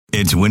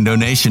It's Window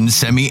Nation's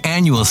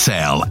semi-annual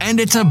sale, and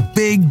it's a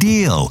big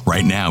deal.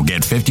 Right now,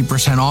 get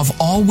 50% off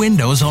all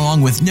windows along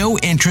with no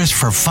interest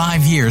for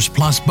 5 years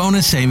plus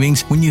bonus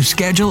savings when you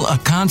schedule a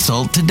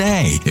consult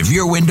today. If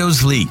your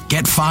windows leak,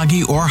 get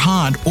foggy or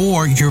hot,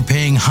 or you're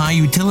paying high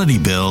utility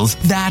bills,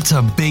 that's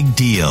a big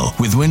deal.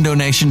 With Window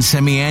Nation's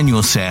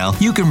semi-annual sale,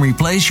 you can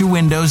replace your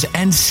windows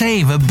and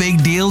save a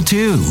big deal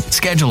too.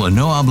 Schedule a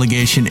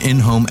no-obligation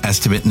in-home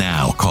estimate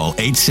now. Call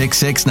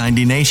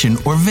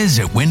 866-90-NATION or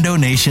visit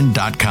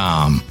windownation.com.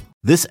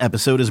 This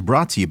episode is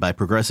brought to you by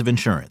Progressive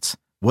Insurance.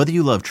 Whether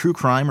you love true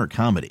crime or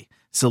comedy,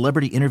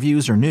 celebrity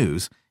interviews or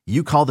news,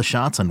 you call the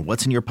shots on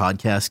what's in your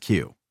podcast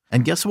queue.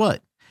 And guess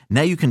what?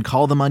 Now you can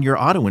call them on your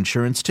auto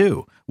insurance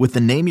too with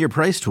the Name Your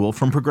Price tool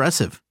from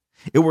Progressive.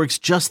 It works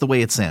just the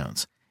way it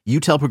sounds.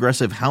 You tell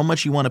Progressive how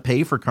much you want to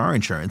pay for car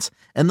insurance,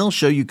 and they'll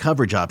show you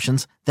coverage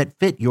options that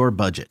fit your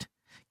budget.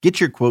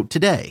 Get your quote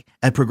today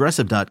at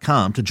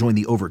Progressive.com to join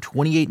the over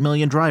 28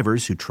 million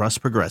drivers who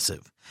trust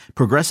Progressive.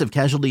 Progressive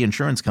Casualty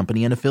Insurance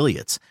Company and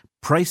Affiliates.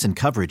 Price and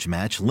coverage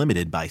match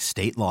limited by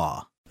state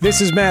law. This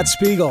is Matt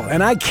Spiegel,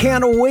 and I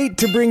can't wait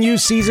to bring you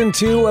Season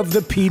 2 of the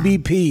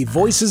PBP,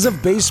 Voices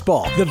of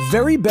Baseball. The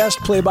very best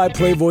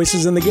play-by-play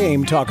voices in the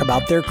game talk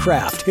about their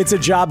craft. It's a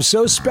job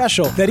so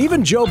special that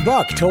even Joe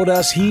Buck told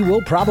us he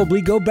will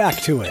probably go back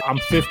to it. I'm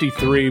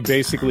 53,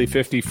 basically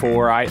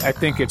 54. I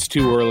think it's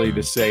too early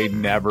to say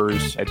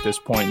nevers at this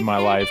point in my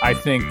life. I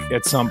think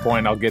at some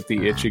point I'll get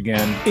the itch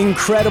again.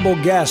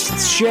 Incredible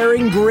guests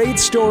sharing great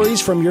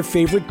stories from your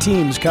favorite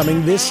teams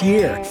coming this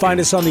year. Find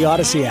us on the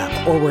Odyssey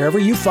app or wherever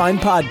you find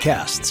podcasts.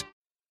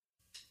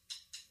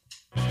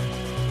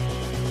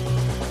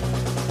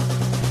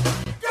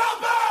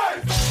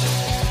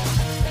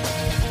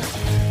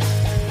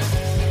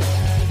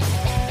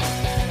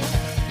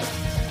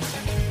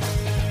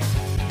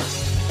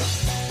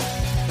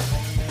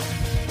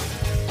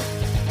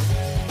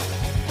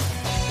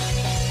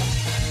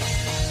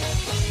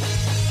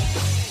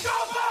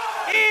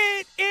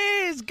 It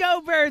is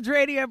Go Birds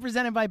Radio,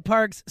 presented by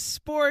Parks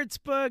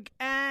Sportsbook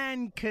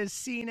and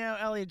Casino.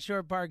 Elliot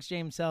Short, Parks,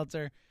 James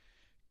Seltzer,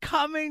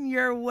 coming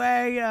your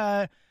way.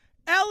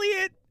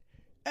 Elliot,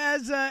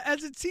 as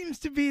it seems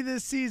to be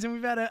this season,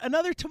 we've had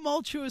another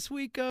tumultuous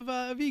week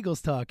of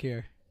Eagles talk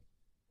here.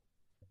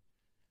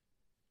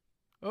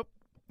 Oh,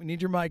 we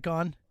need your mic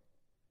on.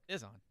 It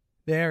is on.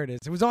 There it is.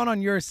 It was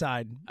on your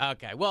side.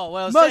 Okay. Well,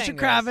 what I was Moshe saying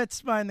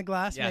Kravitz behind the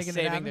glass, yeah, making it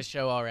saving happen. the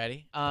show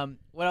already.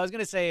 What I was going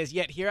to say is,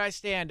 yet here I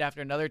stand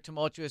after another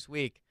tumultuous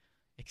week,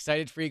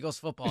 excited for Eagles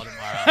football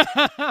tomorrow.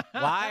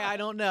 Why? I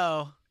don't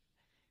know.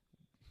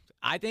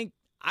 I think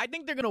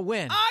they're going to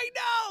win. I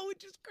know,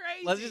 which is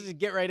crazy. Let's just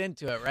get right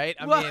into it, right?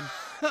 Well,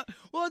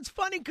 it's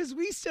funny because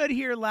we stood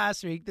here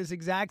last week, this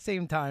exact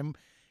same time,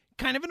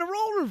 kind of in a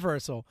role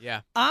reversal.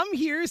 Yeah. I'm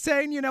here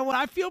saying, you know what,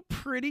 I feel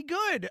pretty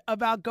good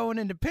about going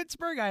into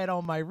Pittsburgh. I had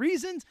all my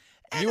reasons.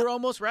 And you were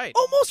almost right.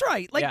 Almost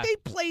right. Like, Yeah. they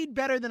played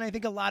better than I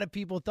think a lot of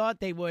people thought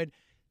they would.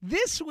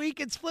 This week,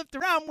 it's flipped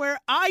around where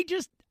I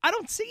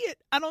don't see it.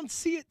 I don't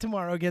see it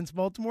tomorrow against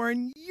Baltimore,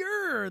 and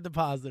you're the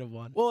positive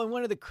one. Well, and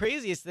one of the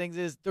craziest things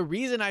is the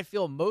reason I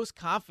feel most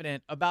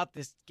confident about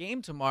this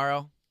game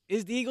tomorrow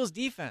is the Eagles'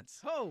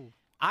 defense. Oh,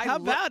 How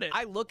about it?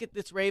 I look at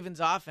this Ravens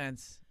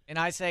offense, and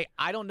I say,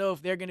 I don't know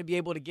if they're going to be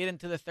able to get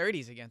into the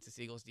 30s against this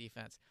Eagles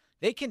defense.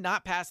 They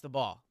cannot pass the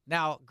ball.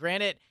 Now,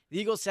 granted, the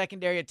Eagles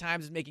secondary at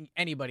times is making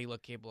anybody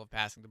look capable of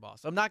passing the ball.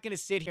 So I'm not going to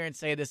sit here and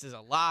say this is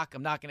a lock.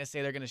 I'm not going to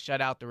say they're going to shut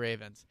out the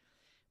Ravens.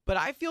 But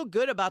I feel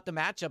good about the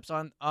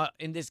matchups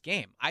in this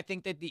game. I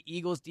think that the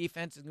Eagles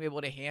defense is going to be able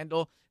to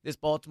handle this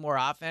Baltimore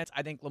offense.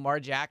 I think Lamar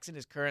Jackson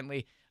is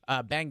currently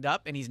banged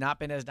up, and he's not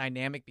been as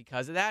dynamic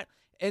because of that.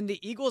 And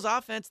the Eagles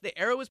offense, the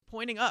arrow is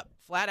pointing up,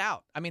 flat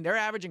out. I mean, they're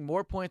averaging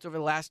more points over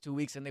the last 2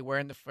 weeks than they were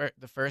in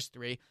the first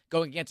three,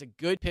 going against a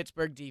good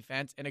Pittsburgh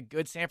defense and a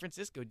good San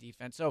Francisco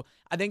defense. So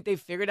I think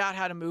they've figured out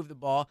how to move the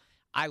ball.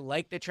 I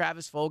like that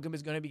Travis Fulgham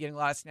is going to be getting a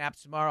lot of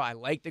snaps tomorrow. I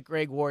like that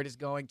Greg Ward is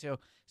going to.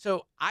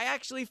 So I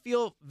actually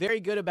feel very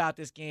good about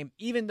this game,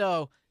 even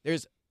though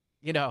there's,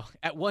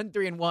 at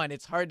 1-3-1,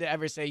 it's hard to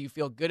ever say you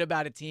feel good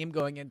about a team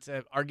going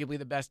into arguably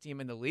the best team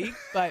in the league.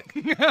 But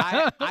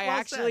I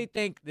actually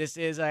think this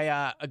is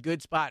a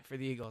good spot for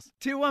the Eagles.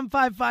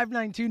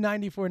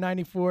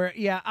 215-592-9494.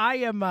 Yeah, I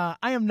am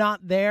not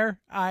there.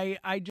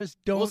 I just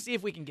don't. We'll see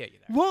if we can get you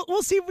there.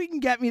 We'll see if we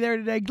can get me there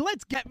today.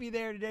 Let's get me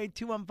there today.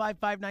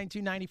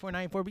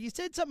 215-592-9494. But you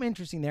said something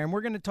interesting there, and we're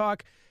going to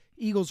talk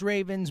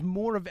Eagles-Ravens,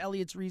 more of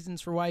Elliot's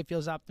reasons for why he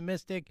feels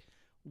optimistic,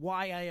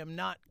 why I am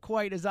not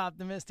quite as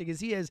optimistic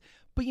as he is.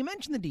 But you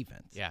mentioned the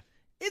defense. Yeah.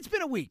 It's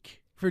been a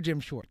week for Jim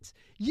Schwartz.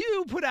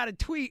 You put out a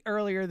tweet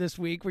earlier this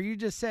week where you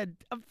just said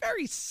a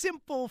very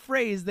simple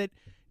phrase that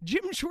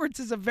Jim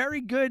Schwartz is a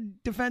very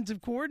good defensive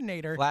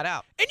coordinator. Flat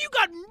out. And you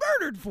got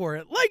murdered for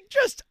it. Like,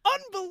 just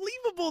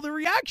unbelievable, the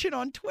reaction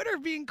on Twitter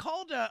being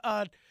called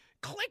a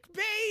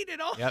clickbait and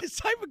all this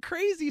type of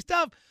crazy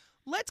stuff.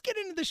 let's get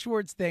into the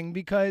Schwartz thing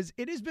because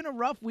it has been a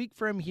rough week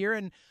for him here.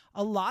 And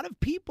a lot of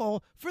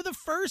people, for the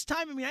first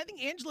time, I mean, I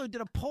think Angelo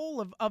did a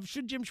poll of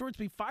should Jim Schwartz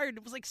be fired.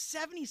 It was like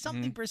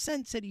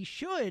 70-something% said he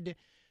should.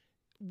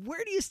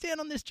 Where do you stand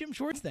on this Jim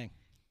Schwartz thing?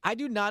 I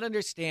do not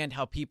understand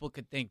how people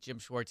could think Jim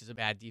Schwartz is a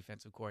bad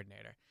defensive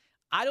coordinator.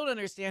 I don't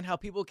understand how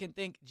people can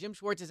think Jim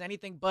Schwartz is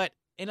anything but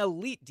an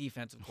elite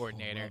defensive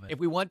coordinator, if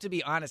we want to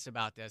be honest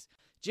about this.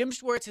 Jim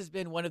Schwartz has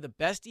been one of the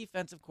best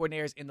defensive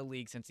coordinators in the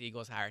league since the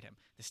Eagles hired him.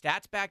 The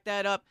stats back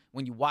that up.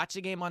 When you watch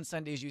a game on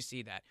Sundays, you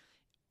see that.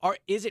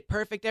 Is it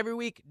perfect every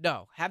week?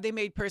 No. Have they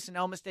made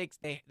personnel mistakes?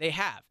 They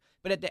have.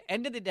 But at the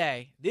end of the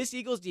day, this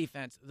Eagles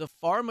defense, the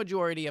far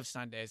majority of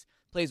Sundays,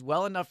 plays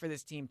well enough for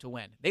this team to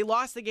win. They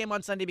lost the game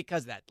on Sunday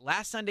because of that.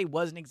 Last Sunday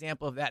was an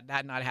example of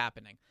that not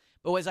happening.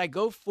 But as I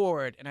go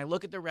forward and I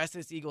look at the rest of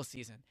this Eagles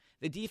season,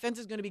 the defense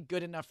is going to be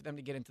good enough for them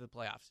to get into the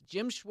playoffs.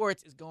 Jim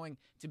Schwartz is going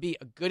to be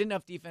a good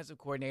enough defensive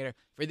coordinator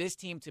for this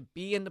team to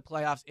be in the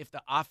playoffs if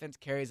the offense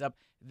carries up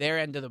their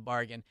end of the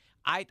bargain.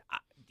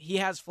 He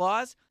has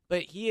flaws,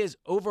 but he is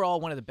overall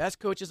one of the best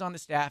coaches on the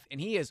staff, and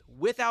he is,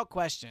 without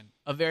question,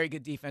 a very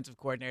good defensive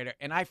coordinator.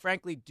 And I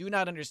frankly do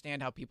not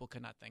understand how people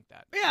could not think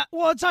that. Yeah,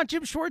 well, it's not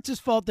Jim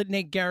Schwartz's fault that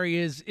Nate Gary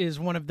is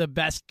one of the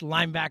best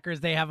linebackers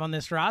they have on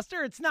this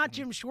roster. It's not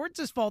Jim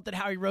Schwartz's fault that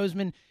Howie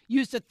Roseman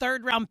used a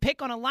third-round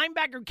pick on a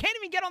linebacker who can't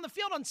even get on the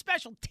field on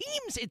special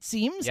teams, it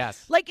seems.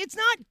 Yes. Like, it's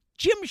not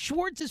Jim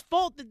Schwartz's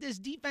fault that this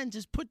defense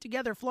is put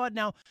together flawed.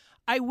 Now,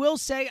 I will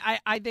say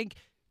I think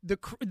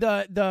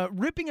the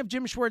ripping of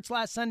Jim Schwartz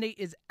last Sunday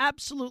is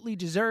absolutely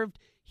deserved.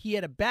 He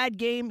had a bad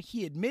game.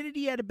 He admitted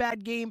he had a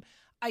bad game.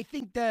 I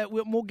think that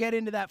we'll get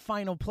into that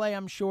final play,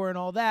 I'm sure, and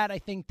all that. I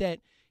think that,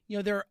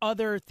 there are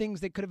other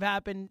things that could have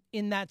happened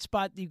in that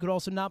spot that you could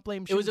also not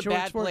blame Jim Schwartz for. It was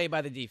a bad play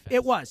by the defense.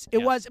 It was. It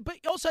was. But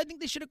also, I think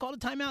they should have called a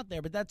timeout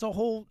there, but that's a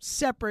whole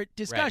separate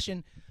discussion.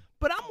 Right.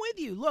 But I'm with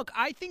you. Look,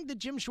 I think that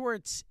Jim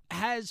Schwartz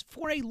has,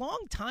 for a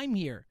long time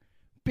here,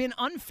 been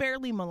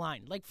unfairly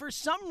maligned. Like, for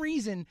some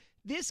reason,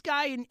 this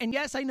guy, and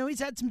yes, I know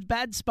he's had some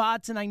bad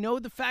spots, and I know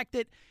the fact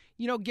that,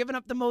 giving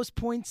up the most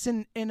points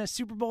in a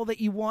Super Bowl that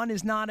you won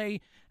is not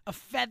a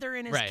feather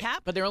in his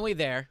cap. But they're only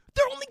there.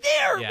 They're only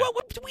there. Yeah.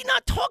 What did we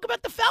not talk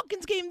about the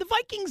Falcons game, the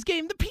Vikings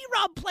game, the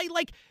P-Rob play?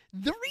 Like,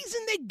 the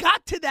reason they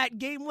got to that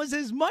game was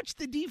as much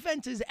the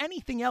defense as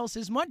anything else,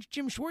 as much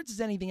Jim Schwartz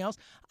as anything else.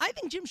 I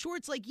think Jim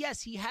Schwartz,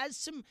 yes, he has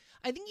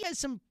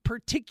some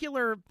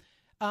particular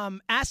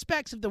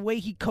aspects of the way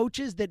he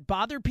coaches that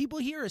bother people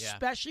here,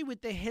 especially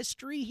with the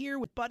history here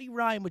with Buddy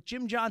Ryan, with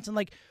Jim Johnson.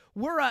 Like,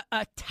 we're a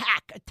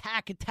attack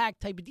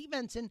type of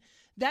defense, and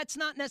that's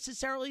not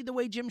necessarily the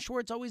way Jim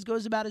Schwartz always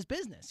goes about his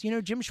business.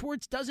 Jim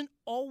Schwartz doesn't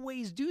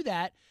always do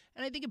that,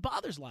 and I think it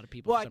bothers a lot of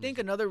people. Well, I think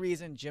another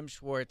reason Jim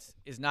Schwartz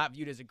is not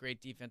viewed as a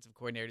great defensive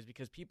coordinator is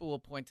because people will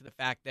point to the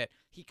fact that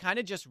he kind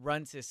of just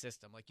runs his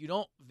system. Like, you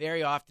don't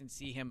very often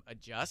see him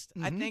adjust,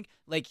 I think.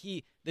 Like,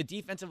 the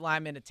defensive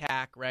lineman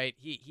attack, right?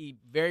 He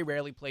very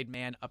rarely played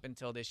man up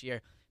until this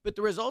year. But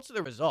the results are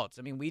the results.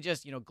 I mean, we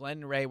just, Glenn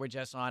and Ray were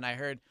just on. I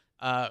heard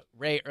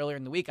Ray earlier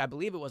in the week, I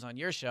believe it was on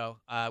your show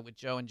with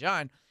Joe and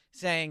John,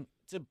 saying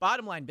it's a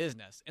bottom line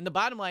business. And the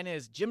bottom line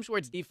is Jim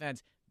Schwartz's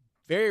defense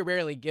very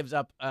rarely gives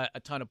up a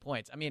ton of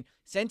points. I mean,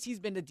 since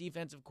he's been the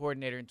defensive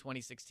coordinator in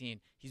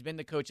 2016, he's been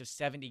the coach of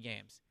 70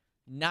 games.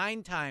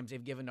 9 times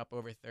they've given up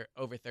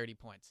over 30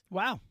 points.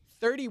 Wow.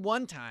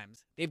 31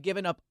 times they've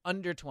given up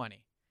under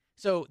 20.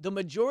 So the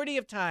majority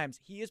of times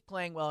he is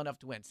playing well enough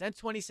to win. Since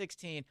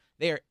 2016,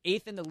 they are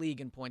 8th in the league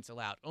in points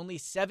allowed. Only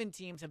 7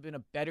 teams have been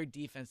a better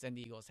defense than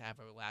the Eagles have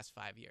over the last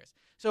 5 years.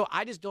 So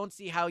I just don't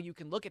see how you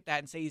can look at that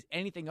and say he's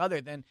anything other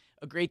than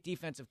a great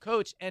defensive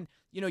coach. And,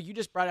 you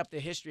just brought up the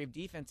history of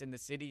defense in the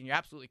city, and you're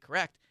absolutely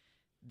correct.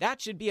 That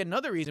should be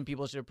another reason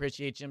people should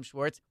appreciate Jim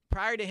Schwartz.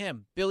 Prior to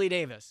him, Billy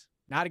Davis,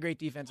 not a great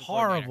defensive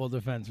coordinator. Horrible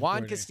defensive Juan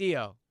coordinator.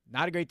 Castillo,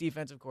 not a great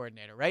defensive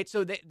coordinator, right?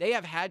 So they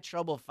have had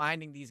trouble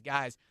finding these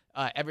guys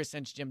ever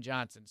since Jim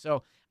Johnson.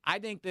 So I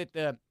think that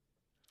the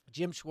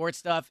Jim Schwartz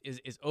stuff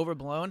is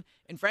overblown.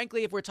 And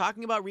frankly, if we're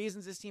talking about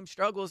reasons this team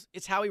struggles,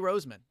 it's Howie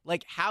Roseman.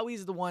 Like,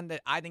 Howie's the one that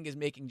I think is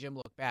making Jim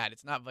look bad.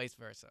 It's not vice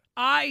versa.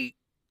 I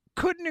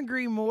couldn't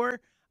agree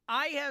more.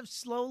 I have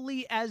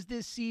slowly, as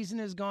this season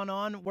has gone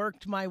on,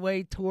 worked my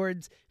way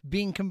towards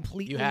being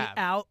completely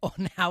out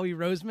on Howie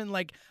Roseman.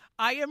 Like,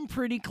 I am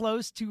pretty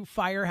close to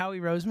fire Howie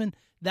Roseman.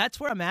 That's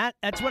where I'm at.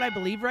 That's what I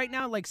believe right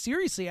now. Like,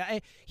 seriously,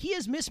 he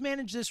has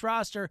mismanaged this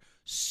roster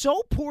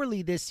so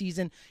poorly this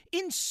season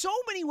in so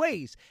many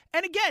ways.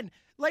 And again,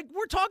 like,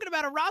 we're talking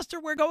about a roster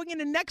where going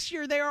into next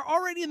year, they are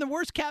already in the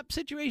worst cap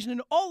situation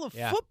in all of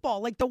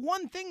football. Like, the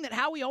one thing that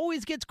Howie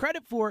always gets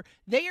credit for,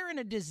 they are in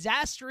a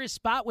disastrous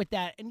spot with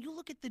that. And you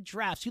look at the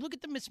drafts, you look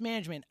at the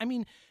mismanagement. I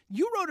mean,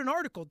 you wrote an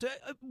article.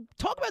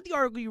 Talk about the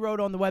article you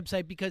wrote on the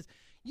website, because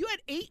you had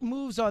 8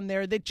 moves on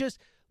there that just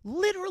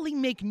literally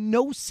make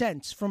no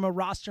sense from a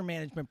roster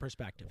management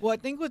perspective. Well, I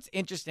think what's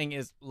interesting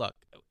is, look,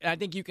 I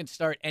think you can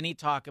start any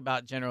talk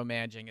about general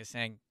managing as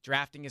saying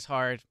drafting is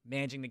hard,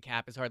 managing the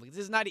cap is hard. Like,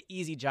 this is not an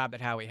easy job that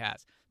Howie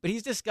has, but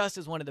he's discussed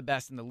as one of the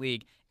best in the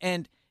league.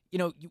 And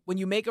when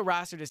you make a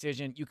roster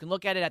decision, you can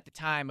look at it at the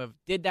time of,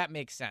 did that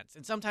make sense?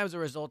 And sometimes the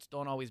results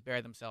don't always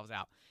bear themselves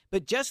out.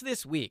 But just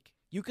this week,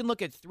 you can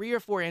look at 3 or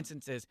 4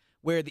 instances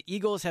where the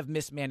Eagles have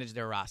mismanaged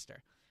their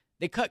roster.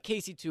 They cut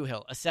Casey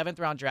Toohill, a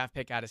 7th-round draft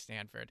pick out of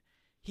Stanford.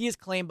 He is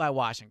claimed by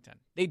Washington.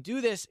 They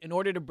do this in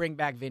order to bring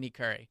back Vinny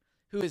Curry,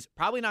 who is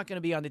probably not going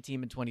to be on the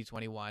team in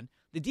 2021.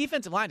 The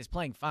defensive line is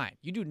playing fine.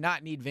 You do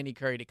not need Vinny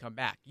Curry to come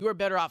back. You are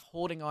better off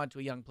holding on to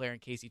a young player in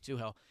Casey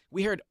Toohill.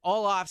 We heard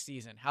all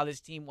offseason how this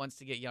team wants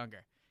to get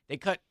younger. They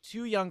cut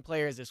 2 young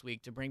players this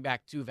week to bring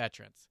back 2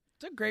 veterans.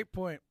 It's a great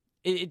point.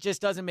 It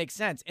just doesn't make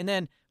sense. And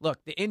then,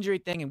 look, the injury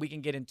thing, and we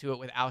can get into it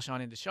with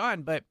Alshon and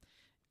Deshaun, but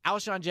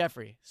Alshon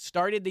Jeffrey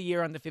started the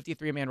year on the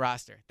 53-man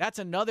roster. That's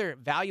another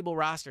valuable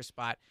roster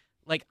spot.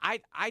 Like, I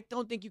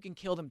don't think you can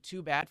kill them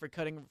too bad for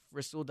cutting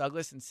Rasul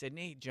Douglas and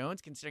Sidney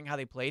Jones, considering how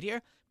they played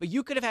here. But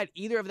you could have had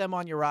either of them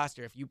on your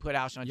roster if you put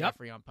Alshon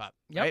Jeffrey on PUP,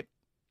 right?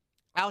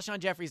 Alshon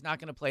Jeffrey's not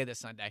going to play this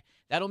Sunday.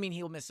 That'll mean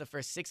he'll miss the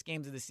first 6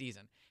 games of the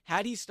season.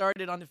 Had he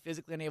started on the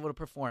physically unable to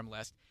perform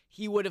list,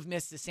 he would have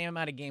missed the same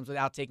amount of games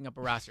without taking up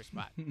a roster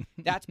spot.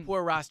 That's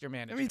poor roster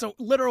management. I mean, it's a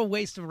literal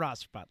waste of a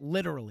roster spot.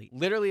 Literally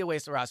a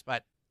waste of a roster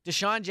spot.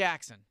 Deshaun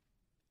Jackson,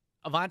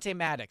 Avonte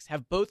Maddox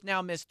have both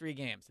now missed 3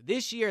 games.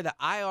 This year, the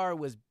IR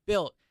was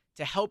built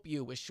to help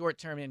you with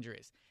short-term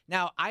injuries.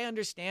 Now, I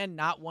understand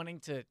not wanting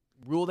to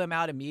rule them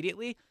out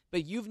immediately,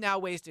 but you've now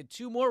wasted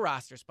 2 more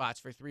roster spots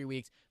for 3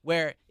 weeks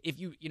where if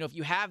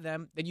you have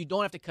them, then you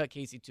don't have to cut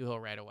Casey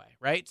Toohill right away,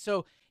 right?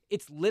 So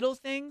it's little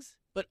things,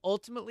 but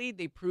ultimately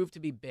they prove to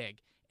be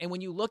big. And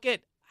when you look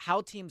at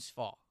how teams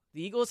fall,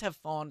 the Eagles have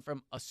fallen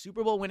from a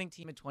Super Bowl winning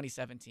team in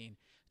 2017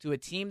 to a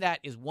team that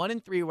is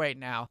 1-3 right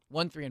now,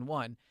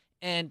 1-3-1.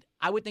 And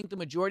I would think the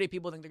majority of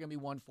people think they're going to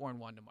be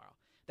 1-4-1 tomorrow.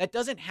 That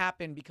doesn't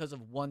happen because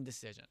of one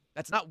decision.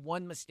 That's not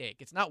one mistake.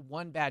 It's not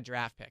one bad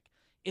draft pick.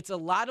 It's a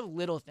lot of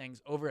little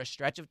things over a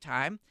stretch of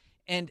time,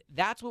 and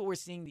that's what we're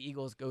seeing the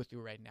Eagles go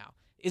through right now.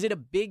 Is it a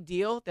big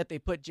deal that they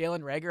put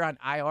Jalen Reagor on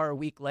IR a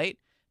week late?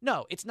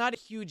 No, it's not a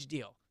huge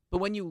deal. But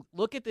when you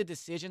look at the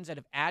decisions that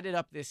have added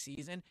up this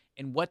season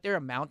and what they're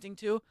amounting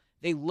to,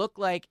 they look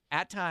like,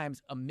 at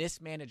times, a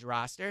mismanaged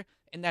roster,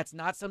 and that's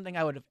not something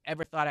I would have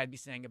ever thought I'd be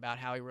saying about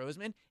Howie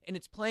Roseman, and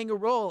it's playing a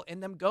role in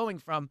them going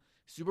from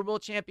Super Bowl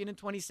champion in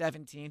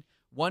 2017,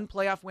 1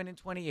 playoff win in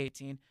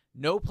 2018,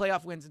 no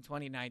playoff wins in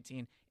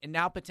 2019, and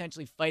now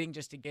potentially fighting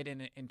just to get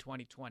in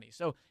 2020.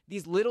 So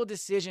these little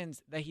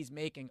decisions that he's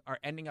making are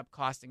ending up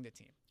costing the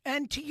team.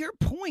 And to your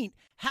point,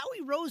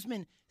 Howie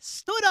Roseman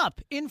stood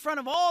up in front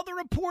of all the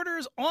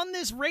reporters on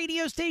this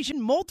radio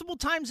station multiple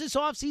times this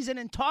offseason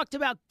and talked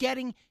about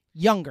getting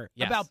younger,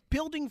 about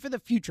building for the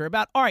future,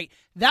 about, all right,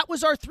 that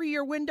was our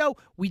 3-year window.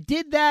 We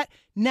did that.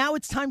 Now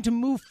it's time to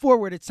move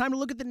forward. It's time to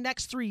look at the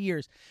next 3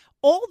 years.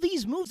 All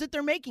these moves that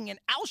they're making, and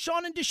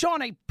Alshon and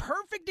Deshaun, a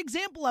perfect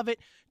example of it,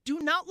 do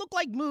not look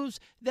like moves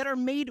that are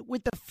made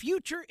with the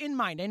future in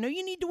mind. I know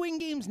you need to win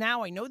games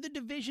now. I know the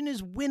division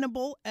is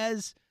winnable,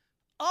 as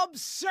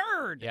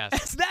absurd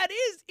as that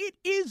is. It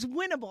is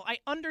winnable. I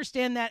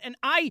understand that, and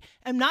I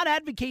am not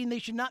advocating they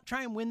should not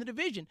try and win the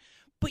division.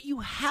 But you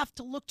have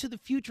to look to the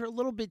future a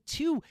little bit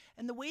too.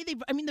 And the way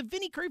the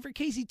Vinny Curry for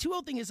Casey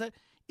Toohill thing is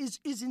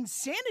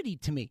insanity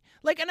to me.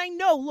 Like, and I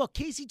know, look,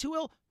 Casey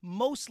Toohill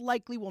most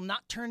likely will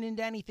not turn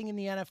into anything in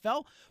the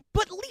NFL,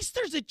 but at least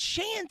there's a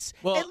chance.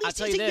 Well, at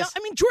least I'll tell you this.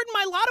 Jordan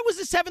Mailata was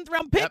a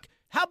 7th-round pick. Yep.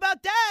 How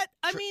about that?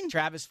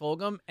 Travis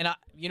Fulgham. And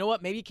you know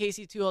what? Maybe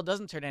Casey Toohill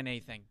doesn't turn into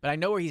anything, but I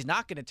know where he's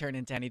not going to turn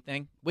into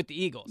anything, with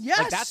the Eagles. Yes.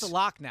 Like, that's a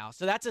lock now.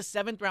 So that's a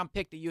 7th-round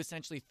pick that you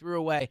essentially threw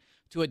away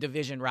to a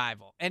division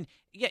rival. And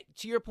yeah,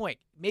 to your point,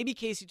 maybe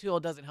Casey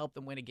Toohill doesn't help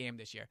them win a game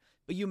this year,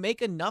 but you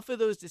make enough of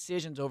those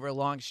decisions over a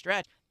long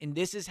stretch, and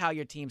this is how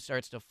your team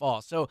starts to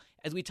fall. So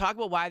as we talk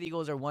about why the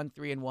Eagles are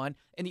 1-3-1,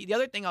 and the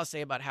other thing I'll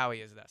say about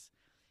Howie is this.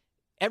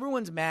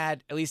 Everyone's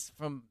mad, at least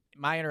from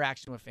my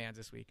interaction with fans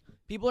this week.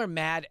 People are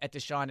mad at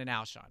Deshaun and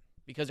Alshon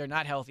because they're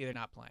not healthy, they're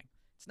not playing.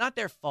 It's not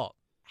their fault.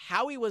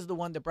 Howie was the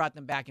one that brought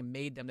them back and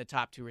made them the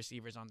top 2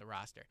 receivers on the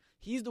roster.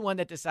 He's the one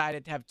that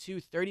decided to have 2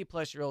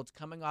 30-plus-year-olds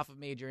coming off of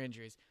major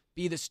injuries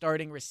be the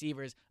starting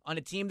receivers on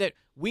a team that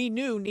we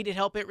knew needed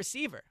help at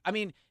receiver. I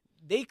mean,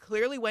 they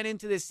clearly went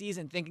into this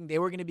season thinking they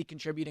were going to be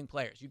contributing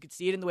players. You could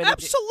see it in the way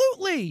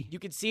absolutely. You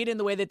could see it in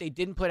the way that they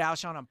didn't put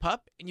Alshon on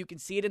PUP, and you can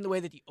see it in the way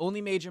that the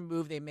only major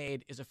move they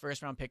made is a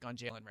 1st-round pick on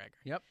Jalen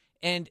Reagor. Yep.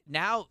 And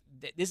now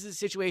this is the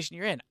situation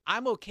you're in.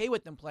 I'm okay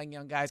with them playing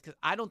young guys because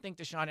I don't think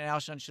Deshaun and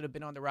Alshon should have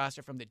been on the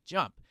roster from the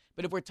jump.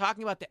 But if we're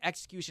talking about the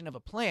execution of a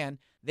plan,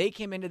 they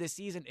came into this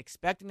season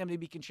expecting them to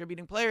be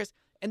contributing players,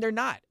 and they're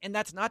not. And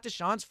that's not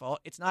Deshaun's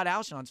fault. It's not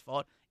Alshon's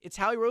fault. It's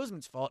Howie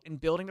Roseman's fault in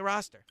building the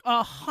roster.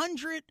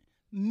 100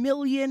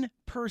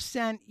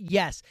 1,000,000%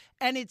 yes.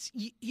 And it's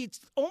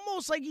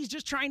almost like he's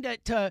just trying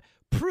to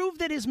prove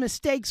that his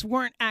mistakes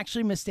weren't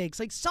actually mistakes.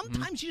 Like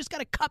sometimes you just got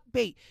to cut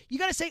bait. You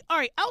got to say, all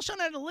right, Alshon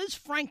had a Liz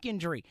Frank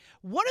injury.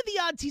 What are the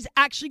odds he's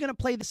actually going to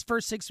play this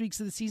first 6 weeks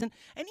of the season?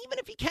 And even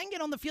if he can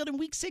get on the field in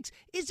week 6,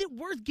 is it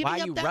worth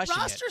giving up that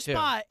roster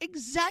spot?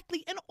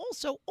 Exactly. And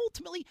also,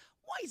 ultimately,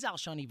 Why is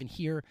Alshon even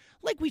here?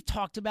 Like we've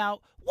talked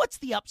about, what's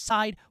the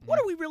upside? What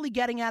are we really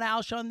getting out of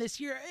Alshon this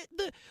year?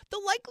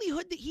 The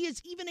likelihood that he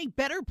is even a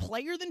better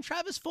player than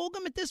Travis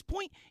Fulgham at this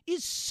point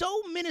is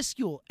so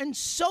minuscule and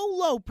so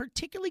low,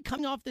 particularly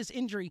coming off this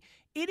injury.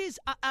 It is,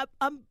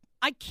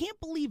 I can't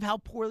believe how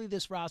poorly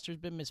this roster has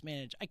been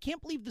mismanaged. I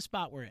can't believe the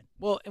spot we're in.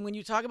 Well, and when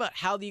you talk about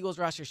how the Eagles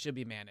roster should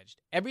be managed,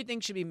 everything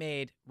should be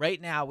made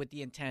right now with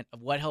the intent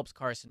of what helps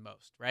Carson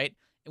most, right?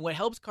 And what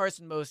helps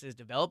Carson most is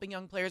developing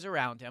young players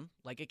around him,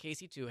 like a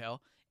Casey Tuhill,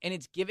 and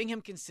it's giving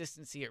him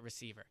consistency at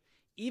receiver.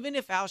 Even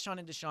if Alshon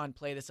and Deshaun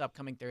play this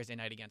upcoming Thursday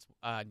night against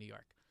New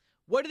York,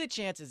 what are the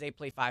chances they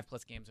play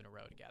 5+ games in a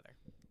row together?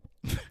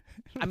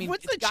 I mean,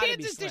 what's the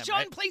chances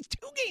Deshaun plays 2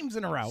 games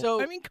in a row?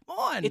 So, I mean, come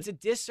on. It's a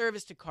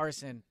disservice to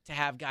Carson to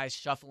have guys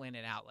shuffle in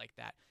and out like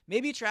that.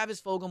 Maybe Travis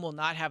Fulgham will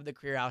not have the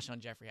career Alshon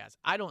Jeffrey has.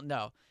 I don't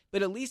know.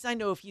 But at least I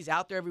know if he's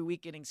out there every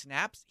week getting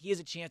snaps, he has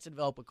a chance to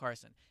develop with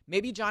Carson.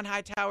 Maybe John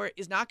Hightower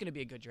is not going to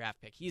be a good draft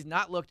pick. He's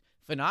not looked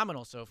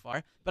phenomenal so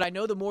far, but I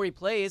know the more he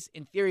plays,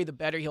 in theory, the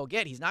better he'll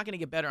get. He's not going to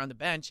get better on the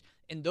bench.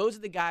 And those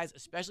are the guys,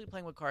 especially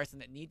playing with Carson,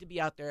 that need to be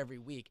out there every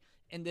week.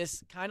 And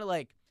this kind of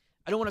like,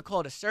 I don't want to call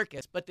it a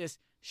circus, but this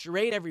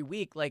charade every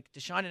week, like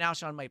Deshaun and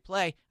Alshon might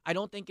play, I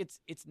don't think it's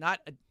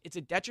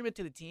a detriment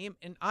to the team.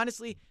 And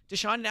honestly,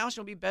 Deshaun and Alshon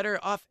will be better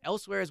off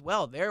elsewhere as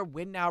well. They're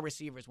win-now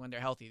receivers when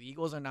they're healthy. The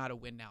Eagles are not a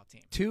win-now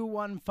team.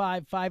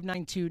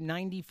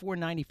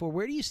 215-592-9494.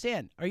 Where do you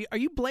stand? Are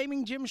you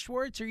blaming Jim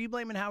Schwartz or are you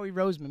blaming Howie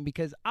Roseman?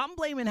 Because I'm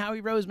blaming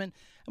Howie Roseman.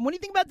 And what do you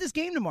think about this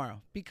game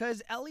tomorrow?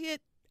 Because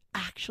Elliott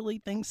actually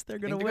thinks they're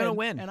going to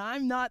win. And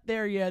I'm not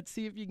there yet.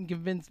 See if you can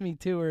convince me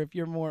to, or if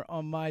you're more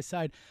on my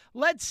side.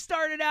 Let's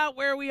start it out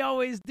where we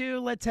always do.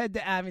 Let's head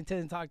to Abington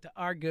and talk to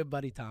our good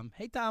buddy Tom.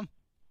 Hey, Tom.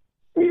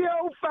 Yo,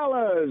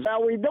 fellas.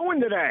 How we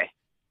doing today?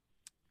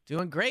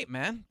 Doing great,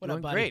 man. What doing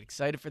up, buddy? Great.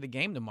 Excited for the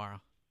game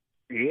tomorrow.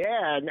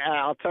 Yeah, and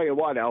I'll tell you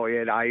what,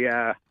 Elliot.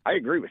 I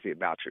agree with you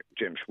about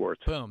Jim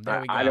Schwartz. Boom.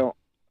 There we go. I don't.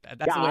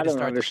 That's the way I to don't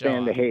start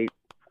understand the the show. hate.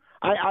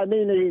 I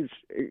mean,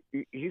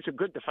 he's a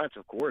good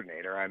defensive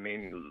coordinator. I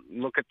mean,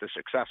 look at the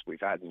success we've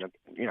had,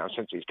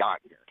 since he's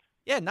gotten here.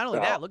 Yeah, not only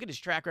that, look at his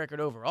track record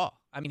overall.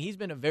 I mean, he's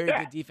been a very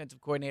good defensive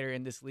coordinator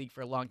in this league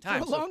for a long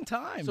time. Long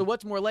time. So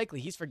what's more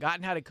likely? He's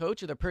forgotten how to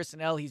coach, or the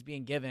personnel he's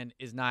being given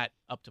is not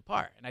up to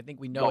par? And I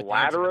think we know The what the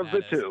answer latter to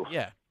of that the is. two.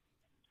 Yeah.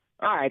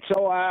 All right,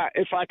 so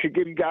if I could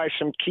give you guys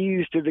some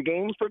keys to the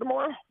game for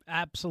tomorrow.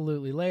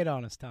 Absolutely. Lay it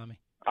on us,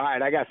 Tommy. All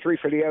right, I got 3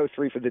 for the O,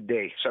 3 for the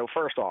D. So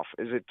first off,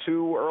 is it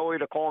too early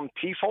to call him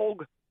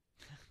T-Fold?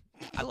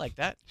 I like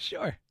that.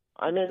 Sure.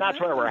 I mean, that's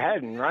where we're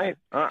heading, right?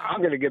 I'm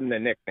going to give him the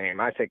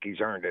nickname. I think he's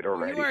earned it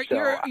already.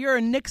 You're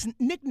a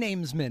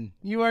nicknamesman.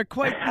 You are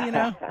quite,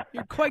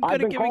 you're quite good I've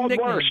been at giving called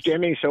nicknames. worse,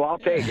 Jimmy, so I'll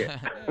take it.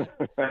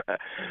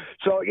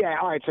 So, yeah,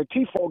 all right. So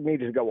T-Fold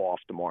needs to go off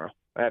tomorrow.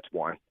 That's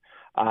one.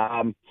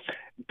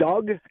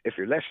 Doug, if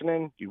you're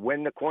listening, you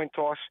win the coin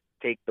toss,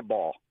 take the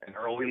ball. An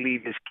early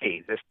lead is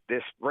key.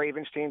 This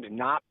Ravens team's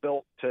not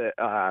built to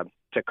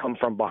come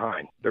from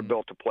behind. They're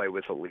built to play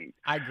with a lead.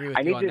 I agree with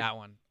you on that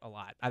one a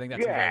lot. I think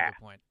that's a very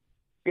good point.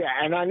 Yeah,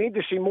 and I need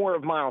to see more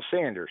of Miles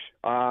Sanders.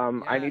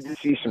 I need to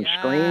see some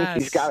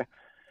screens.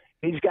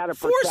 He's got to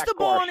force protect the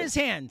ball Carson. in his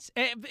hands,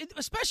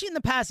 especially in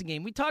the passing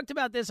game. We talked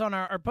about this on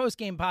our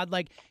post-game pod.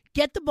 Like,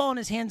 get the ball in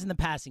his hands in the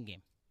passing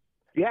game.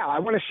 Yeah, I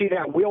want to see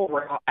that wheel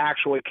route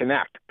actually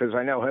connect, because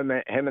I know him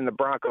and the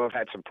Bronco have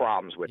had some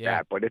problems with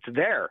that. But it's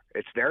there.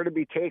 It's there to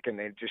be taken.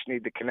 They just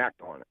need to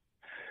connect on it.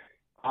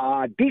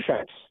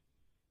 Defense.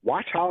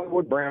 Watch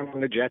Hollywood Brown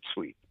on the jet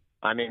sweep.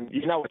 I mean,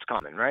 you know it's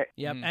coming, right?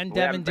 Yep, and We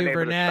Devin haven't been able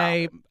to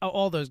Duvernay, stop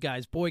all those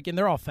guys, Boykin,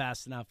 they're all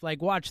fast enough.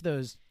 Like, watch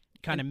those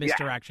kind of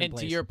misdirection And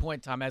plays. to your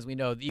point, Tom, as we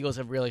know, the Eagles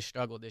have really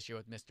struggled this year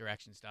with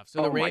misdirection stuff. So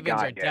Oh, the my Ravens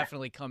God, are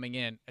definitely coming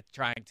in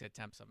trying to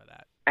attempt some of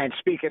that. And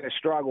speaking of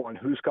struggling,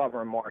 who's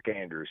covering Mark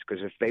Andrews?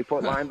 Because if they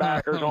put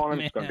linebackers on him,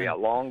 it's going to be a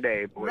long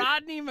day, boys.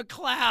 Rodney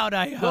McLeod,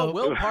 I hope.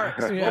 Will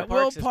Parks. Yeah, Will Will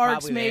Parks, is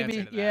Parks probably the maybe.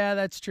 answer to that. Yeah,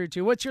 that's true,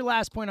 too. What's your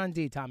last point on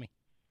D, Tommy?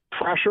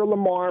 Pressure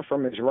Lamar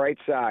from his right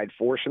side.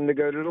 Force him to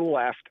go to the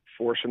left.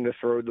 Force him to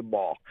throw the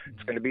ball.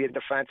 It's going to be a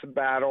defensive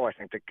battle. I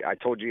think I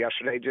told you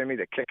yesterday, Jimmy,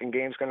 the kicking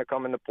game's going to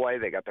come into play.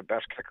 They got the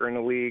best kicker in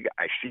the league.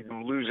 I see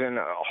them losing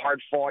a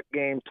hard-fought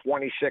game,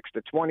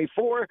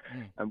 26-24.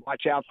 And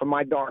watch out for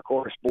my dark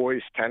horse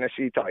boys,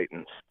 Tennessee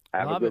Titans.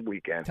 Have Love a good it.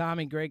 weekend.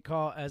 Tommy, great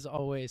call as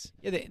always.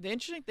 Yeah, the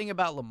interesting thing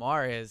about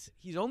Lamar is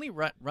he's only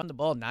run the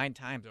ball 9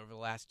 times over the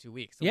last 2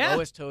 weeks. The Yeah.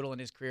 lowest total in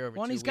his career over 2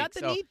 Well, weeks. he's got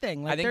the So knee thing.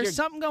 I Like, think there's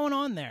something going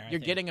on there.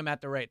 You're getting him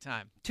at the right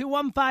time.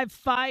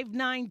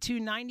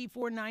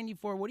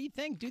 215-592-9494. What do you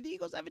think? Do the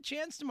Eagles have a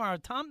chance tomorrow?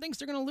 Tom thinks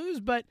they're going to lose,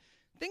 but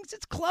thinks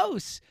it's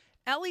close.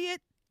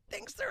 Elliot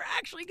thinks they're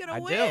actually going to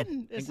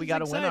win. I think we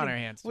got a win on our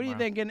hands What are you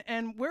tomorrow. thinking?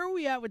 And where are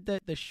we at with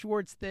the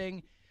Schwartz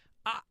thing?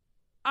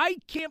 I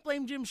can't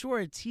blame Jim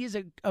Schwartz. He is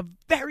a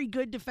very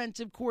good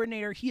defensive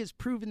coordinator. He has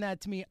proven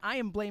that to me. I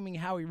am blaming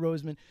Howie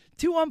Roseman.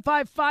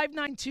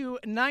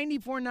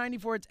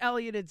 215-592-9494. It's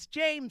Elliot. It's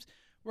James.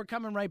 We're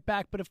coming right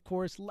back. But, of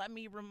course, let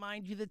me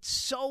remind you that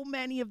so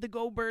many of the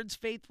Go Birds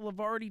faithful have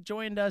already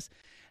joined us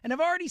and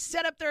have already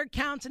set up their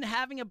accounts and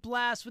having a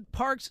blast with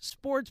Parx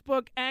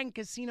Sportsbook and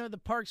Casino, the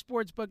Parx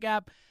Sportsbook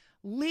app.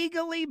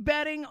 Legally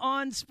betting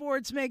on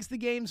sports makes the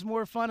games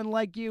more fun. And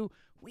like you,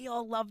 we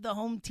all love the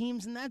home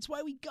teams, and that's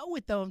why we go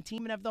with the home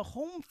team and have the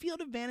home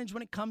field advantage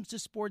when it comes to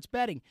sports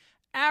betting.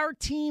 Our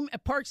team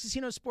at Parx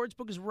Casino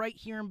Sportsbook is right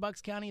here in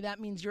Bucks County. That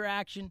means your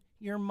action,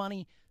 your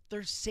money.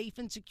 They're safe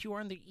and secure,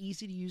 and they're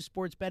easy-to-use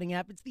sports betting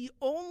app. It's the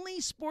only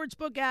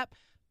sportsbook app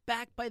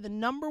backed by the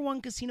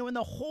 #1 casino in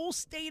the whole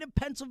state of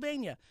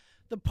Pennsylvania.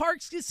 The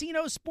Parx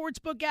Casino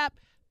Sportsbook app,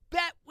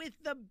 bet with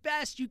the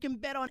best. You can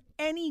bet on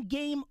any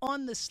game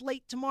on the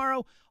slate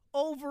tomorrow,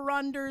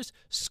 over-unders,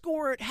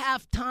 score at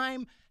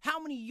halftime, how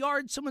many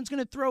yards someone's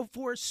going to throw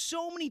for,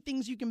 so many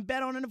things you can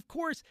bet on. And, of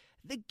course,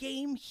 the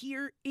game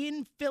here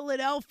in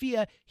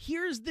Philadelphia.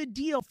 Here's the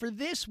deal for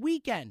this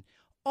weekend.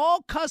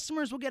 All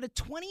customers will get a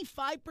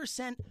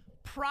 25%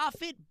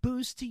 profit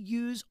boost to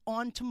use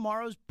on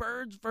tomorrow's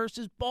Birds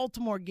versus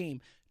Baltimore game.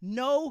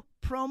 No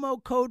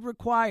promo code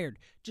required.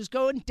 Just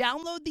go and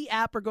download the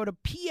app or go to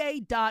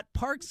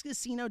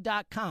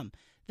pa.parxcasino.com.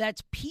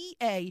 That's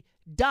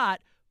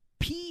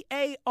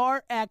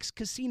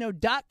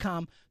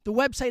pa.parxcasino.com. The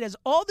website has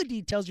all the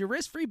details. Your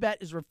risk-free bet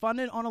is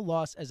refunded on a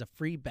loss as a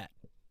free bet.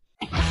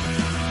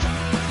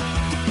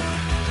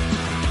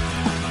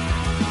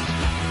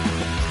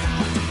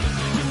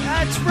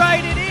 That's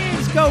right, it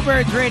is Go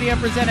Birds Radio,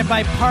 presented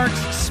by Parx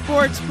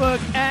Sportsbook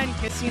and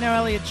Casino.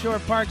 Elliott Shore,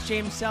 Parks,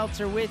 James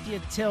Seltzer with you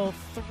till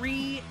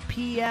 3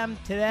 p.m.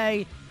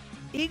 today.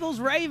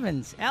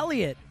 Eagles-Ravens.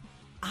 Elliott,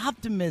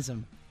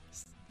 optimism.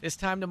 This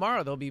time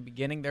tomorrow, they'll be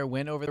beginning their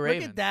win over the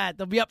Ravens. Look at that.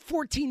 They'll be up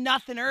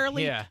 14-0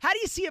 early. Yeah. How do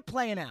you see it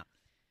playing out?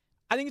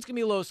 I think it's going to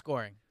be low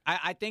scoring.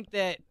 I think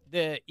that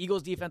the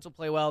Eagles defense will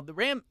play well. The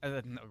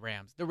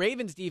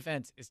Ravens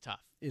defense is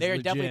tough. They're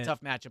definitely a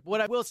tough matchup.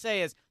 What I will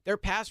say is their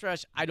pass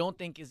rush, I don't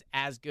think is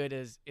as good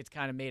as it's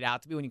kind of made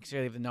out to be when you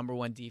consider they have the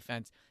 #1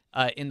 defense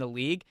in the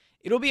league.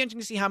 It'll be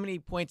interesting to see how many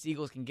points the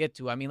Eagles can get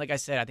to. I mean, like I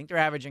said, I think they're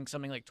averaging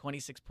something like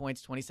 26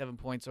 points, 27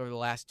 points over the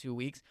last 2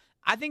 weeks.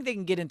 I think they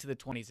can get into the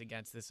 20s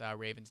against this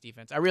Ravens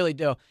defense. I really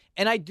do.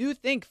 And I do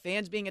think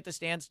fans being at the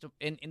stands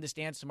in the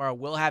stands tomorrow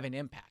will have an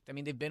impact. I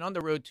mean, they've been on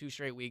the road 2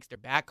 straight weeks. They're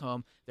back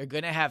home. They're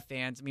going to have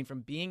fans. I mean,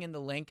 from being in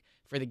the link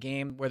for the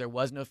game where there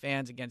was no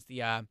fans against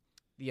the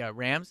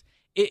Rams,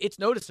 it's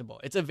noticeable.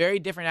 It's a very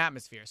different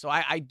atmosphere. So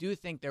I do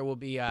think there will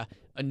be a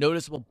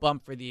noticeable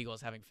bump for the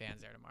Eagles having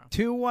fans there tomorrow.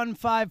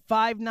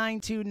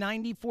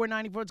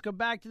 215-592-9494. Let's go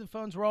back to the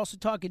phones. We're also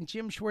talking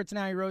Jim Schwartz and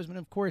Howie Roseman,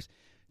 of course.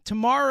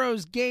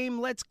 Tomorrow's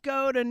game, let's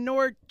go to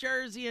North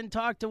Jersey and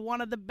talk to one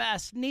of the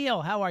best.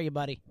 Neil, how are you,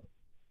 buddy?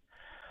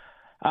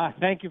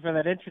 Thank you for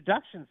that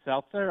introduction,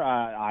 Seltzer.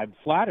 I'm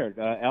flattered.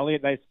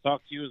 Elliot, nice to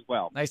talk to you as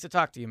well. Nice to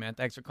talk to you, man.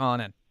 Thanks for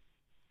calling in.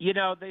 You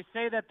know, they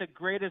say that the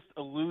greatest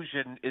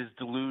illusion is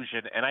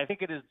delusion, and I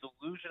think it is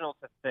delusional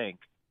to think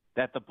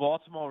that the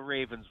Baltimore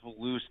Ravens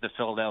will lose to the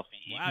Philadelphia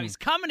Eagles. Wow, he's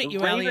coming at you,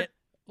 Elliot.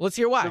 Let's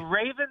hear why. The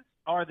Ravens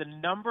are the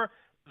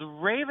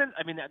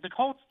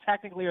Colts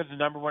technically are the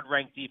 #1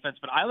 ranked defense,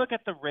 but I look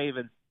at the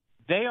Ravens.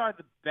 They are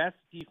the best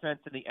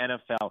defense in the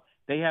NFL.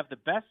 They have the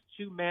best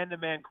 2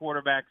 man-to-man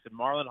quarterbacks in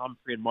Marlon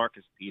Humphrey and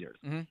Marcus Peters.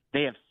 Mm-hmm.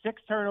 They have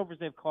 6 turnovers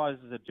they've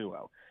caused as a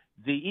duo.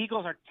 The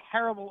Eagles are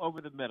terrible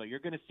over the middle. You're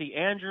going to see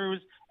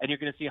Andrews and you're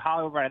going to see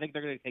Hollywood. I think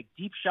they're going to take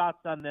deep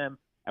shots on them,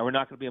 and we're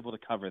not going to be able to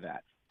cover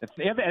that. And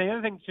the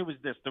other thing, too, is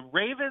this. The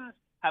Ravens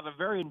have a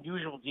very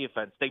unusual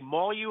defense. They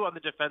maul you on the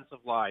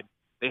defensive line.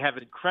 They have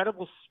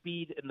incredible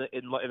speed in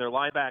their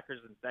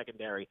linebackers and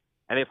secondary,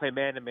 and they play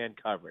man-to-man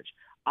coverage.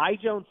 I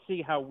don't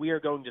see how we are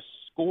going to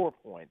score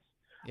points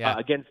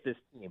against this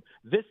team.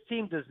 This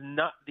team does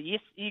not – the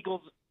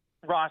Eagles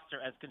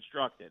roster as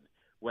constructed,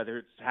 whether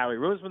it's Howie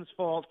Roseman's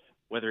fault,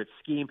 whether it's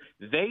scheme,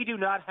 they do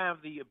not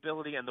have the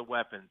ability and the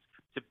weapons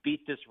to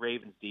beat this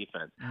Ravens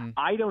defense.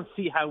 I don't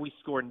see how we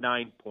score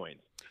 9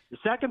 points. The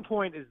second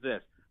point is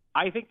this.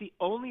 I think the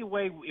only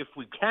way, if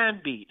we can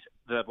beat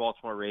the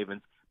Baltimore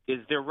Ravens,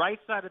 is their right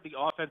side of the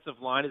offensive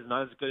line is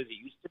not as good as it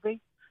used to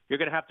be. You're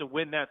going to have to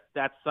win that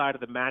side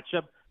of the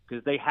matchup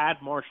because they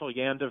had Marshall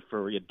Yanda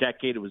for a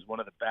decade. It was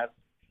one of the best.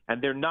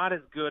 And they're not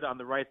as good on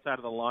the right side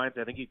of the lines.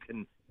 I think you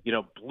can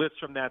blitz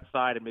from that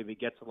side and maybe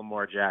get to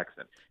Lamar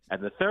Jackson.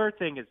 And the third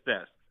thing is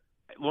this.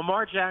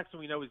 Lamar Jackson,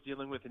 we know, is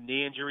dealing with a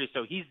knee injury,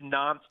 so he's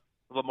not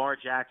Lamar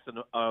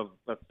Jackson of,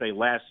 let's say,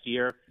 last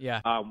year,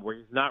 where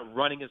he's not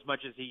running as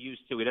much as he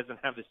used to. He doesn't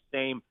have the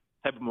same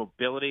type of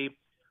mobility.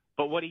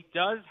 But what he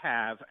does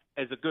have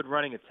is a good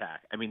running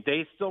attack. I mean,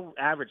 they still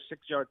average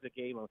 6 yards a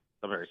game.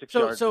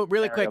 So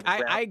really quick,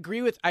 I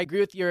agree with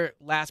your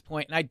last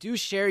point, and I do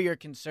share your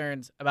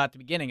concerns about the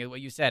beginning of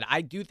what you said.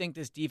 I do think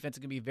this defense is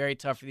going to be very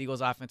tough for the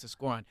Eagles' offense to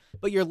score on.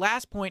 But your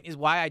last point is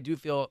why I do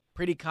feel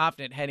pretty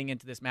confident heading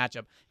into this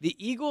matchup. The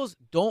Eagles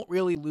don't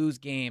really lose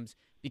games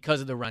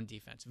because of the run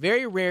defense.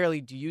 Very rarely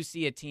do you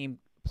see a team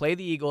play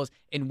the Eagles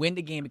and win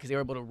the game because they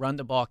were able to run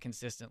the ball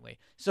consistently.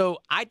 So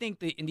I think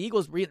the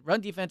Eagles'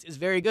 run defense is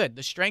very good.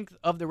 The strength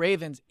of the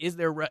Ravens is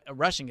their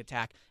rushing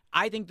attack.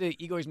 I think the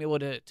Eagles will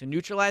be able to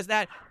neutralize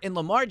that. And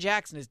Lamar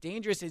Jackson, as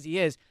dangerous as he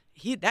is,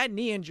 that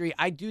knee injury,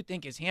 I do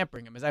think, is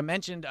hampering him. As I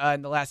mentioned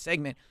in the last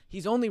segment,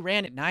 he's only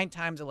ran it 9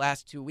 times the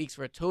last 2 weeks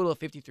for a total of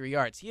 53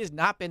 yards. He has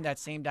not been that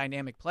same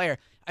dynamic player.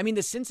 I mean,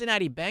 the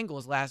Cincinnati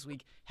Bengals last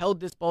week held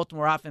this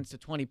Baltimore offense to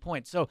 20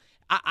 points. So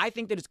I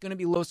think that it's going to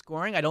be low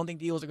scoring. I don't think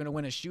the Eagles are going to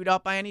win a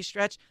shootout by any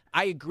stretch.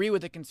 I agree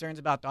with the concerns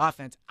about the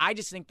offense. I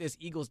just think this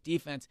Eagles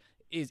defense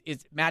is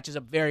matches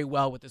up very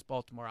well with this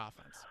Baltimore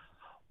offense.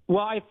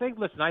 Well, I think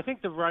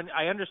the run,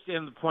 I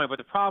understand the point, but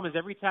the problem is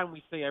every time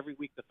we say every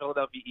week the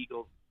Philadelphia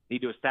Eagles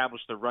need to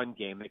establish the run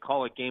game, they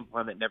call a game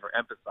plan that never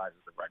emphasizes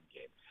the run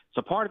game.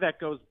 So part of that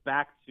goes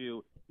back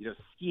to,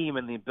 scheme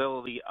and the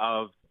ability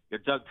of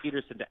Doug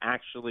Peterson to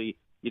actually,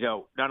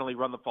 not only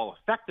run the ball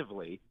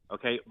effectively,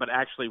 okay, but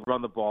actually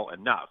run the ball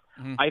enough.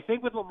 Mm-hmm. I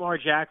think with Lamar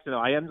Jackson,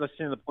 I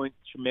understand the point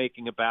you're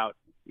making about,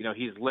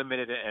 he's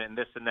limited and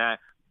this and that,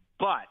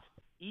 but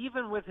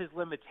even with his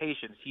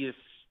limitations, he is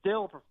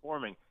still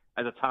performing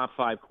as a top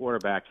 5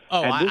 quarterback.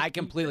 Oh, I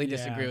completely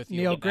disagree with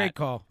you. Neil, great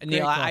call.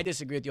 Neil, I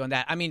disagree with you on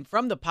that. I mean,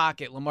 from the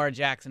pocket, Lamar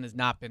Jackson has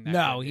not been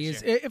that good he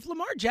is. If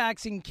Lamar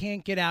Jackson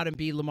can't get out and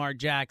be Lamar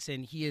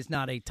Jackson, he is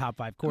not a top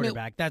 5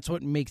 quarterback. That's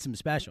what makes him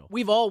special.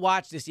 We've all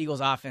watched this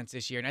Eagles offense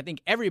this year, and I think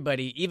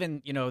everybody,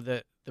 even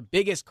the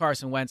biggest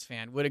Carson Wentz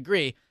fan, would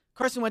agree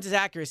Carson Wentz's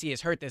accuracy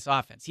has hurt this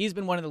offense. He's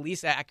been one of the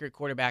least accurate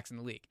quarterbacks in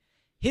the league.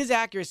 His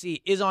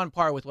accuracy is on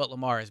par with what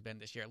Lamar has been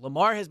this year.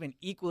 Lamar has been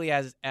equally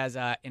as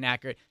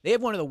inaccurate. They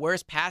have one of the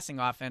worst passing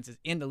offenses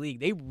in the league.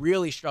 They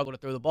really struggle to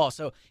throw the ball.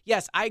 So,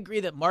 yes, I agree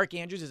that Mark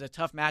Andrews is a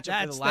tough matchup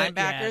for the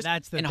linebackers.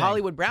 And thing.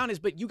 Hollywood Brown is,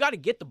 but you got to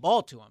get the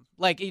ball to him.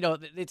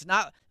 It's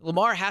not –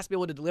 Lamar has to be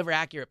able to deliver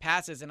accurate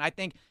passes, and I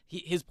think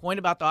his point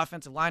about the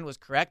offensive line was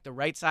correct. The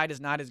right side is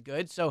not as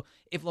good. So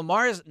if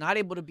Lamar is not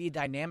able to be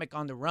dynamic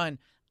on the run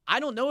 – I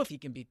don't know if he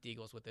can beat the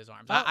Eagles with his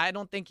arms. I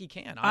don't think he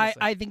can,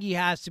 honestly. I think he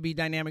has to be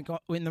dynamic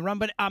in the run,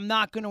 but I'm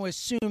not going to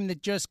assume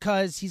that just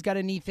because he's got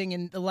a knee thing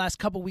in the last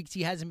couple weeks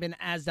he hasn't been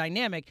as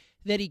dynamic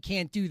that he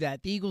can't do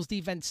that. The Eagles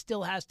defense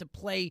still has to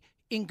play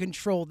in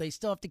control. They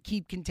still have to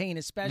keep contained,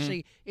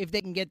 especially if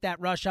they can get that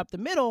rush up the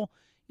middle.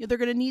 They're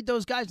going to need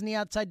those guys on the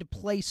outside to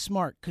play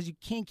smart because you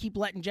can't keep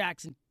letting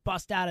Jackson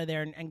bust out of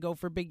there and go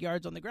for big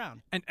yards on the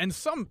ground. And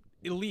some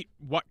elite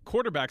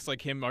quarterbacks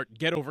like him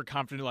get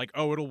overconfident, like,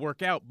 oh, it'll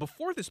work out.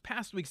 Before this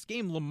past week's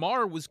game,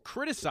 Lamar was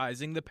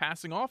criticizing the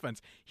passing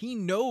offense. He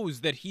knows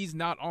that he's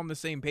not on the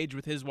same page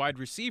with his wide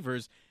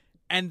receivers,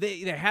 and they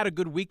had a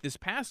good week this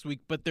past week,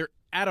 but they're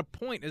at a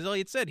point, as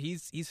Elliot said,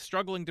 he's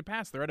struggling to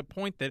pass. They're at a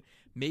point that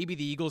maybe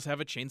the Eagles have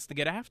a chance to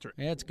get after it.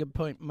 Yeah, that's a good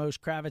point. Moshe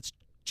Kravitz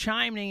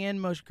chiming in.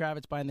 Moshe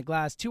Kravitz behind the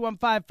glass.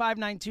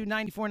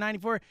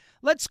 215-592-9494.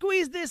 Let's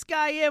squeeze this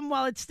guy in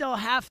while it's still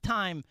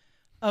halftime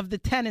of the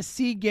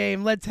Tennessee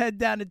game. Let's head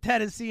down to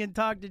Tennessee and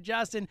talk to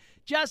Justin.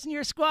 Justin,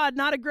 your squad,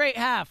 not a great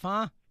half,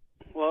 huh?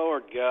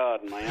 Lord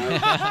God, man.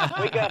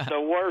 We got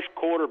the worst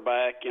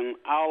quarterback in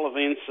all of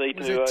NCAA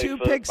Was it 2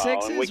 football, pick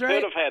sixes, and we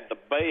right? could have had the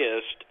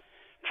best.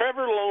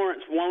 Trevor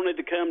Lawrence wanted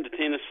to come to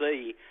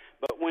Tennessee,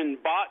 but when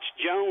Botch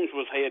Jones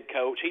was head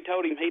coach, he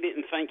told him he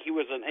didn't think he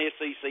was an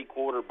SEC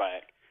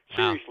quarterback.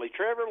 Seriously,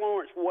 Trevor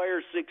Lawrence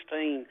wears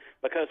 16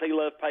 because he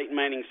loved Peyton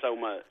Manning so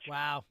much.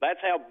 Wow. That's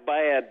how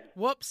bad.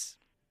 Whoops.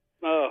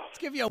 Let's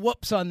give you a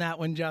whoops on that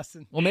one,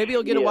 Justin. Well, maybe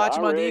you'll get to watch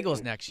him on the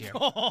Eagles next year. Do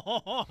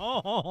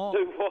what?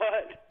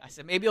 I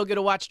said maybe you'll get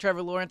to watch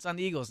Trevor Lawrence on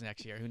the Eagles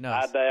next year. Who knows?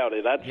 I doubt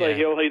it. I'd say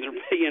he'll either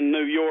be in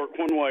New York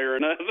one way or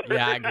another.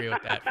 Yeah, I agree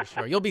with that for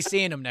sure. You'll be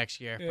seeing him next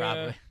year,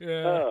 probably.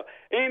 Yeah.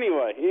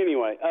 Anyway,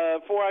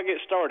 before I get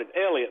started,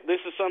 Elliot,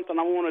 this is something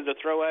I wanted to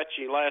throw at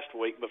you last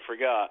week but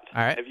forgot.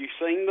 All right. Have you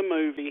seen the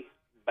movie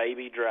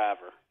Baby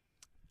Driver?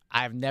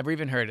 I've never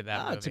even heard of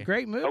that movie. It's a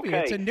great movie.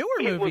 Okay. It's a newer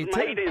movie, It was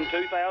too. made in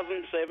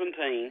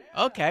 2017.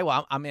 Okay,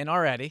 well, I'm in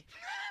already.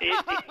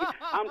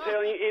 I'm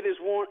telling you, it is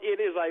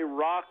a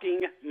rocking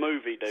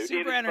movie, dude.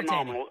 Super it is entertaining.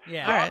 phenomenal.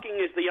 Yeah. Rocking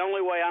is the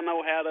only way I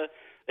know how to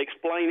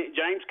explain it.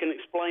 James can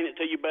explain it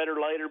to you better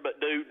later,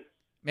 but, dude,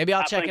 Maybe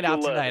I'll check think it out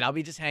you'll love tonight. it. I'll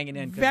be just hanging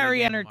in.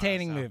 Very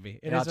entertaining movie.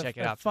 It is I'll check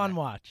it a out fun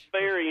tonight. watch.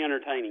 very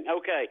entertaining.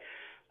 Okay.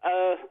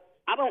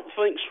 I don't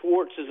think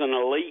Schwartz is an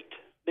elite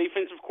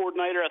defensive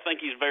coordinator. I think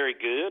he's very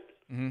good.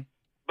 Mm-hmm.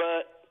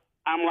 But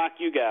I'm like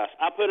you guys.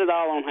 I put it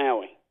all on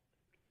Howie.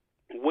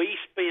 We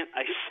spent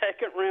a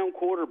second-round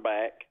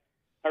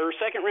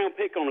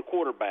pick on a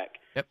quarterback.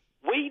 Yep.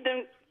 We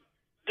do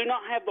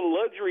not have the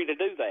luxury to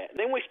do that.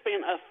 Then we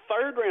spent a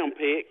third-round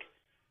pick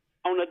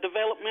on a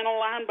developmental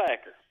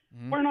linebacker.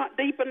 Mm-hmm. We're not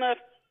deep enough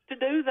to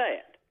do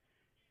that.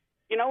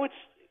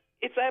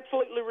 It's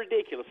absolutely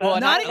ridiculous. Well,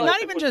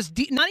 not even just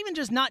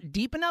not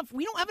deep enough.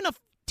 We don't have enough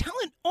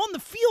talent on the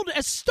field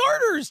as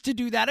starters to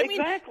do that. I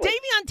mean,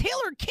 Davion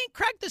Taylor can't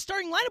crack the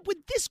starting lineup with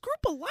this group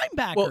of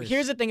linebackers. Well,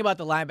 here's the thing about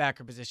the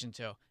linebacker position,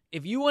 too.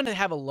 If you want to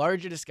have a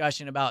larger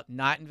discussion about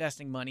not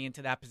investing money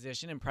into that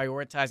position and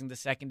prioritizing the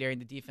secondary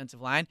and the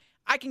defensive line,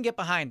 I can get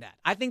behind that.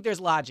 I think there's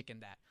logic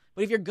in that.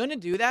 But if you're going to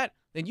do that,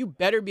 then you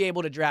better be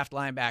able to draft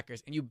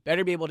linebackers, and you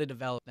better be able to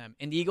develop them.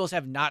 And the Eagles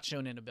have not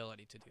shown an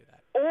ability to do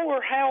that.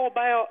 Or how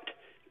about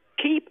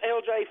keep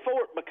L.J.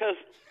 Fort, because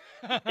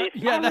if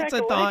Yeah, my that's a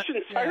thought.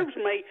 recollection serves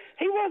me,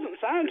 he wasn't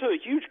signed to a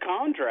huge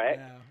contract.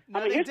 Yeah. I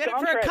mean, they his did it for a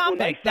contract, when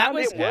they compact. That signed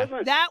was it,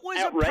 wasn't that was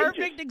a outrageous.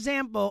 perfect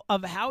example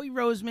of Howie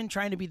Roseman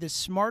trying to be the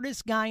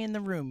smartest guy in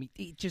the room.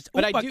 He just,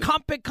 But I a do-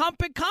 compact.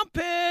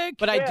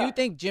 But I do Yeah.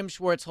 think Jim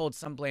Schwartz holds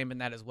some blame in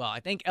that as well. I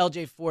think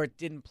L.J. Fort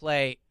didn't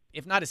play,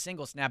 if not a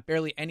single snap,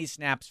 barely any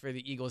snaps for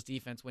the Eagles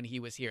defense when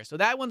he was here. So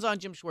that one's on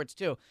Jim Schwartz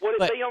too. Would it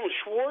But- be on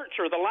Schwartz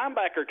or the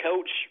linebacker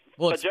coach,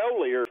 Well, it's-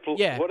 Bajoli, or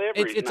Yeah, whatever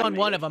his it's on name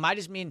one is? of them. I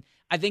just mean,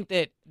 I think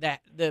that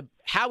the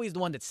Howie's the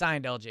one that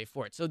signed L.J.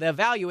 Fort. So the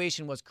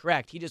evaluation was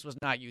correct. He just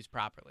was not used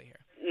properly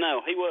here.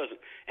 No, he wasn't.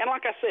 And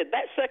like I said,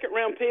 that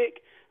second-round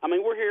pick, I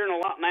mean, we're hearing a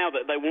lot now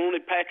that they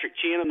wanted Patrick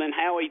Chin, and then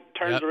Howie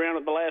turns Yep. around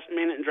at the last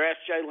minute and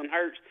drafts Jalen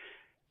Hurts.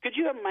 Could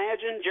you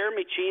imagine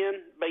Jeremy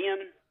Chin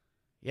being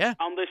Yeah.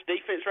 on this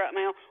defense right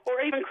now?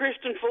 Or even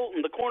Kristen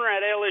Fulton, the corner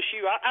at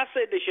LSU. I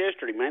said this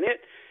yesterday, man.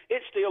 It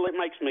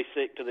makes me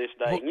sick to this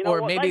day. You know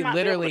Or what? maybe They might be able to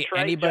literally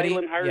trade anybody.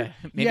 Jalen Hurts. Yeah,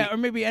 maybe, Yeah, or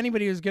maybe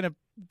anybody who's gonna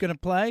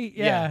play.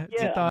 Yeah,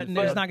 it's a Yeah, thought. And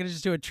but- it's not gonna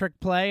just do a trick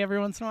play every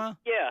once in a while.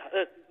 Yeah,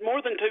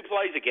 more than 2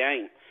 plays a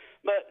game.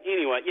 But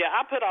anyway, yeah,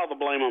 I put all the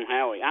blame on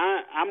Howie.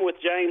 I'm with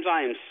James.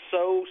 I am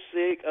so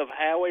sick of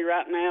Howie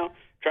right now,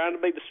 trying to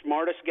be the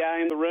smartest guy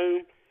in the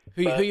room.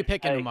 who But, you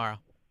picking hey, tomorrow?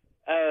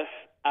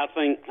 I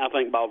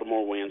think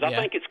Baltimore wins. I Yeah.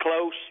 think it's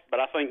close, but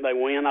I think they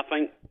win. I'm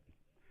going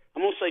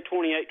to say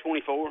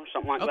 28-24,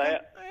 something like Okay.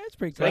 that. It's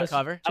pretty So they close.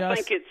 cover. I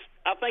think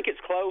it's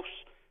close.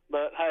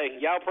 But hey,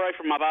 y'all pray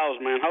for my Vols,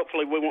 man.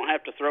 Hopefully we won't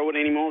have to throw it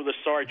anymore with this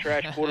sorry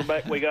trash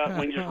quarterback we got.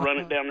 We can just run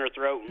it down their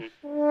throat and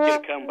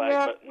get a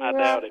comeback, but I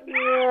doubt it.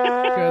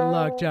 Good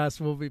luck, Josh.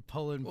 We'll be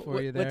pulling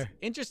for you What's there.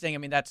 interesting, I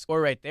mean, that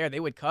score right there,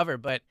 they would cover,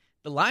 but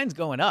the line's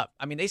going up.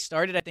 I mean, they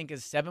started, I think,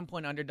 as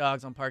 7-point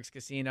underdogs on Parks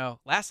Casino.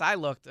 Last I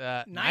looked,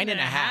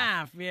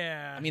 9.5.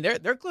 Yeah. I mean,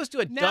 they're close to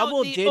a Now,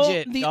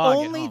 double-digit the dog at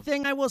only home.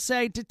 thing I will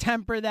say to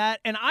temper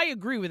that, and I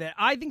agree with it,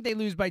 I think they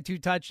lose by 2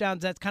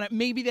 touchdowns. That's kind of,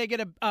 maybe they get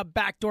a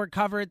backdoor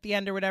cover at the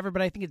end or whatever,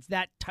 but I think it's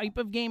that type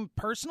of game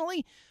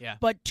personally. Yeah.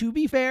 But to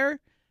be fair,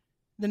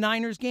 the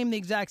Niners game, the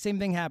exact same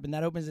thing happened.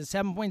 That opens a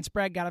 7-point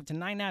spread, got up to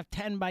 9.5,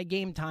 10 by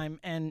game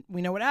time, and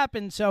we know what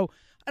happened. So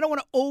I don't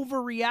want to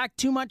overreact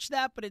too much to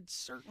that, but it's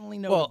certainly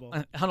notable.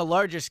 Well, on a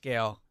larger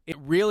scale, it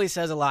really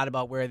says a lot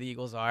about where the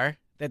Eagles are,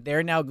 that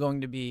they're now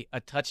going to be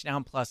a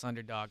touchdown-plus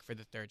underdog for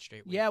the 3rd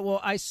straight week. Yeah, well,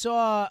 I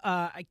saw.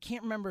 I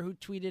can't remember who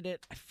tweeted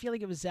it. I feel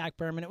like it was Zach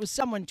Berman. It was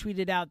someone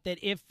tweeted out that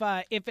if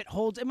it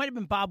holds, it might have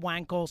been Bob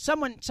Wankel.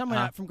 Someone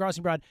from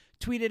Crossing Broad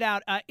tweeted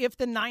out if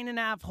the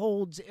 9.5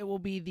 holds, it will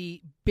be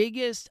the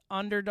biggest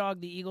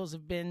underdog the Eagles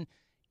have been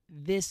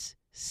this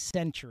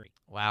century.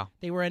 Wow.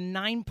 They were a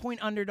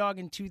 9-point underdog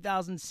in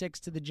 2006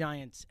 to the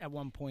Giants at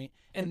one point,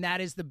 and that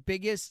is the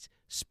biggest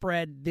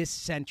spread this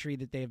century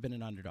that they have been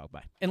an underdog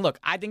by. And look,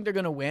 I think they're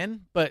going to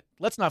win, but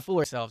let's not fool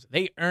ourselves.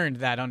 They earned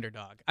that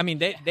underdog. I mean,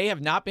 they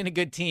have not been a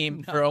good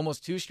team for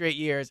almost 2 straight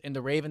years, and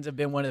the Ravens have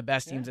been one of the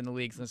best teams in the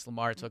league since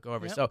Lamar took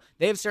over. Yep. So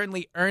they have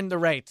certainly earned the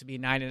right to be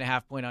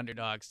 9.5-point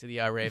underdogs to the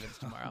Ravens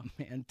tomorrow.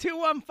 Man,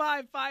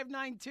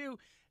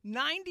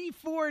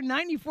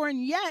 215-592-9494,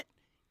 and yet,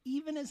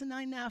 even as a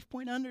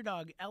 9.5-point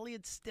underdog,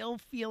 Elliott's still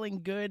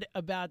feeling good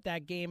about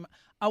that game.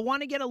 I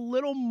want to get a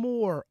little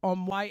more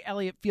on why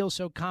Elliott feels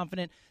so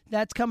confident.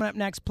 That's coming up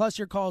next. Plus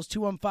your calls,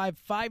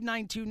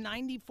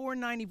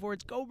 215-592-9494.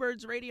 It's Go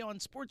Birds Radio on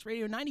Sports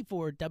Radio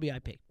 94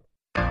 WIP.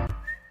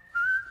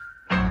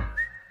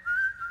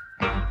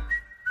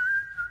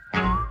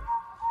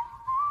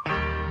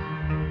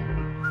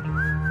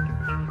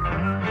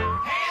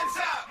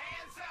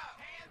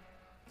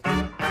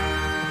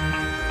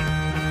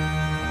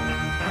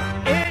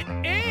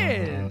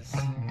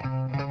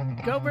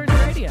 Go Birds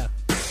Radio,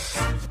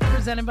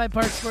 presented by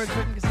Park Sports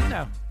Book and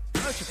Casino.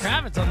 Moshe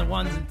Kravitz on the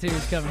 1s and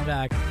 2s coming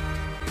back.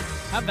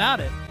 How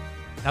about it?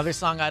 Another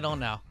song I don't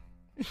know.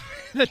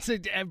 That's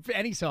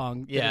any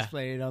song that Yeah. is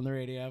played on the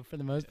radio for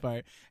the most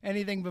part.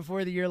 Anything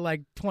before the year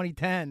like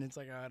 2010, it's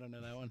like, oh, I don't know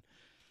that one.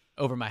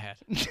 Over my head.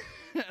 I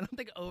don't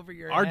think over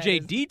your head is-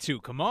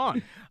 RJD2, come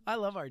on. I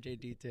love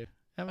RJD2.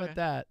 How about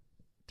that?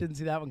 Didn't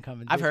see that one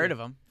coming. I've did heard you? of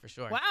him, for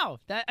sure. Wow,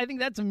 I think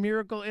that's a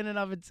miracle in and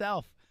of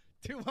itself.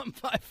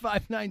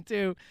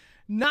 215-592-9494.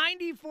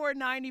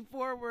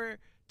 We're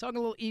talking a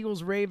little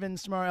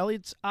Eagles-Ravens tomorrow.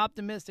 Elliott's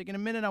optimistic. In a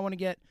minute, I want to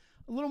get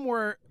a little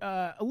more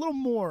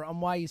on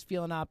why he's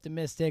feeling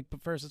optimistic.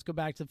 But first, let's go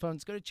back to the phone.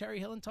 Let's go to Cherry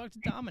Hill and talk to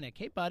Dominic.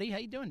 Hey, buddy, how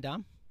you doing,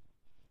 Dom?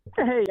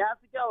 Hey, how's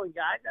it going,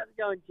 guys? How's it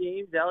going,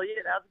 James,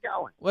 Elliott? How's it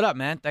going? What up,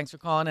 man? Thanks for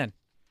calling in.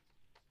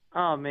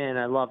 Oh, man,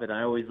 I love it.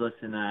 I always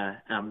listen.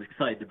 I'm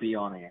excited to be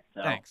on here.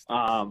 So. Thanks.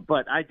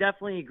 But I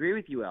definitely agree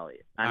with you,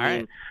 Elliott. I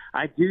mean,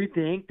 I do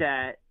think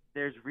that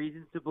there's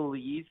reasons to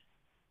believe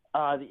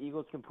the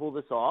Eagles can pull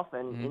this off,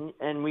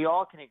 and we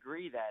all can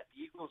agree that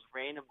the Eagles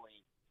randomly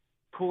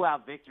pull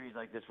out victories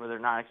like this where they're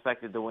not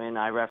expected to win.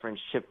 I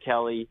referenced Chip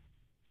Kelly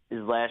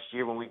is last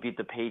year when we beat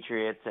the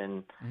Patriots,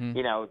 and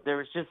there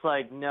was just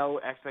like no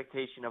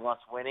expectation of us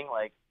winning.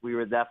 Like we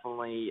were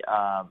definitely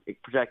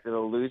projected to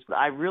lose, but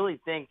I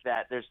really think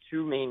that there's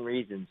two main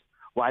reasons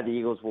why the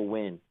Eagles will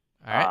win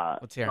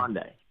Let's hear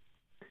Sunday.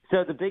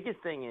 So the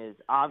biggest thing is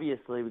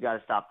obviously we got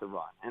to stop the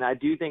run, and I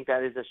do think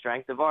that is a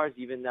strength of ours.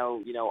 Even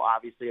though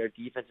obviously our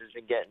defense has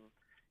been getting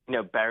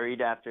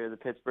buried after the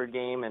Pittsburgh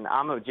game, and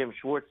I'm a Jim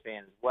Schwartz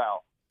fan as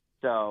well.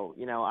 So,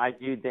 I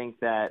do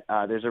think that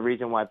there's a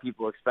reason why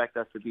people expect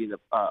us to be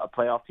a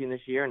playoff team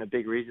this year, and a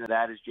big reason of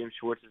that is Jim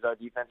Schwartz is our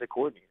defensive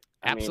coordinator.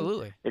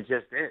 Absolutely. It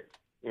just is.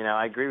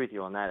 I agree with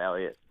you on that,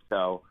 Elliot.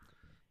 So,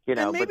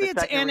 and maybe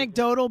it's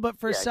anecdotal, but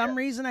for some reason,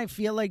 reason I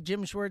feel like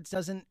Jim Schwartz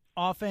doesn't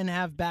often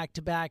have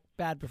back-to-back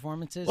bad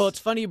performances. Well, it's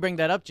funny you bring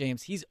that up,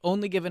 James. He's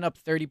only given up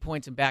 30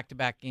 points in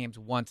back-to-back games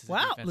once as a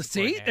defensive let's see.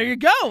 coordinator. There you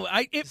go.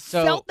 It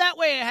felt that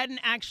way. I hadn't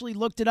actually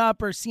looked it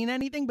up or seen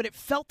anything, but it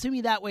felt to me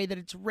that way, that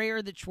it's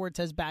rare that Schwartz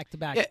has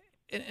back-to-back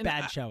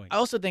bad showing. I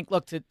also think,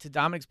 look, to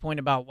Dominic's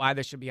point about why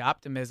there should be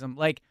optimism,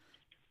 like,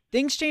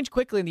 things change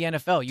quickly in the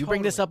NFL. You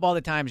bring this up all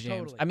the time,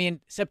 James. Totally. I mean,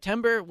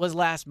 September was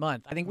last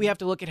month. I think we have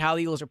to look at how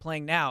the Eagles are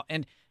playing now.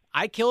 And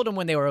I killed them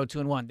when they were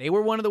 0-1. They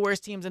were one of the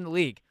worst teams in the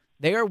league.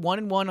 They are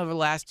 1-1 over the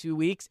last 2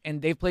 weeks,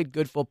 and they've played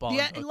good football.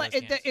 Yeah,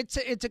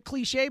 it's a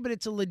cliche, but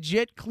it's a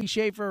legit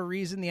cliche for a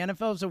reason. The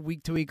NFL is a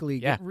week-to-week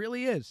league. Yeah. It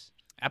really is.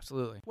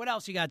 Absolutely. What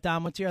else you got,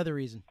 Dom? What's your other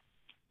reason?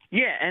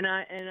 Yeah, and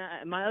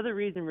my other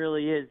reason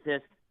really is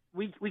this: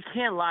 we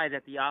can't lie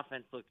that the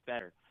offense looks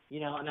better.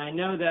 And I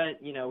know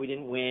that we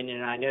didn't win,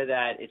 and I know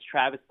that it's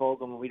Travis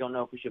Fulgham, and we don't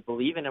know if we should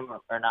believe in him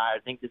or not. I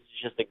think this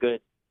is just a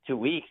good 2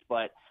 weeks,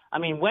 but I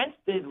mean, Wentz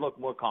did look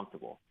more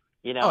comfortable.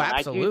 And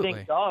I do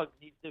think Doug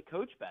needs to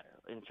coach better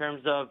in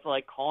terms of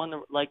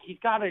he's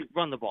got to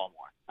run the ball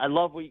more. I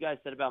love what you guys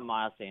said about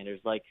Miles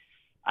Sanders. Like,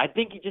 I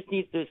think he just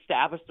needs to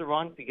establish the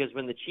run, because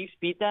when the Chiefs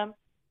beat them,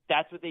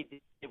 that's what they did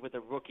with a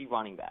rookie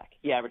running back.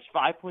 He averaged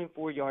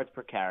 5.4 yards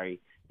per carry.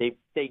 They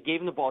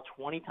gave him the ball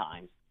 20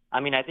 times. I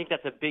mean, I think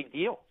that's a big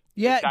deal.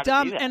 Yeah,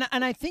 Dom,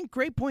 and I think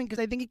great point,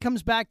 because I think it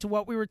comes back to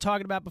what we were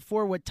talking about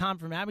before, what Tom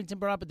from Abington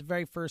brought up at the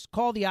very first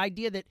call, the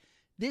idea that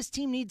this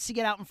team needs to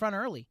get out in front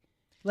early.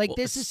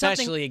 This is something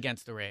especially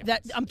against the Ravens.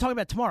 That I'm talking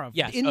about tomorrow.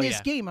 Yes. In this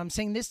game, I'm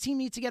saying this team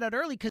needs to get out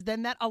early, because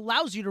then that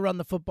allows you to run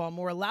the football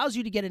more, allows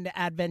you to get into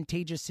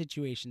advantageous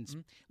situations. Mm-hmm.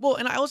 Well,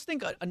 and I also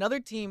think another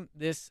thing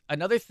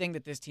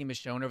that this team has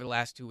shown over the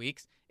last 2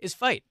 weeks is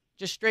fight.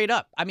 Just straight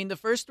up. I mean, the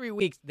first 3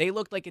 weeks, they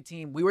looked like a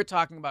team. We were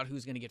talking about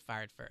who's going to get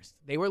fired first.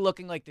 They were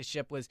looking like the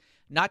ship was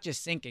not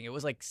just sinking. It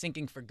was like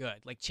sinking for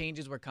good. Like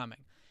changes were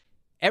coming.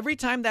 Every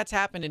time that's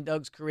happened in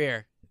Doug's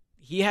career,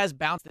 he has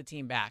bounced the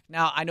team back.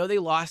 Now, I know they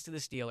lost to the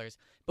Steelers,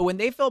 but when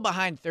they fell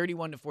behind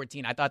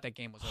 31-14, I thought that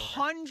game was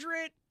over.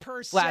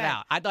 100%. Flat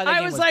out. I thought that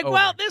game was like, over.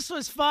 well, this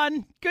was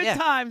fun. Good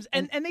times.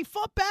 And they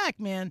fought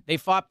back, man. They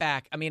fought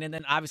back. I mean, and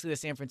then obviously the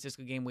San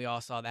Francisco game, we all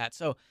saw that.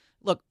 So,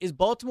 look, is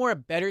Baltimore a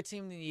better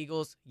team than the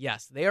Eagles?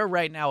 Yes, they are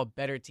right now a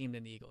better team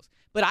than the Eagles.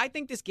 But I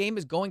think this game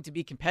is going to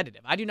be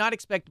competitive. I do not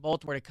expect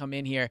Baltimore to come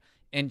in here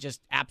and just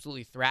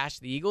absolutely thrash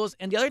the Eagles.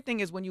 And the other thing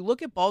is, when you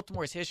look at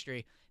Baltimore's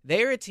history,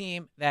 they are a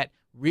team that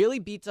really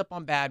beats up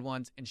on bad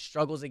ones and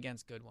struggles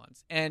against good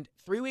ones. And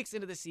 3 weeks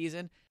into the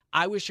season,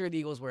 I was sure the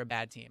Eagles were a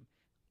bad team.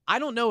 I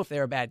don't know if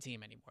they're a bad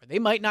team anymore. They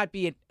might not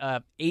be an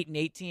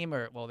 8-8 team,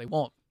 or, well, they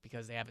won't,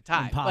 because they have a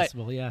tie.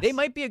 Impossible, but yes. They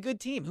might be a good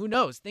team. Who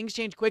knows? Things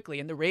change quickly,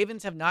 and the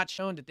Ravens have not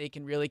shown that they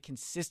can really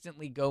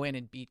consistently go in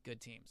and beat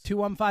good teams.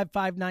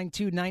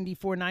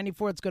 215-592-9494.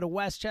 Let's go to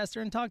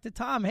Westchester and talk to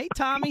Tom. Hey,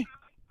 Tommy.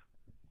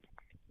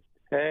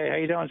 Hey, how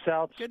you doing,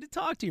 Sal? Good to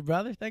talk to you,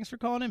 brother. Thanks for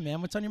calling in, man.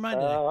 What's on your mind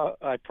today?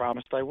 I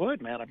promised I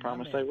would, man. I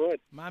promised I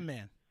would. My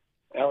man.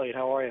 Elliot,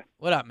 how are you?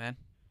 What up, man?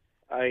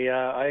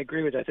 I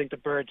agree with you. I think the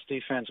Birds'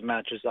 defense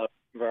matches up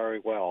very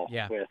well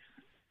with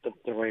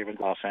the Ravens'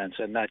 offense,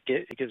 and that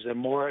gives them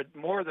more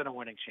than a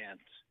winning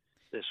chance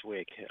this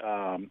week.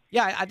 I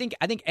think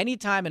any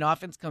time an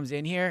offense comes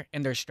in here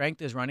and their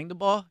strength is running the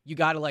ball, you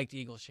got to like the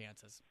Eagles'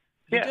 chances.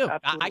 You do.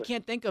 Absolutely. I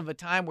can't think of a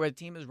time where a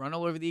team has run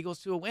all over the Eagles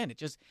to a win.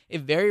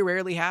 It very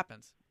rarely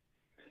happens.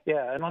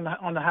 Yeah, and on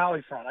the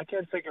Howie front, I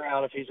can't figure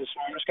out if he's the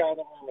smartest guy in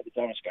the room or the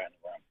dumbest guy in the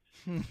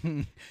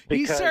room.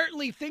 He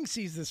certainly thinks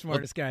he's the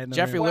smartest guy in the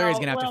Jeffrey room. Lurie's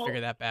going to have to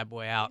figure that bad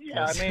boy out.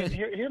 Yeah, I mean,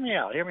 hear me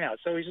out.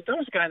 So he's the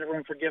dumbest guy in the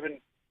room for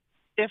giving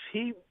 – if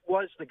he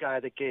was the guy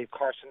that gave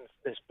Carson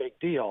this big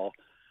deal,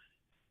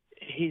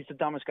 he's the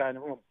dumbest guy in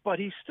the room. But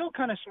he's still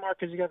kind of smart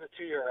because he got a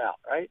 2-year out,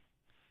 right?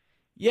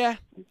 Yeah.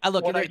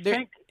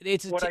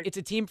 It's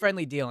a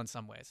team-friendly deal in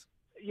some ways.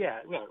 Yeah,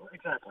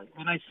 exactly.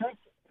 And I think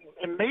 –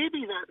 and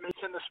maybe that makes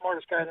him the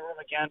smartest guy in the room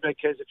again,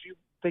 because if you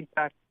think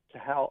back to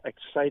how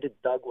excited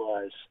Doug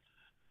was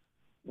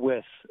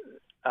with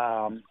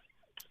the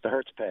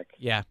Hurts pick.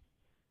 Yeah.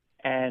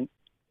 And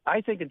I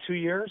think in 2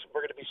 years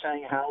we're going to be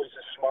saying how he's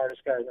the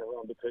smartest guy in the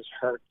room because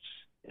Hurts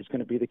is going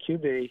to be the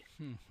QB.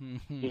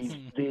 He's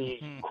the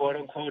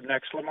quote-unquote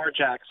next Lamar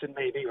Jackson,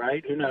 maybe,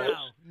 right? Who knows?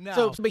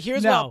 No. But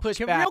here's what I'll push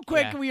back. Real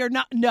quick, yeah. we are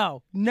not.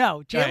 No.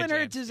 Jalen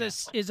Hurts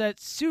James, is a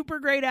super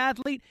great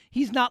athlete.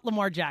 He's not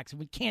Lamar Jackson.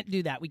 We can't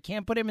do that. We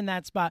can't put him in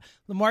that spot.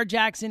 Lamar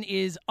Jackson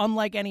is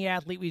unlike any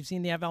athlete we've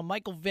seen in the NFL.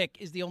 Michael Vick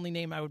is the only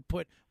name I would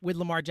put with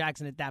Lamar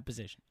Jackson at that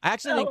position. I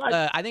actually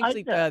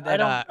think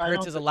that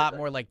Hurts is a lot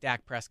more like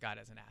Dak Prescott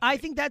as an athlete. I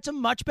think that's a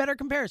much better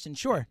comparison.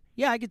 Sure.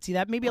 Yeah, I could see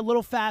that. Maybe a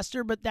little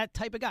faster, but that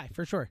type of guy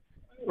for sure.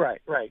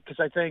 Right. Because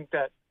I think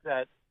that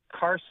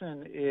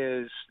Carson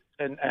is,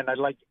 and I'd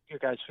like your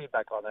guys'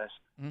 feedback on this.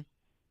 Mm-hmm.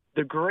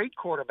 The great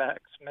quarterbacks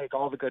make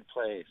all the good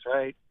plays,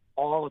 right?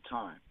 All the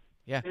time.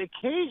 Yeah. They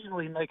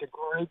occasionally make a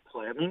great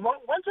play. I mean,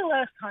 when's the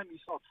last time you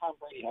saw Tom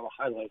Brady have a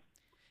highlight?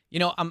 You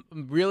know, I'm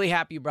really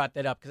happy you brought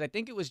that up because I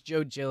think it was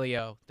Joe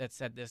Giglio that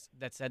said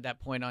that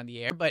point on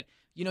the air. But,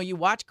 you know, you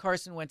watch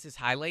Carson Wentz's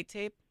highlight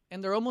tape,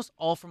 and they're almost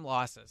all from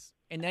losses.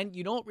 And then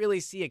you don't really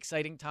see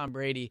exciting Tom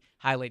Brady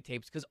highlight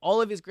tapes because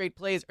all of his great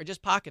plays are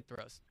just pocket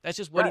throws. That's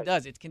just what he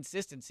does. It's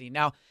consistency.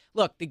 Now,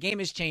 look, the game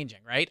is changing,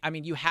 right? I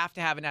mean, you have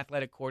to have an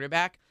athletic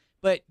quarterback,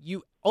 but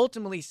you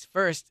ultimately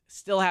first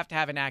still have to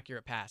have an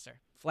accurate passer,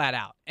 flat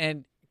out.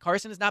 And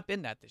Carson has not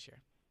been that this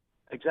year.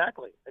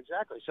 Exactly.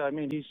 So, I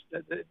mean, he's,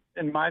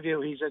 in my view,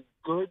 he's a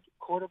good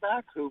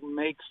quarterback who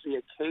makes the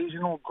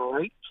occasional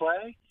great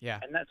play. Yeah.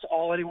 And that's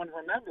all anyone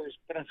remembers.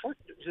 But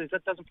unfortunately,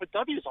 that doesn't put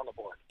W's on the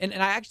board. And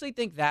I actually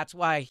think that's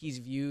why he's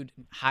viewed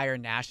higher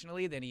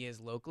nationally than he is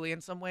locally in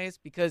some ways.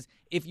 Because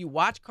if you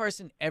watch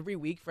Carson every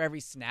week for every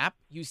snap,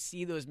 you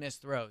see those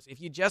missed throws.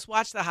 If you just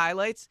watch the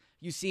highlights,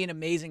 you see an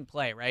amazing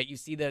play, right? You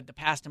see the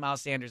pass to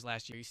Miles Sanders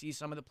last year. You see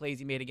some of the plays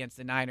he made against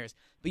the Niners.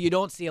 But you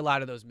don't see a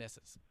lot of those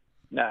misses.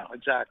 No,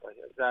 exactly.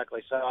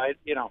 So I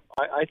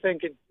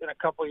think in a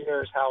couple of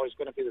years, Howie's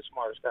going to be the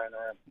smartest guy in the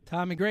room.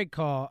 Tommy, great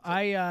call.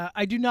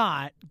 I do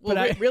not. Well,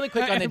 but really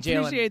quick on the Jalen. I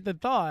appreciate the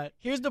thought.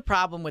 Here's the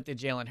problem with the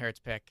Jalen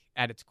Hurts pick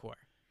at its core.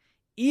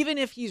 Even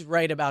if he's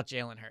right about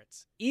Jalen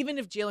Hurts, even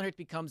if Jalen Hurts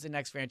becomes the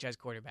next franchise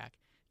quarterback,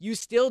 you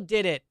still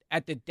did it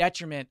at the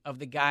detriment of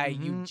the guy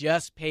you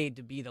just paid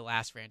to be the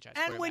last franchise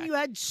quarterback. And when you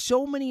had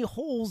so many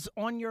holes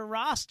on your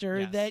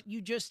roster that you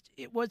just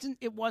it wasn't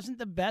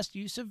the best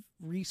use of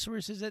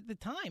resources at the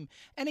time.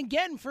 And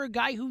again, for a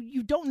guy who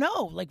you don't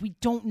know, we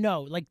don't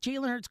know.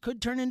 Jalen Hurts could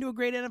turn into a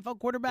great NFL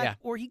quarterback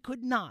or he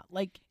could not.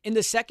 In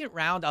the second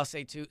round, I'll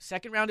say too,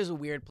 second round is a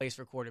weird place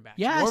for quarterbacks.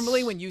 Yes.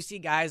 Normally when you see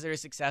guys that are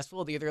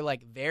successful, they're either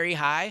very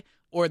high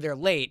or they're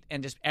late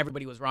and just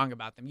everybody was wrong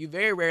about them. You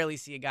very rarely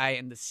see a guy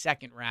in the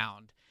second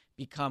round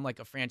become a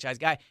franchise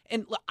guy.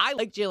 And I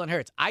like Jalen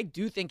Hurts. I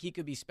do think he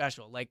could be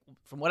special.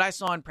 From what I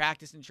saw in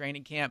practice and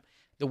training camp,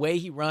 the way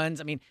he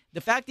runs, I mean, the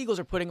fact the Eagles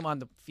are putting him on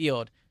the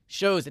field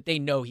shows that they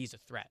know he's a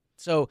threat.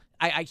 So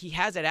he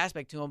has that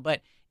aspect to him.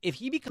 But if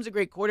he becomes a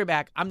great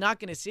quarterback, I'm not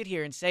going to sit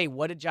here and say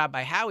what a job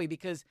by Howie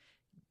because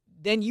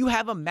then you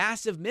have a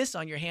massive miss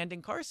on your hand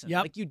in Carson.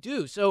 Yep. You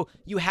do. So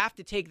you have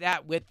to take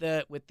that with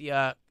the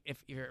if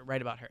you're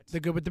right about Hurts. The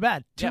good with the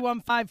bad.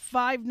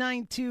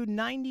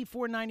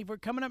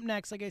 215-592-9494. Coming up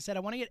next, like I said, I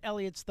want to get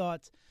Elliot's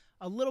thoughts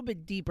a little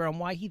bit deeper on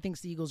why he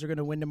thinks the Eagles are going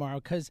to win tomorrow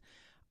because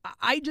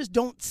I just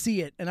don't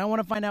see it, and I want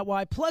to find out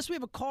why. Plus, we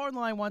have a caller on the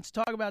line who wants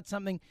to talk about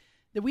something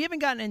that we haven't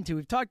gotten into.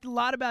 We've talked a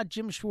lot about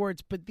Jim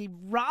Schwartz, but the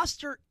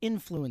roster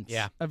influence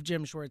of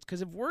Jim Schwartz.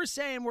 Because if we're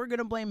saying we're going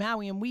to blame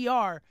Howie, and we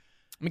are,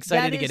 I'm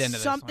excited to get into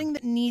this. Something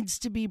that needs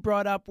to be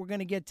brought up. We're going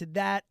to get to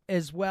that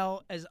as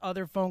well as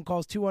other phone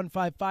calls.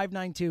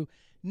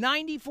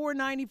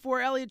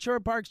 215-592-9494. Elliot Shore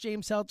Parks,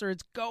 James Seltzer.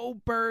 It's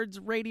Go Birds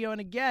Radio. And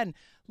again,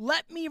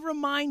 let me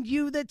remind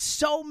you that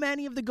so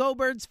many of the Go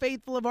Birds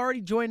faithful have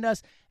already joined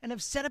us and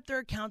have set up their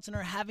accounts and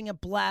are having a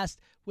blast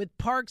with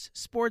Parks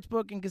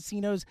Sportsbook and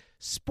Casinos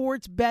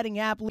sports betting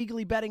app.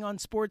 Legally betting on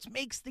sports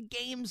makes the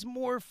games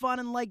more fun,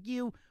 and like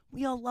you,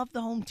 we all love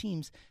the home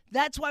teams.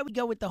 That's why we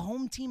go with the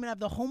home team and have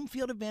the home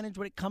field advantage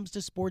when it comes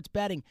to sports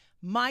betting.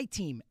 My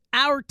team,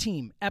 our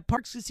team at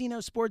Parks Casino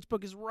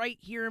Sportsbook is right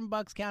here in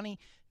Bucks County.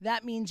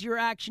 That means your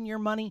action, your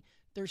money.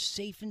 They're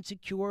safe and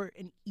secure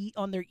and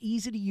on their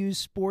easy-to-use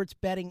sports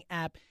betting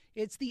app.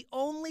 It's the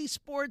only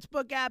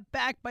sportsbook app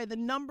backed by the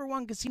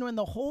 #1 casino in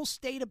the whole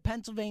state of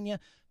Pennsylvania,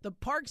 the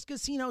Parks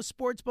Casino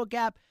Sportsbook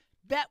app.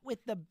 Bet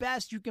with the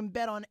best. You can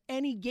bet on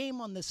any game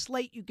on the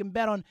slate. You can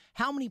bet on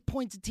how many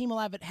points a team will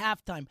have at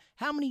halftime,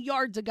 how many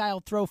yards a guy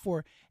will throw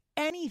for.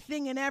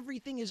 Anything and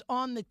everything is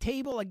on the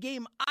table. A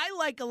game I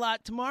like a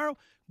lot tomorrow.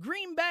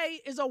 Green Bay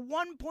is a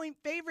 1-point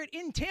favorite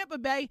in Tampa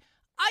Bay.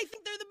 I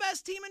think they're the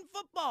best team in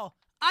football.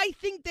 I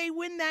think they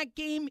win that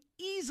game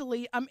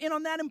easily. I'm in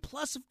on that. And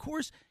plus, of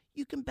course,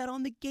 you can bet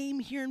on the game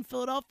here in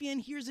Philadelphia.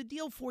 And here's a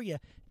deal for you.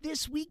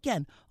 This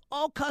weekend,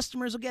 all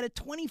customers will get a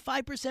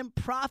 25%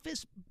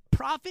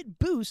 profit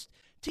boost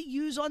to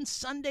use on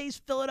Sunday's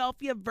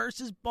Philadelphia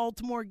versus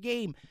Baltimore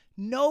game.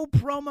 No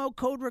promo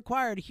code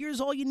required.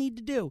 Here's all you need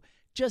to do.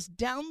 Just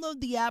download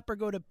the app or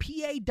go to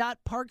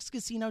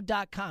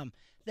pa.parkscasino.com.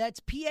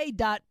 That's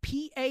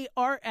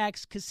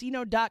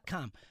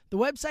pa.parxcasino.com. The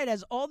website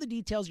has all the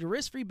details. Your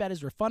risk-free bet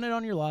is refunded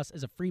on your loss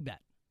as a free bet.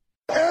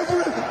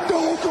 Every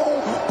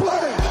doggone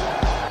play.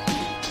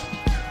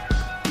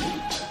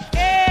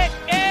 It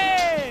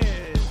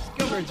is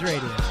Go Birds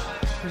Radio,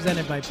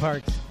 presented by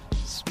Parks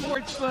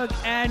Sportsbook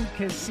and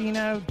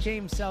Casino.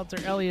 James Seltzer,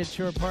 Elliott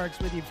Shore Parks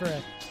with you for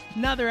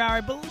another hour.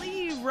 I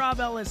believe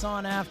Rob Ellis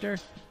on after.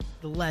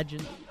 The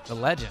legend. The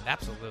legend,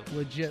 absolutely.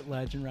 Legit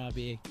legend,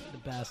 Robbie. The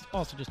best.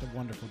 Also just a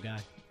wonderful guy.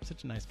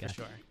 Such a nice guy. For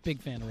sure.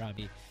 Big fan of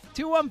Robbie.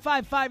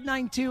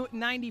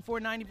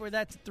 215-592-9494.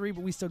 That's 3,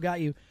 but we still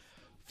got you.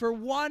 For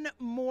one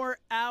more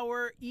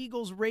hour,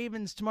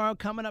 Eagles-Ravens tomorrow.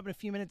 Coming up in a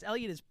few minutes.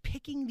 Elliott is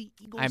picking the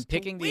Eagles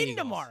to win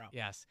tomorrow.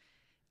 Yes.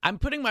 I'm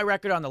putting my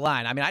record on the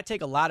line. I mean, I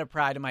take a lot of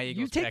pride in my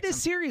Eagles. You take picks.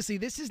 this seriously.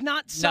 This is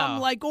not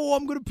some I'm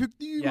going to pick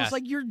the Eagles. Yes.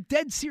 Like, you're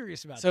dead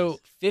serious about this. So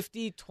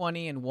 50,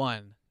 20, and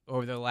 1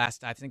 over the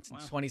last, I think,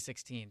 since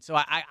 2016. So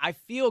I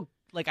feel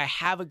like I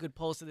have a good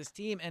pulse of this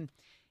team, and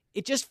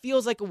it just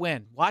feels like a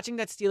win. Watching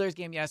that Steelers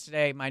game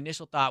yesterday, my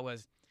initial thought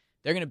was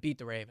they're going to beat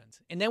the Ravens.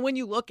 And then when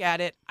you look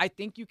at it, I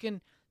think you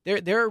can –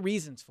 there are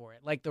reasons for it.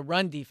 Like the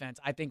run defense,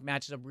 I think,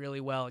 matches up really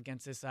well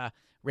against this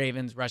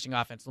Ravens rushing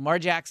offense. Lamar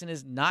Jackson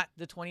is not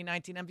the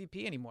 2019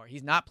 MVP anymore.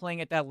 He's not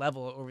playing at that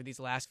level over these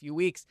last few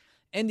weeks.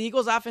 And the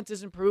Eagles' offense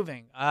is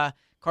improving.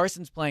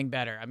 Carson's playing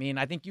better. I mean,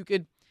 I think you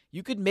could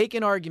make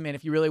an argument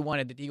if you really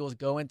wanted that the Eagles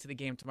go into the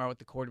game tomorrow with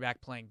the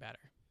quarterback playing better.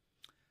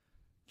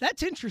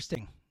 That's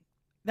interesting.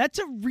 That's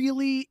a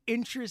really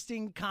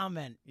interesting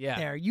comment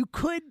there. You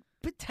could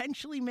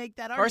potentially make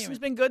that argument. Carson's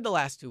been good the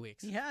last 2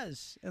 weeks. He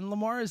has. And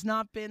Lamar has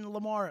not been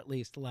Lamar, at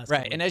least, the last 2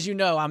 Right. weeks. And as you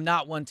know, I'm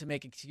not one to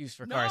make excuse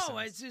for Carson.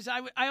 No, it's just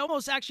I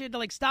almost actually had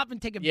to stop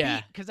and take a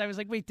beat because I was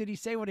like, wait, did he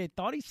say what I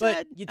thought he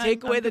said? But you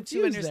take away those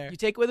two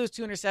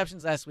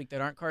interceptions last week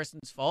that aren't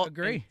Carson's fault.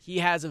 Agree. He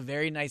has a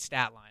very nice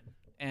stat line.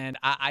 And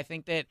I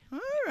think that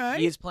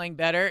he is playing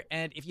better.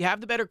 And if you have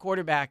the better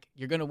quarterback,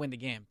 you're going to win the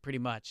game pretty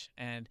much.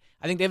 And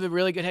I think they have a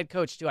really good head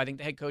coach, too. I think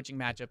the head coaching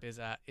matchup is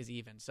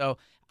even. So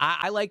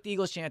I like the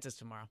Eagles' chances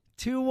tomorrow.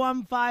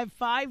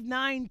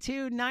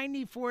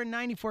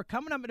 215-592-9494.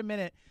 Coming up in a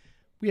minute,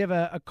 we have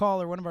a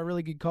caller, one of our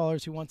really good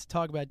callers who wants to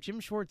talk about Jim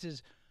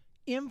Schwartz's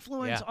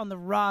influence on the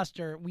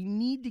roster. We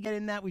need to get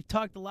in that. We've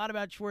talked a lot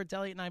about Schwartz.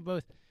 Elliott and I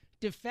both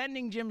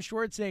defending Jim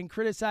Schwartz today and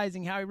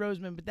criticizing Howie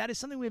Roseman, but that is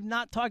something we have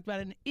not talked about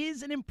and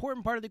is an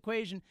important part of the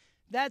equation.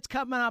 That's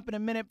coming up in a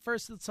minute.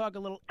 First, let's talk a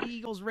little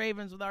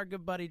Eagles-Ravens with our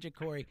good buddy,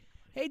 Jacory.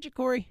 Hey,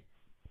 Jacory.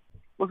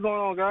 What's going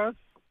on, guys?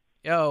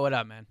 Yo, what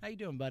up, man? How you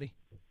doing, buddy?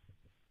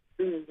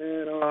 Good,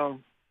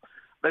 man.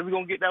 Think we're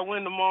going to get that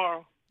win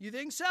tomorrow. You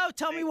think so?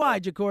 Tell me why,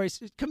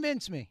 Jacory.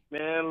 Convince me.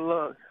 Man,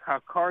 look,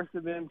 how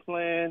Carson been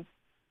playing.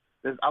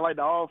 I like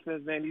the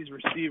offense, man. These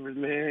receivers,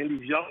 man.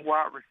 These young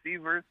wide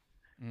receivers.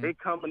 They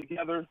coming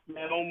together,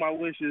 man. On my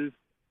wishes,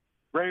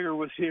 Rager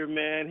was here,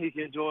 man. He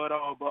can enjoy it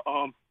all. But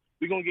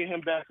we're going to get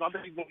him back. So I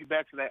think he's going to be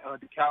back to that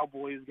the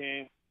Cowboys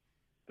game.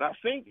 And I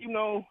think,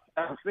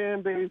 as a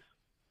fan base,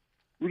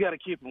 we got to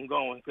keep him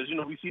going. Because,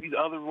 we see these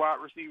other wide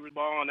receivers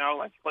balling out,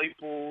 like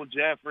Claypool,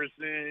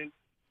 Jefferson,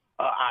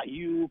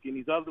 Ayuk, and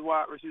these other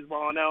wide receivers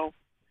balling out.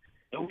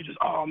 And we just,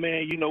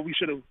 we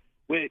should have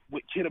went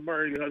with Kenneth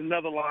Murray,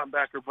 another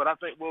linebacker. But I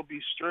think we'll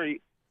be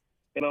straight.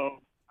 I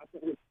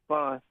think it's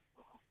fine.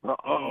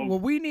 Well,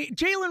 we need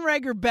Jalen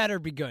Reagor better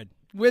be good.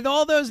 With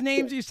all those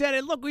names you said,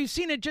 and look, we've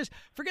seen it. Just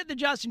forget the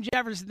Justin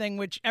Jefferson thing,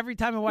 which every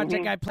time I watch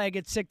that guy play, I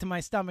get sick to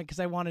my stomach because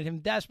I wanted him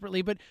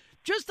desperately. But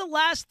just the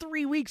last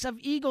 3 weeks of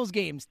Eagles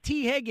games,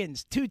 T.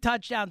 Higgins, 2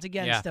 touchdowns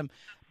against him.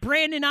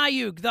 Brandon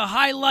Ayuk, the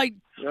highlight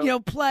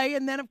play,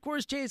 and then, of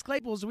course, Chase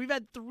Claypool. So we've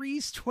had 3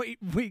 straight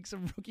weeks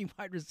of rookie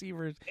wide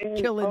receivers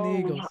killing the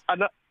Eagles.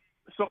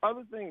 So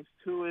other things,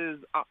 too, is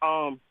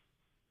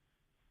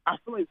I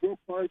feel like Will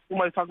Parks,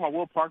 somebody's talking about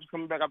Will Parks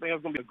coming back. I think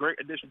it's going to be a great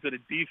addition to the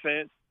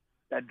defense.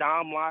 That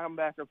Dom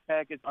linebacker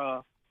package.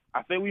 I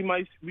think we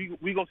going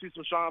to see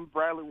some Sean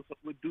Bradley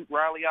with Duke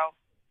Riley out.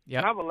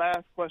 Yeah. I have a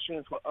last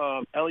question for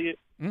Elliott.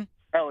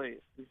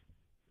 Elliott, the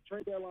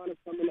trade deadline is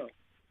coming up.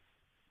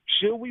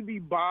 Should we be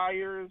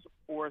buyers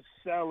or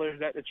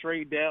sellers at the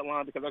trade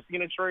deadline? Because I've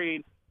seen a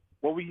trade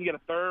where we can get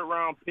a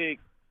 3rd-round pick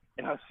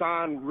and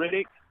Hassan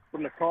Riddick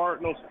from the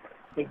Cardinals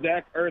for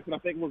Zach Ertz, and I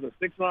think it was a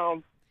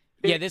 6th-round.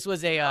 Yeah, this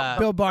was a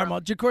Bill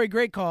Barnwell. Jacory,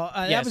 great call.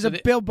 That was a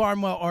Bill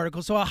Barnwell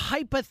article. So a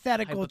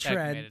hypothetical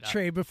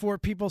trade before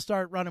people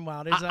start running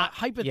wild. It's a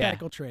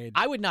hypothetical trade.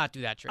 I would not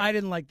do that trade. I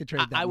didn't like the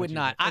trade. I would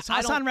not.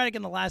 Hassan Reddick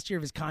in the last year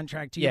of his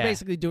contract. You're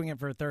basically doing it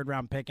for a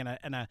 3rd-round pick and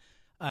a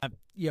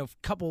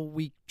couple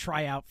week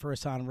tryout for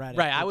Hassan Reddick.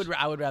 Right.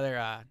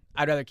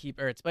 I'd rather keep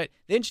Ertz. But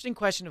the interesting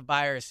question of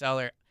buyer or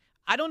seller,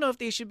 I don't know if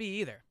they should be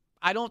either.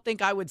 I don't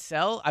think I would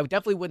sell. I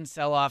definitely wouldn't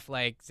sell off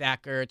like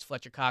Zach Ertz,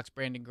 Fletcher Cox,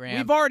 Brandon Graham.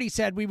 We've already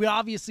said we would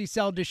obviously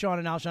sell Deshaun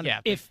and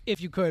Alshon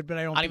if you could, but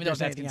I don't think even know if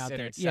there's that's anything out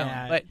there. considered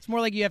selling. But it's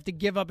more like you have to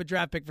give up a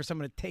draft pick for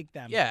someone to take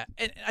them. Yeah,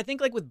 and I think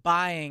like with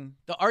buying,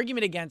 the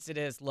argument against it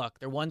is,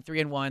 look, they're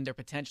 1-3-1. They're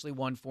potentially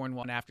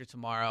 1-4-1 after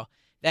tomorrow.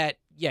 That,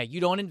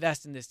 you don't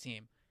invest in this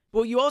team.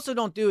 But what you also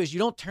don't do is you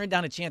don't turn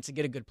down a chance to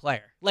get a good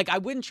player. Like, I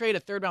wouldn't trade a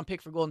 3rd-round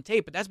pick for Golden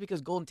Tate, but that's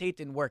because Golden Tate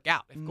didn't work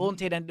out. If Golden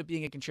Tate ended up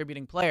being a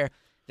contributing player,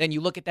 then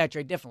you look at that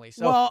trade differently.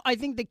 So, well, I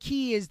think the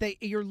key is that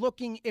if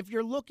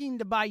you're looking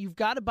to buy, you've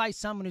got to buy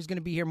someone who's going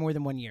to be here more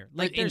than 1 year.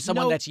 Like there's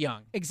someone that's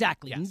young.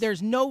 Exactly. Yes.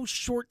 There's no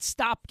short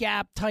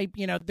stopgap type,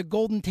 the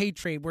Golden Tate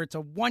trade where it's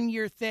a 1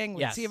 year thing.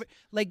 Let's see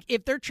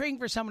if they're trading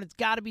for someone, it's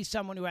got to be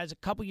someone who has a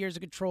couple years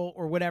of control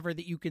or whatever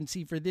that you can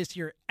see for this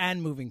year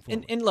and moving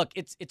forward. And look,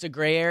 it's a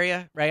gray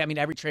area, right? I mean,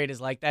 every trade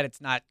is like that.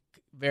 It's not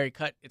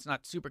it's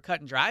not super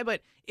cut and dry,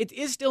 but it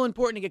is still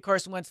important to get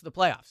Carson Wentz to the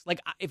playoffs. Like,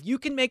 if you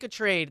can make a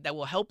trade that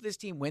will help this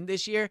team win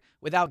this year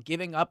without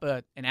giving up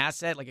an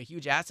asset, like a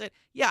huge asset,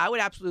 yeah, I would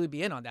absolutely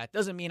be in on that.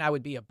 Doesn't mean I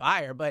would be a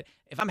buyer, but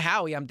if I'm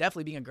Howie, I'm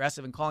definitely being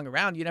aggressive and calling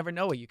around. You never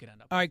know what you could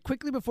end up with. All right,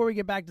 quickly before we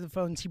get back to the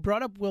phones, he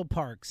brought up Will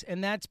Parks,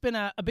 and that's been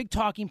a big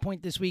talking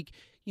point this week.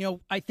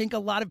 I think a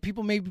lot of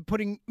people may be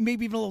putting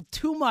maybe even a little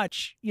too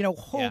much,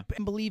 hope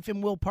and belief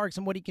in Will Parks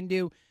and what he can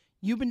do.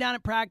 You've been down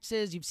at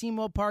practices. You've seen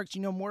Will Parks.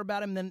 You know more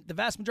about him than the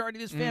vast majority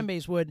of this fan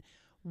base would.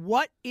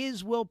 What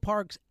is Will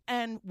Parks,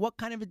 and what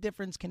kind of a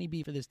difference can he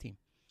be for this team?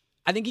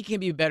 I think he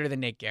can be better than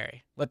Nate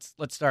Gary. Let's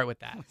start with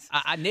that.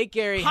 Nate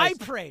Gary high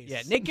praise.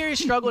 Yeah, Nate Gary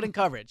struggled in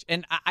coverage,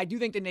 and I do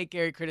think the Nate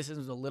Gary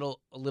criticism is a little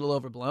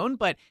overblown,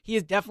 but he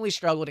has definitely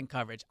struggled in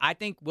coverage. I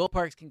think Will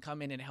Parks can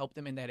come in and help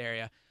them in that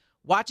area.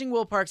 Watching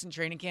Will Parks in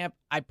training camp,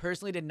 I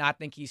personally did not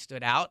think he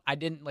stood out. I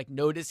didn't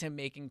notice him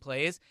making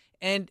plays,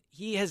 and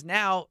he's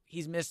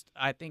missed,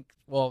 I think,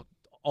 all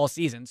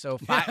season. So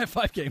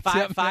 5 games,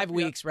 5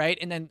 weeks, right?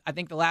 And then I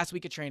think the last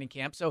week of training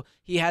camp. So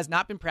he has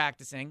not been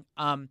practicing.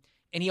 And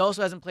he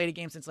also hasn't played a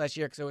game since last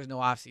year because there was no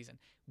offseason.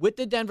 With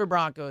the Denver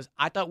Broncos,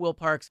 I thought Will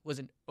Parks was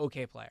an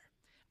okay player.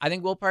 I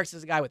think Will Parks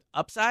is a guy with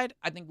upside.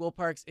 I think Will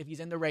Parks, if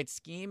he's in the right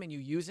scheme and you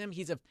use him,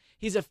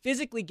 he's a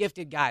physically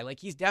gifted guy. Like,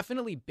 he's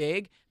definitely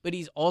big, but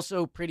he's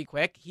also pretty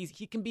quick.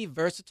 He can be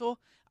versatile.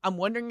 I'm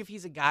wondering if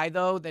he's a guy,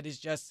 though, that is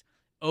just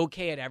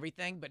okay at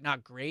everything but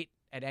not great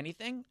at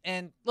anything.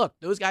 And look,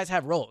 those guys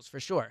have roles for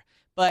sure.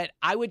 But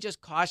I would just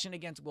caution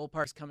against Will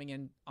Parks coming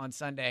in on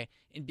Sunday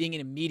and being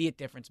an immediate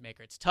difference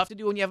maker. It's tough to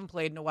do when you haven't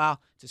played in a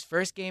while. It's his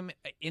first game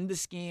in the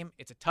scheme.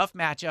 It's a tough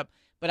matchup.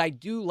 But I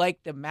do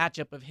like the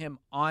matchup of him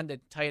on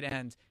the tight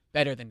ends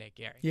better than Nate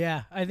Gary.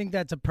 Yeah, I think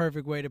that's a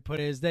perfect way to put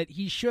it, is that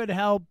he should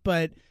help,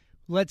 but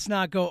let's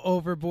not go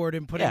overboard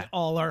and put in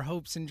all our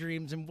hopes and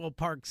dreams in Will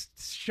Parks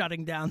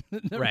shutting down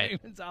the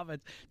Ravens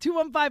offense.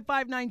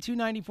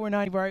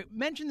 215-592-9494. I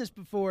mentioned this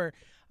before.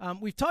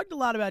 We've talked a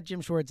lot about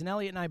Jim Schwartz, and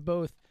Elliot and I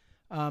both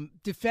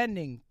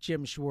defending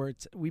Jim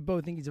Schwartz. We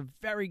both think he's a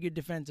very good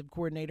defensive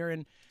coordinator,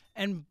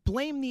 and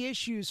blame the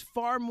issues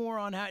far more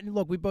on how.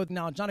 Look, we both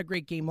acknowledge not a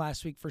great game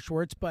last week for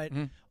Schwartz, but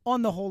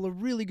on the whole, a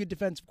really good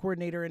defensive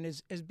coordinator, and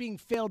is being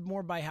failed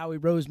more by Howie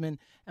Roseman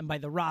and by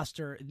the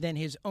roster than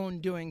his own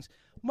doings.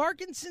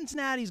 Mark in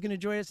Cincinnati is going to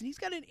join us, and he's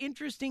got an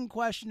interesting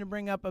question to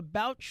bring up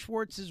about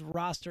Schwartz's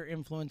roster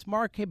influence.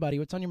 Mark, hey, buddy,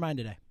 what's on your mind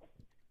today?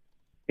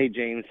 Hey,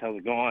 James, how's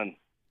it going?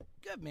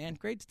 Good, man.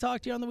 Great to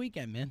talk to you on the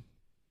weekend, man.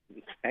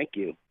 Thank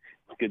you.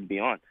 It's good to be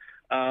on.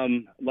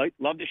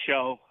 Love the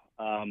show.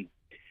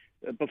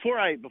 Before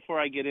I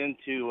get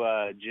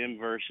into Jim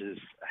versus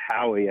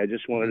Howie, I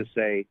just wanted to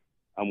say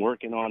I'm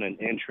working on an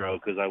intro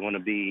because I want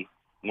to be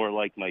more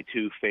like my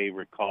two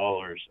favorite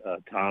callers,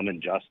 Tom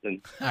and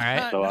Justin. All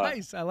right. So,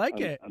 nice. I like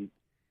it. I'm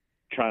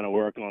trying to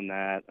work on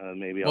that.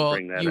 Maybe I'll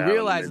bring that out. You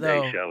realize, on the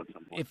though, show at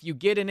some point. if you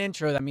get an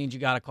intro, that means you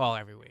got to call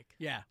every week.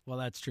 Yeah, well,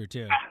 that's true,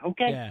 too.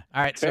 Okay. Yeah.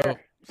 All right,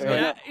 Fair. So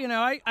I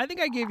think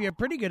I gave you a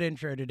pretty good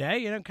intro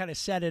today. Kind of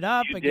set it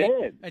up. You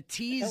did. A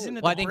tease into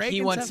the Well, I think break he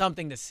and wants stuff.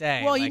 something to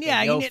say. Well, like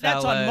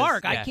that's on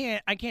Mark. Yeah.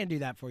 I can't do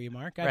that for you,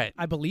 Mark. Right.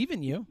 I believe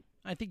in you.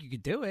 I think you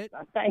could do it.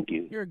 Thank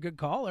you. You're a good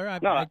caller.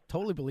 I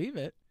totally believe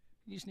it.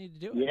 You just need to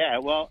do it. Yeah,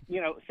 well,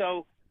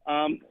 so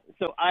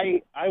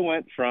I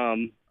went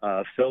from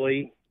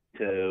Philly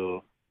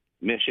to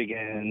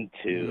Michigan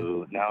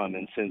to now I'm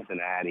in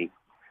Cincinnati.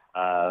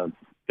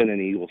 Been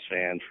an Eagles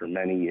fan for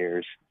many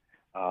years.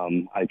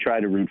 I try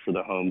to root for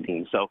the home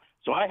team. So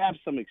I have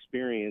some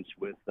experience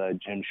with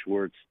Jim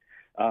Schwartz.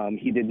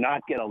 He didn't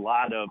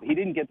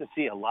get to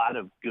see a lot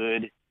of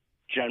good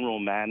general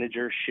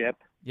managership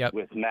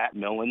with Matt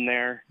Millen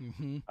there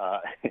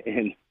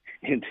in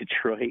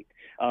Detroit.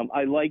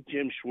 I like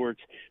Jim Schwartz,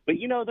 but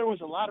there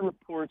was a lot of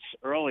reports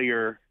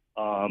earlier,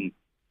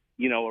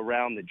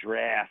 around the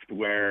draft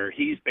where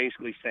he's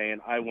basically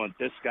saying, I want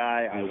this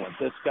guy, I want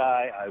this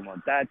guy, I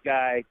want that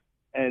guy.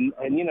 And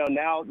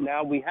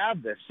now we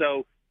have this.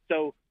 So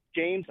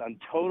James, I'm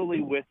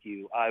totally with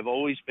you. I've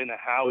always been a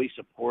Howie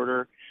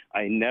supporter.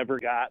 I never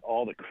got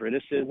all the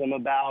criticism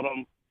about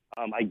him.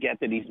 I get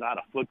that he's not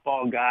a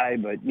football guy,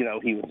 but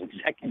he was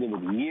executive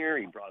of the year.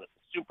 He brought us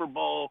the Super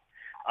Bowl.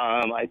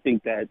 I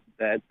think that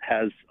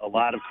has a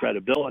lot of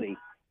credibility.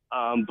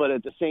 But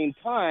at the same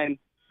time,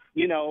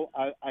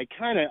 I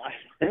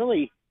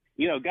really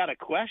got a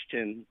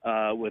question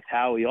with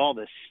Howie, all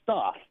this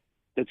stuff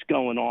that's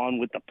going on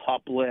with the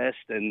PUP list.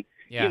 And,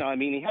 he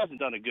hasn't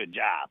done a good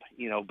job,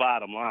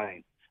 bottom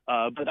line.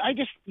 But I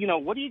just,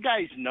 what do you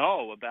guys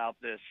know about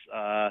this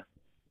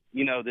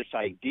this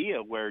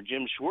idea where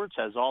Jim Schwartz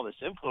has all this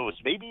influence.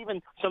 Maybe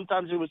even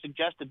sometimes it was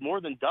suggested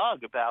more than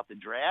Doug about the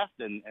draft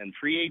and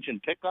free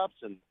agent pickups.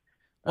 And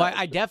well,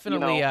 I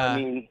definitely,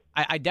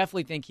 I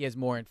definitely think he has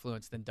more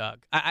influence than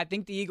Doug. I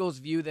think the Eagles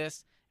view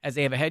this as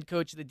they have a head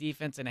coach of the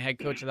defense and a head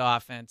coach of the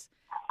offense.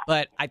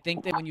 But I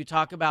think that when you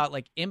talk about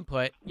like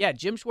input, yeah,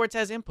 Jim Schwartz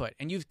has input,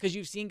 and because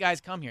you've seen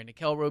guys come here,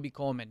 Nickel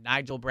Roby-Coleman,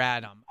 Nigel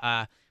Bradham,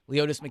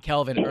 Leotis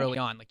McKelvin early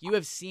on. Like you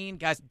have seen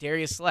guys,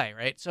 Darius Slay,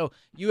 right? So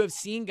you have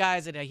seen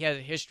guys that he has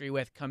a history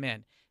with come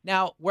in.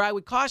 Now, where I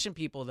would caution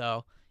people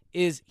though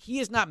is he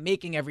is not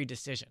making every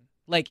decision.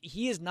 Like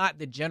he is not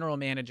the general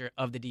manager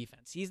of the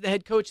defense. He's the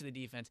head coach of the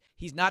defense.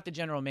 He's not the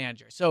general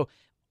manager. So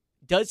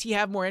does he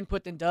have more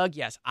input than Doug?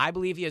 Yes, I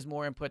believe he has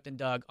more input than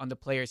Doug on the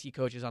players he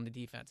coaches on the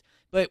defense.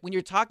 But when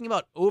you're talking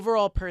about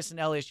overall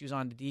personnel issues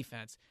on the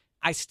defense,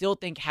 I still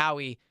think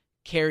Howie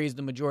carries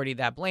the majority of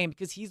that blame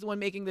because he's the one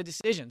making the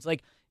decisions.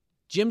 Like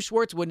Jim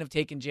Schwartz wouldn't have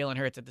taken Jalen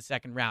Hurts at the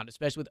second round,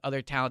 especially with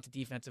other talented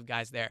defensive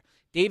guys there.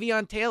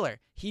 Davion Taylor,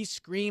 he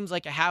screams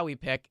like a Howie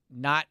pick,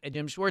 not a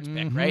Jim Schwartz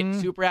pick, right?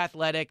 Super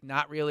athletic,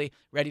 not really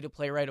ready to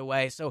play right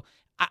away. So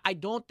I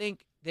don't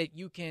think that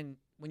you can,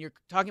 when you're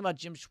talking about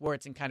Jim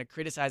Schwartz and kind of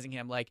criticizing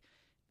him, like,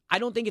 I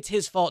don't think it's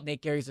his fault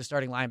Nate Gerry's the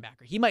starting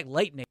linebacker. He might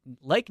like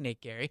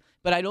Nate Gerry,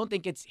 but I don't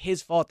think it's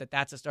his fault that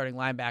that's a starting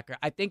linebacker.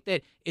 I think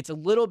that it's a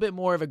little bit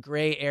more of a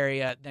gray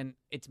area than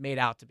it's made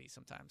out to be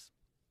sometimes.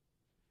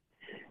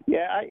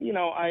 Yeah,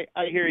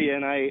 I hear you,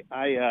 and I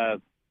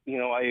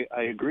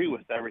agree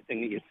with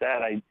everything that you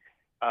said.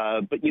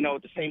 But at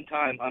the same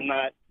time,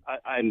 I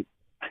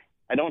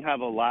don't have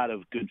a lot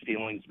of good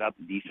feelings about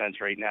the defense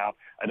right now.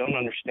 I don't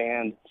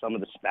understand some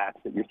of the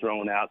stats that you're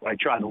throwing out. I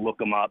try to look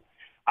them up.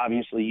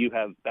 Obviously, you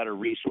have better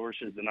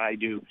resources than I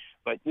do.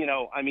 But,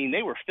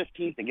 they were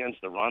 15th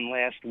against the run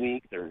last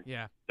week. They're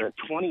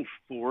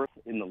 24th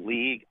in the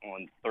league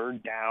on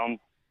third down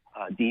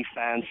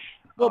defense.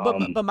 Well,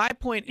 but my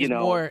point is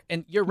more,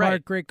 and you're right.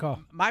 Mark, great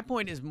call. My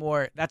point is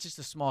more, that's just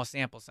a small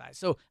sample size.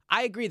 So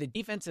I agree the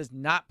defense has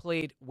not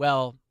played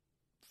well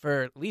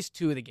for at least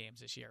two of the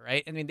games this year,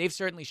 right? I mean, they've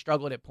certainly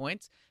struggled at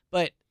points,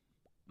 but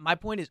my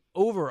point is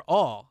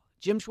overall,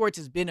 Jim Schwartz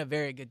has been a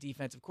very good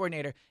defensive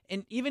coordinator.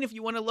 And even if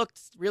you want to look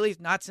really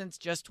not since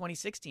just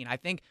 2016, I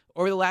think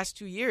over the last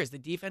 2 years, the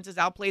defense has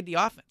outplayed the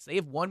offense. They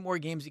have won more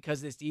games because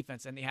of this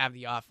defense than they have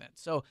the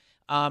offense. So,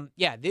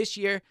 this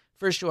year,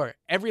 for sure,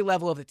 every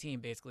level of the team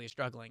basically is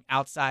struggling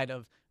outside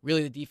of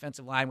really the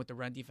defensive line with the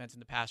run defense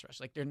and the pass rush.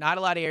 Like, there are not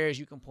a lot of areas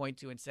you can point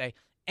to and say,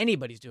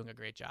 anybody's doing a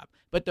great job.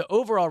 But the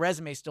overall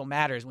resume still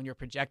matters when you're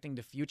projecting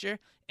the future.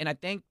 And I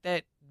think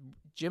that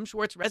Jim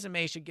Schwartz's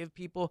resume should give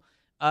people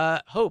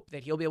hope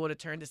that he'll be able to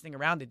turn this thing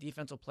around. The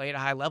defense will play at a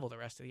high level the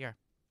rest of the year.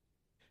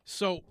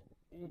 So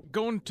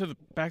going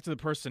back to the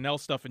personnel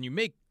stuff, and you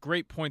make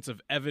great points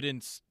of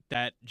evidence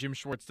that Jim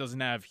Schwartz doesn't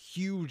have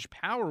huge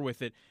power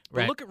with it. But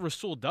Right. Look at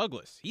Rasul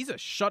Douglas. He's a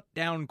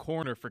shutdown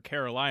corner for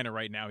Carolina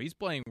right now. He's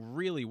playing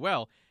really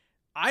well.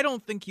 I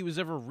don't think he was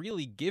ever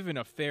really given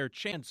a fair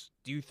chance.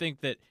 Do you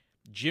think that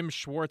Jim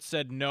Schwartz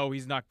said, no,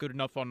 he's not good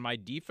enough on my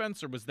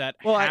defense, or was that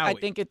Well, Howie? I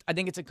think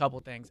it's a couple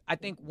things. I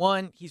think,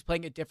 one, he's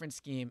playing a different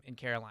scheme in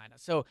Carolina.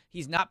 So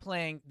he's not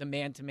playing the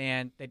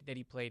man-to-man that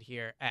he played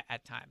here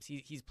at times.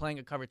 He's playing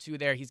a cover two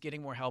there. He's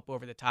getting more help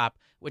over the top,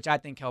 which I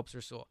think helps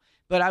Rasul.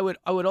 But I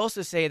would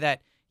also say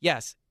that,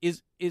 yes,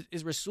 is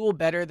Rasul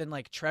better than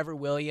like Trevor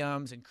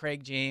Williams and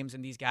Craig James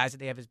and these guys that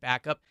they have as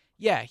backup?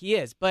 Yeah, he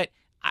is. But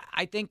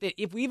I think that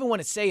if we even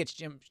want to say it's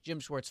Jim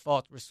Schwartz's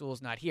fault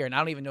Rasul's not here, and I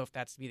don't even know if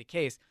that's to be the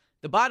case,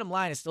 the bottom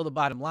line is still the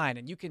bottom line,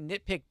 and you can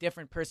nitpick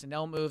different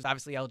personnel moves.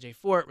 Obviously, L.J.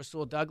 Fort,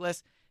 Rasul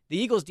Douglas. The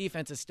Eagles'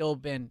 defense has still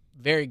been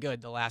very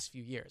good the last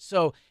few years.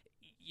 So,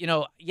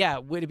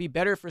 would it be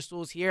better if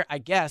Rasul's here? I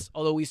guess,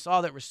 although we saw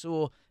that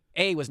Rasul,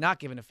 was not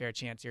given a fair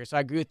chance here. So I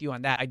agree with you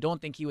on that. I don't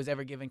think he was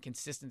ever given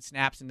consistent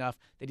snaps enough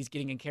that he's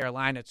getting in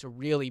Carolina to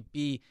really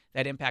be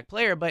that impact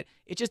player, but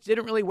it just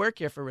didn't really work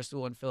here for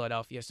Rasul in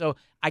Philadelphia. So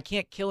I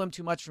can't kill him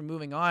too much for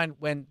moving on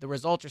when the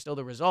results are still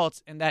the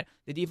results and that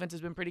the defense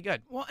has been pretty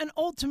good. Well, and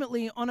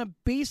ultimately, on a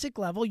basic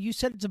level, you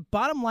said it's a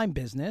bottom line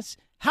business.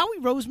 Howie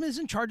Roseman is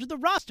in charge of the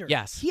roster.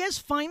 Yes. He has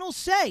final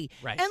say.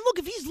 Right. And look,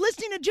 if he's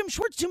listening to Jim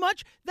Schwartz too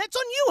much, that's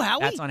on you,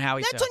 Howie. That's on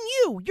Howie, That's too. on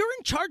you. You're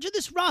in charge of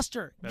this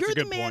roster. That's You're a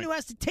the good man point. who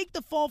has to take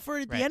the fall for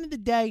it at Right. the end of the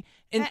day.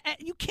 And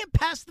you can't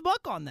pass the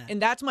buck on that. And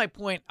that's my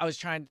point I was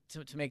trying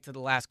to make to the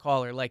last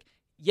caller. Like,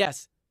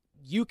 yes,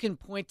 you can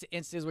point to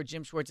instances where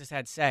Jim Schwartz has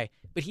had say,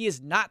 but he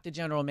is not the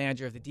general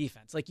manager of the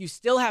defense. Like, you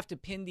still have to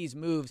pin these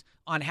moves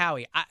on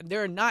Howie.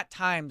 There are not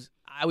times,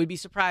 I would be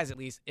surprised at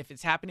least, if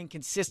it's happening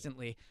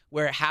consistently,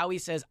 where Howie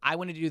says, I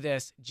want to do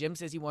this, Jim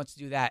says he wants to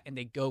do that, and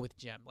they go with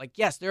Jim. Like,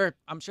 yes,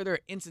 I'm sure there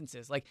are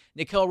instances, like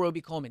Nickel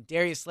Roby-Coleman,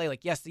 Darius Slay,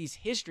 like, yes, he's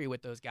history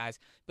with those guys,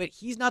 but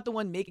he's not the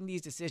one making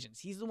these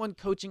decisions. He's the one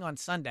coaching on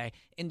Sunday,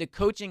 and the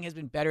coaching has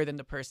been better than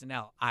the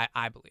personnel,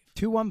 I believe.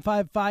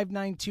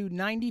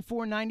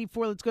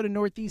 215-592-9494. Let's go to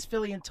Northeast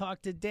Philly and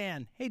talk to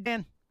Dan. Hey,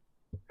 Dan.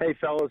 Hey,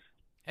 fellas.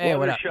 Hey,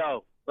 Love what your up?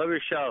 show. Love your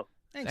show.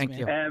 Thanks, Thank man.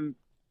 you.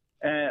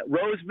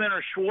 Roseman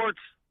or Schwartz,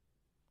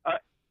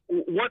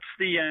 what's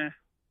he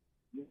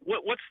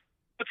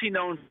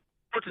known for?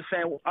 To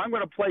saying, I'm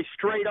going to play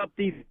straight up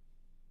defense,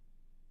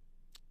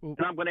 and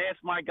I'm going to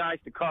ask my guys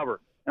to cover,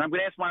 and I'm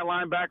going to ask my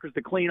linebackers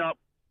to clean up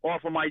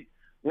off of my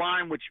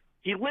line, which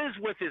he lives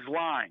with his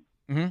line.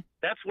 Mm-hmm.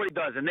 That's what he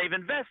does, and they've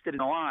invested in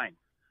the line.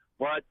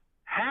 But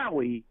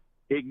Howie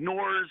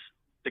ignores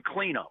the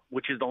cleanup,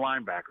 which is the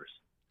linebackers.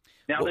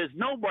 Now, there's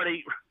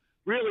nobody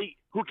really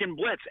who can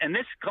blitz, and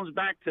this comes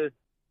back to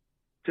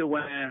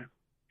when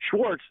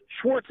Schwartz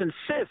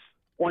insists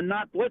on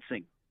not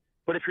blitzing.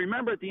 But if you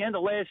remember at the end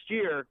of last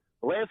year,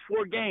 the last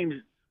 4 games,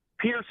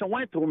 Pearson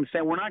went to him and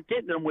said, we're not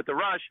getting them with the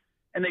rush,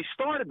 and they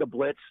started the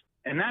blitz,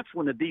 and that's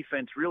when the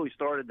defense really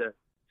started to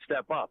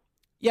step up.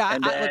 Yeah,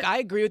 I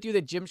agree with you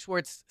that Jim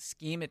Schwartz's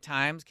scheme at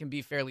times can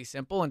be fairly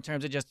simple in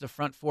terms of just the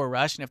front 4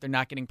 rush, and if they're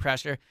not getting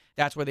pressure,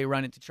 that's where they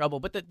run into trouble.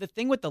 But the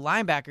thing with the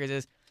linebackers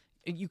is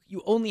you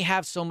only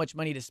have so much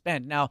money to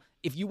spend. Now,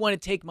 if you want to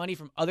take money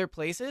from other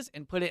places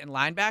and put it in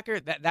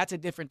linebacker, that's a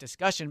different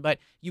discussion, but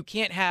you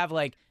can't have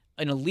like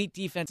an elite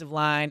defensive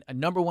line, a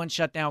number 1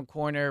 shutdown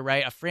corner,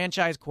 right, a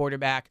franchise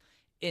quarterback,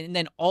 and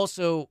then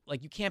also,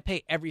 like, you can't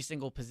pay every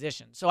single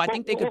position. So I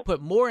think they could put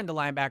more in the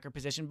linebacker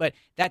position, but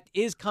that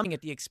is coming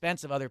at the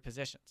expense of other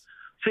positions.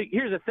 See,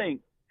 here's the thing.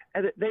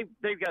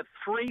 They've got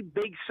 3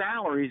 big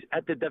salaries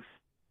at the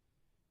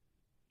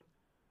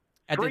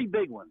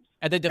big ones.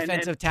 At the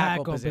defensive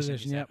tackle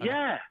position. Yep.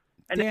 Yeah.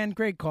 Dan,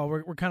 great call.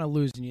 We're kind of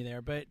losing you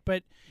there, but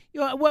you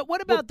know what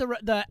about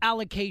the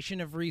allocation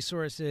of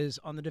resources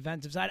on the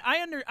defensive side?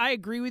 I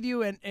agree with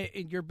you and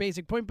your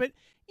basic point, but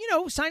you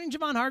know, signing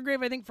Javon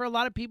Hargrave, I think for a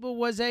lot of people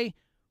was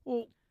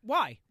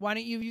why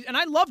don't you use? And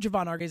I love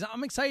Javon Hargrave.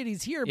 I'm excited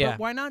he's here, but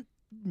why not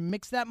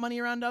mix that money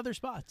around to other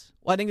spots?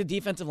 Well, I think the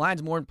defensive line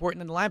is more important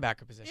than the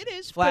linebacker position. It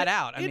is flat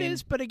out. It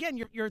is, but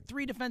again, your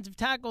 3 defensive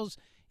tackles.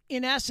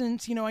 In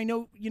essence, you know, I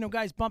know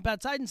guys bump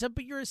outside and stuff,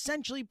 but you're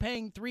essentially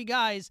paying 3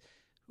 guys.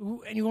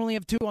 And you only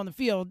have 2 on the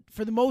field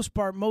for the most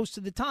part, most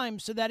of the time.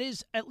 So that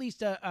is at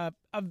least a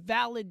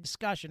valid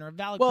discussion or a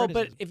valid criticism.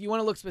 But if you want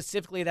to look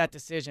specifically at that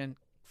decision,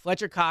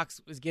 Fletcher Cox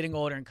was getting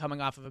older and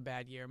coming off of a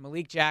bad year.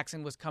 Malik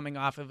Jackson was coming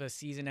off of a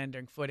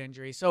season-ending foot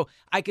injury. So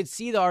I could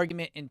see the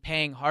argument in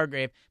paying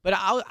Hargrave. But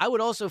I would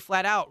also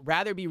flat out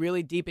rather be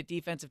really deep at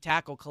defensive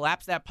tackle,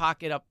 collapse that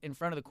pocket up in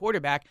front of the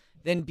quarterback,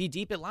 than be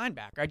deep at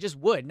linebacker. I just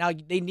would. Now,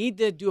 they need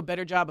to do a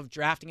better job of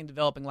drafting and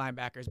developing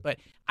linebackers. But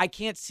I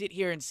can't sit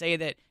here and say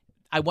that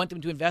I want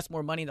them to invest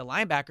more money in the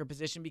linebacker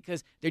position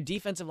because their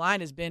defensive line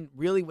has been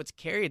really what's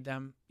carried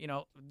them, you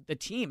know, the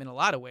team in a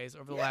lot of ways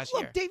over the last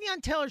year. Look,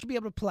 Davion Taylor should be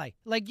able to play.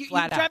 Like, you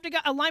draft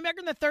a linebacker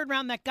in the 3rd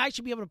round, that guy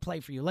should be able to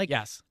play for you. Like,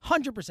 yes.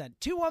 100%.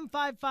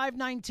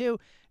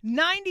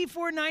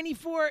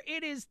 215-592-9494.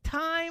 It is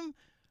time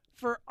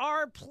for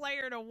our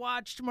player to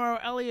watch tomorrow.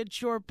 Elliott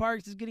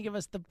Shore-Parks is going to give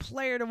us the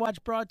player to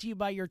watch, brought to you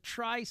by your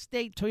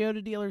Tri-State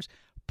Toyota dealers,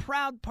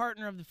 proud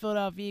partner of the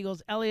Philadelphia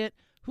Eagles. Elliott,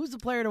 who's the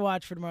player to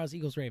watch for tomorrow's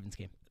Eagles-Ravens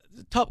game?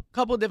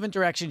 Couple different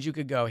directions you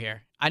could go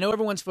here. I know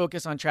everyone's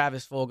focused on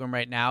Travis Fulgham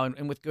right now,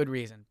 and with good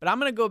reason. But I'm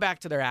going to go back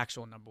to their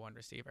actual number 1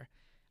 receiver.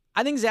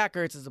 I think Zach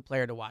Ertz is a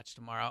player to watch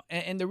tomorrow.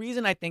 And the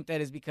reason I think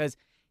that is because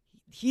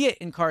he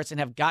and Carson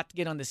have got to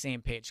get on the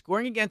same page.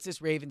 Scoring against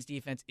this Ravens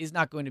defense is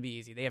not going to be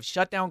easy. They have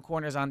shutdown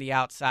corners on the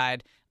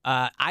outside.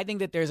 I think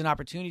that there's an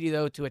opportunity,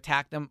 though, to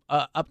attack them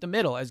up the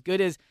middle. As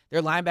good as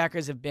their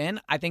linebackers have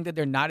been, I think that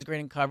they're not as great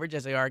in coverage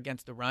as they are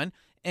against the run.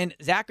 And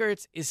Zach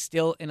Ertz is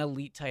still an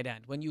elite tight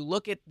end. When you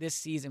look at this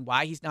season,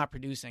 why he's not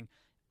producing,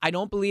 I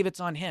don't believe it's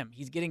on him.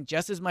 He's getting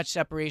just as much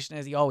separation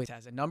as he always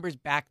has. The numbers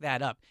back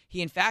that up. He,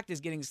 in fact,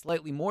 is getting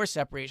slightly more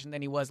separation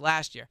than he was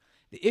last year.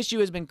 The issue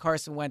has been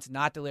Carson Wentz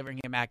not delivering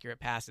him accurate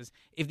passes.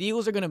 If the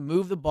Eagles are going to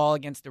move the ball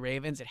against the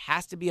Ravens, it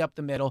has to be up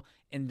the middle,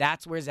 and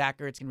that's where Zach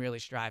Ertz can really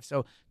strive.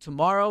 So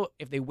tomorrow,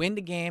 if they win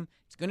the game,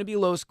 it's going to be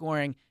low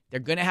scoring. They're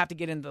going to have to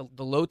get in the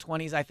low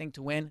 20s, I think,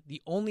 to win.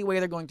 The only way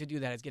they're going to do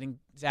that is getting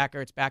Zach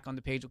Ertz back on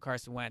the page with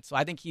Carson Wentz. So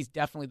I think he's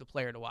definitely the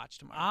player to watch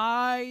tomorrow.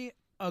 I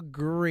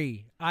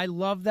agree. I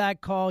love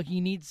that call.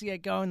 He needs to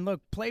get going. Look,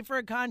 play for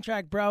a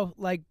contract, bro.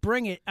 Like,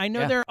 bring it. I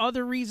know there are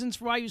other reasons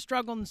for why you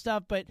struggle and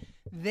stuff, but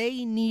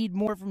they need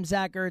more from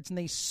Zach Ertz, and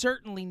they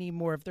certainly need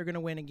more if they're going to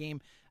win a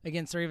game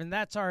against the Ravens.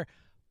 That's our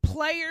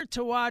player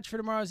to watch for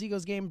tomorrow's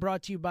Eagles game,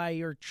 brought to you by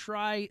your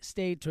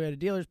Tri-State Toyota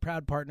dealers,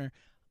 proud partner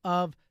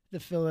of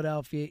the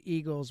Philadelphia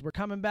Eagles. We're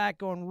coming back,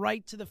 going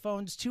right to the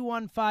phones,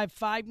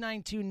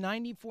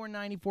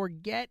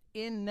 215-592-9494. Get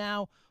in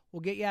now. We'll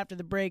get you after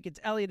the break. It's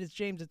Elliott, it's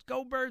James, it's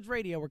Go Birds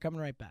Radio. We're coming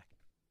right back.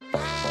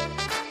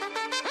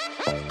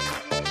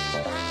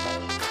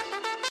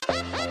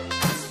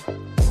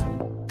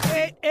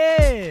 It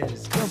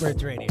is Go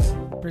Birds Radio,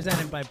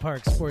 presented by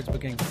Parks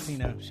Sportsbook and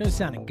Casino. Show's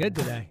sounding good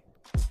today.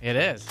 It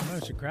is.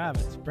 Moshe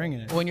Kravitz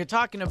bringing it. When you're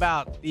talking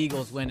about the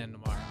Eagles winning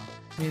tomorrow.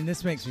 I mean,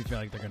 this makes me feel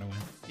like they're going to win.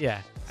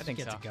 Yeah, I think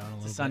Get so. it going a It's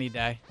little a sunny bit.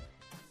 day.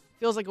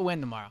 Feels like a win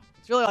tomorrow.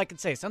 It's really all I can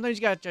say. Sometimes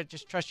you got to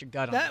just trust your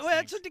gut on That's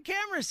what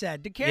DeCamera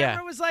said.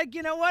 DeCamera was like,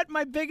 you know what?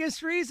 My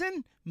biggest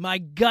reason? My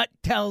gut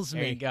tells me.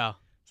 There you go.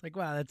 It's like,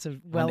 wow, that's a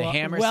When the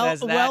hammer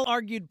says that-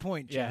 well-argued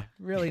point, Joe. Yeah.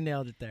 Really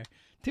nailed it there.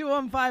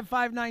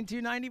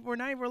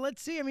 215-592-9494.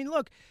 Let's see. I mean,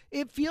 look,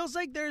 it feels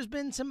like there's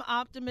been some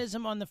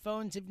optimism on the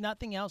phones. If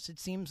nothing else, it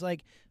seems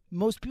like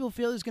most people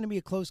feel it's going to be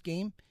a close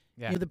game.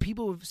 Yeah. You know, the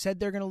people who've said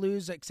they're going to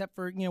lose, except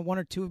for, one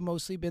or two have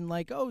mostly been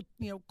like,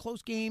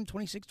 close game,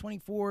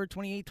 26-24,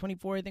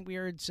 28-24, I think we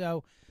heard.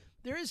 So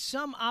there is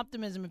some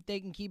optimism. If they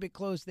can keep it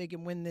close, they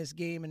can win this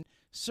game. And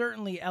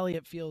certainly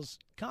Elliott feels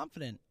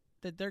confident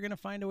that they're going to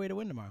find a way to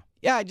win tomorrow.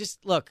 Yeah,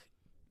 look,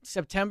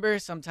 September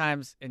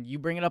sometimes, and you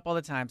bring it up all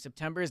the time,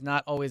 September is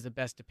not always the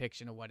best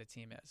depiction of what a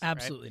team is.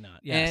 Absolutely right? not.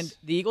 Yes. And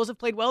the Eagles have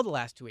played well the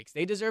last 2 weeks.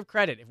 They deserve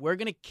credit. If we're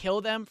going to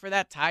kill them for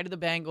that tie to the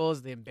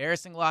Bengals, the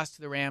embarrassing loss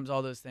to the Rams,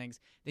 all those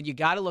things, then you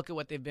got to look at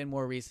what they've been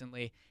more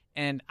recently.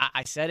 And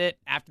I said it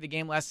after the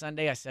game last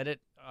Sunday. I said it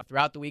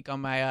throughout the week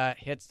on my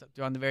hits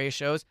on the various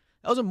shows.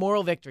 That was a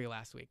moral victory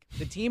last week.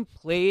 The team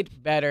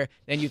played better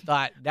than you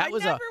thought. That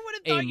was I never would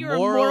have thought you were a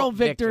moral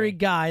victory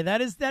guy. That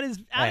is out of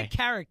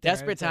character.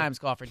 Desperate times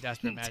call for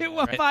desperate measures.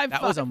 215.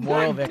 That was a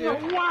moral victory.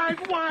 The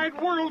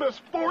wide world of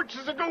sports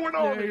is going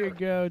on There here. you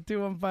go.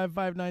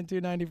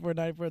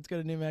 215-592-9494. Let's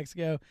go to New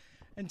Mexico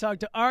and talk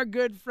to our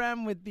good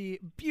friend with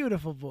the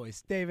beautiful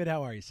voice. David,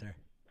 how are you, sir?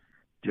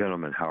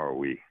 Gentlemen, how are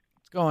we?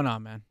 What's going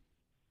on, man?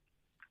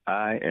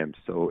 I am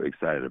so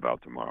excited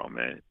about tomorrow,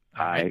 man.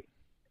 I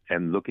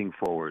am looking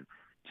forward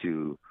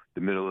to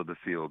the middle of the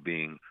field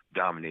being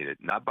dominated,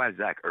 not by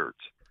Zach Ertz,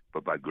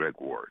 but by Greg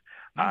Ward.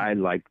 I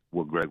like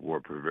what Greg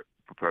Ward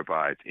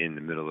provides in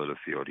the middle of the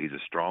field. He's a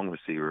strong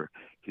receiver.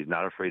 He's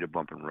not afraid to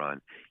bump and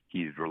run.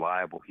 He's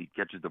reliable. He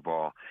catches the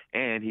ball,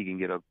 and he can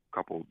get a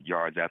couple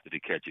yards after the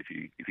catch if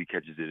he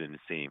catches it in the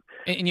seam.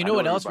 And you know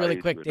what else,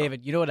 really quick,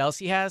 David? You know what else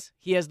he has?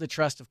 He has the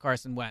trust of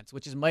Carson Wentz,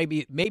 which is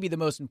maybe the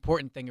most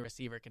important thing a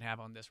receiver can have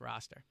on this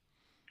roster.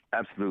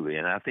 Absolutely,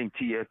 and I think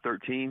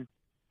TF13,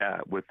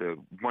 with the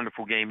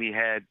wonderful game he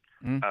had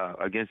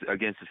against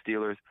the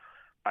Steelers,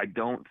 I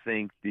don't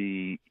think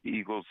the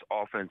Eagles'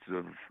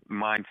 offensive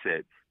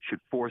mindset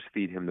should force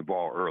feed him the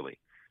ball early.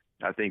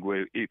 I think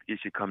it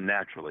should come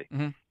naturally,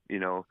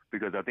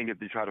 because I think if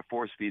they try to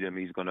force feed him,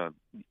 he's going to,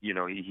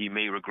 he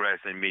may regress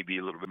and may be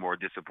a little bit more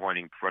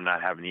disappointing for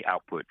not having the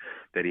output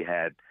that he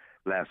had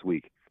last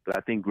week. But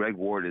I think Greg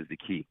Ward is the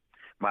key.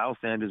 Miles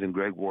Sanders and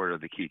Greg Ward are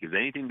the key, because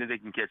anything that they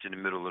can catch in the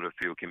middle of the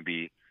field can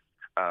be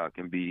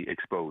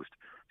exposed.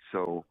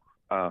 So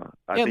I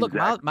think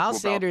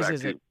Miles Sanders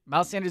is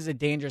a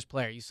dangerous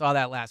player. You saw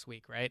that last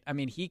week, right? I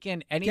mean, he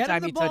can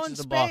anytime he touches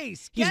the ball,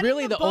 he's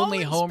really the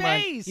only home run.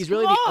 He's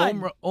really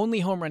the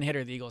only home run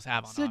hitter the Eagles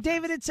have on. So, offense.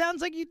 David, it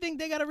sounds like you think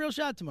they got a real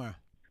shot tomorrow.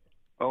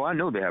 Oh, I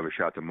know they have a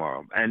shot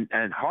tomorrow, and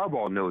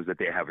Harbaugh knows that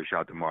they have a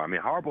shot tomorrow. I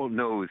mean, Harbaugh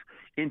knows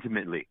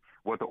intimately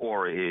what the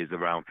aura is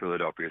around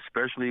Philadelphia,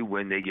 especially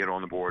when they get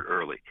on the board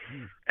early.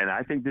 And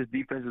I think this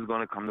defense is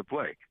going to come to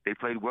play. They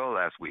played well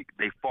last week.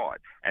 They fought.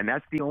 And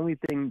that's the only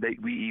thing that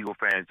we Eagle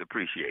fans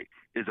appreciate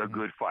is a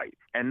good fight.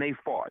 And they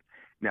fought.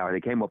 Now,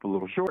 they came up a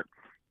little short,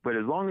 but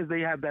as long as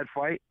they have that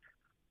fight,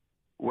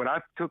 what I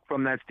took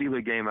from that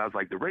Steeler game, I was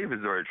like, the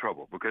Ravens are in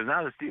trouble because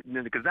now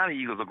the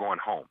Eagles are going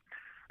home.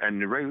 And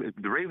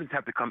the Ravens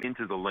have to come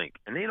into the link.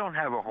 And they don't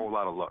have a whole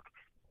lot of luck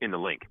in the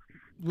link.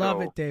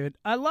 Love it, David.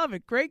 I love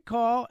it. Great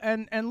call.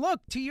 And look,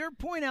 to your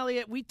point,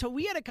 Elliot, we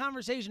had a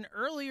conversation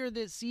earlier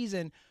this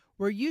season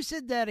where you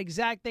said that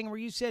exact thing, where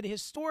you said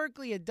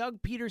historically a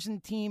Doug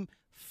Peterson team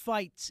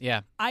fights.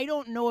 Yeah. I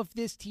don't know if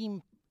this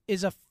team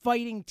is a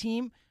fighting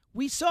team.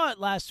 We saw it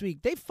last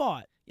week. They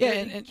fought. Yeah,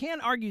 and you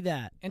can't argue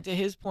that. And to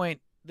his point,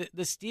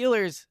 the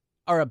Steelers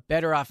are a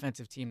better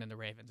offensive team than the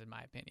Ravens, in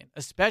my opinion,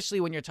 especially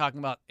when you're talking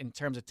about in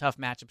terms of tough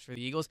matchups for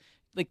the Eagles.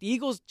 Like, the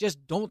Eagles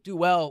just don't do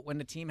well when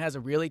the team has a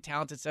really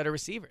talented set of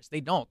receivers.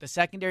 They don't. The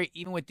secondary,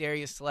 even with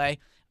Darius Slay,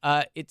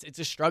 it's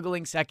a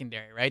struggling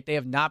secondary, right? They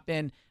have not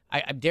been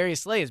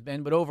Darius Slay has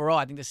been, but overall,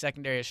 I think the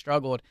secondary has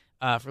struggled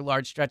for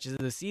large stretches of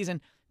the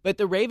season. But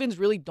the Ravens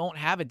really don't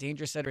have a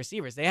dangerous set of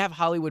receivers. They have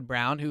Hollywood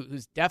Brown,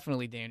 who's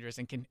definitely dangerous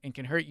and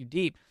can hurt you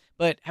deep.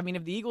 But, I mean,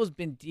 have the Eagles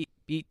been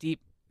beat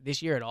deep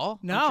this year at all?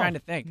 No. I'm trying to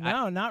think.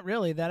 No, not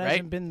really. That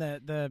hasn't been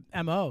the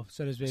MO,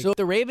 so to speak. So if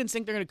the Ravens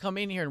think they're going to come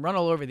in here and run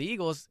all over the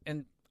Eagles,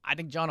 and I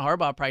think John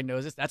Harbaugh probably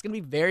knows this, that's going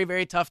to be very,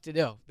 very tough to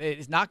do.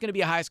 It's not going to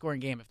be a high-scoring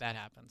game if that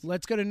happens.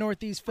 Let's go to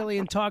Northeast Philly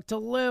and talk to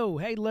Lou.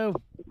 Hey, Lou.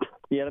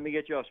 Yeah, let me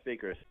get you off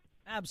speakers.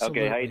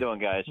 Absolutely. Okay, how you doing,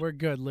 guys? We're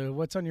good, Lou.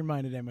 What's on your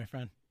mind today, my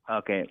friend?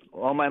 Okay.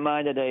 On my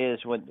mind today is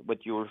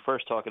what you were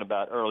first talking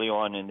about early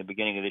on in the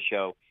beginning of the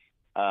show,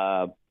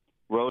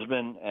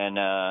 Roseman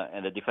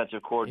and the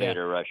defensive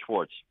coordinator,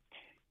 Schwartz.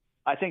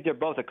 I think they're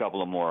both a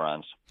couple of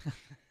morons.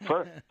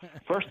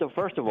 First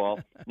of all,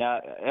 now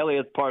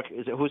Elliott Park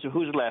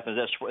who's laughing?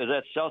 Is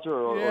that Seltzer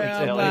or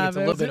Elliott? It's a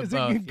little bit of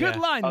both. Good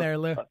line there,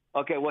 Lou.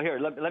 Okay, well here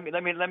let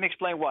me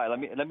explain why.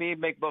 Let me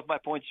make both my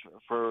points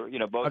for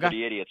both of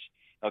the idiots.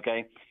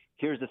 Okay,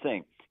 here's the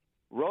thing: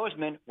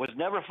 Roseman was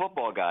never a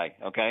football guy.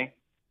 Okay,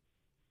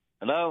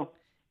 hello.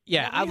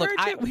 Yeah,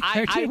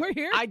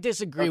 I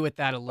disagree with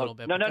that a little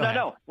bit.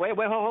 No. Wait,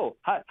 ho.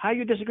 How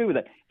you disagree with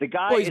that? The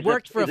guy. Well, he's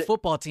worked for a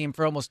football team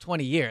for almost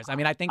 20 years. I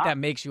mean, I think that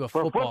makes you a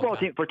football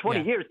team for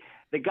 20 years.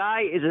 The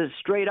guy is a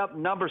straight-up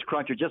numbers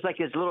cruncher, just like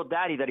his little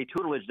daddy that he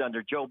tutelaged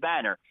under, Joe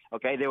Banner.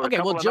 Okay, they were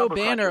Joe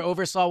Banner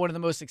oversaw one of the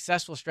most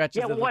successful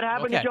stretches. Yeah, well, what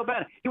happened to Joe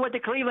Banner? He went to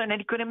Cleveland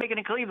and he couldn't make it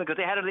in Cleveland because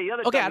they had the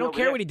other. Okay, I don't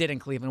care what he did in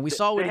Cleveland. We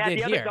saw what he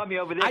did here.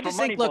 I just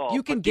think, look,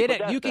 you can get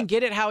it. You can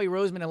get it, Howie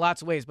Roseman, in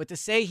lots of ways, but to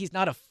say he's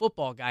not a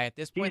football guy at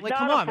this point, like,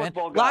 come on, man.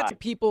 Lots of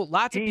people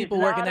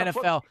work in the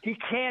NFL. He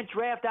can't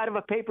draft out of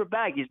a paper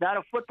bag. He's not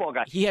a football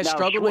guy. He has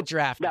struggled with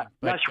drafting.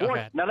 Now,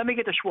 Schwartz. Now let me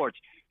get to Schwartz.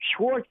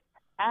 Schwartz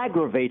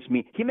aggravates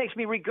me. He makes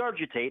me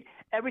regurgitate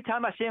every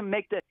time I see him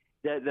make the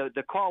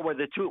call where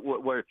the two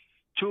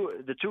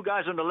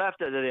guys on the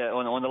left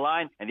on the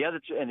line and the other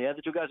two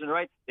guys on the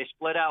right, they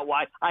split out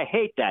wide. I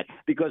hate that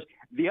because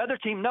the other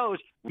team knows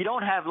we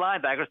don't have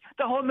linebackers.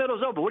 The whole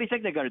middle's open. What do you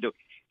think they're going to do?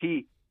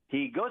 He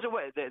goes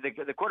away.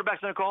 The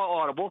quarterback's going to call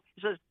audible.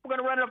 He says, we're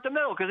going to run it up the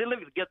middle because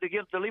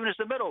they're leaving us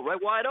the middle,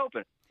 right wide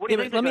open. What do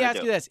you think let me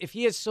ask you this. If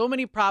he has so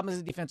many problems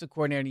as a defensive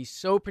coordinator and he's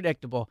so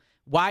predictable,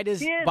 why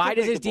does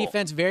his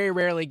defense very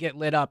rarely get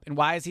lit up? And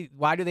why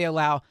do they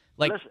allow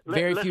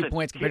very few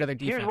points compared to their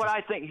defense?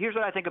 Here's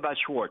what I think about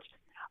Schwartz.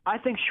 I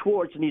think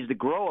Schwartz needs to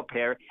grow a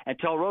pair and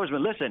tell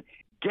Roseman, listen,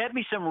 get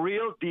me some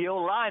real deal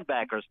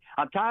linebackers.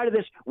 I'm tired of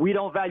this we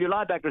don't value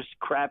linebackers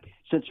crap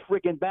since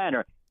freaking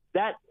Banner.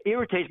 That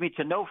irritates me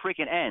to no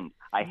freaking end.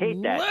 I hate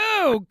that.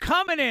 Whoa,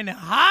 coming in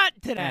hot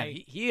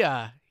today.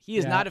 Yeah, he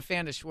is not a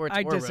fan of Schwartz.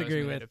 I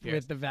disagree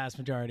with the vast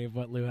majority of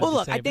what Lou has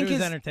to say. I think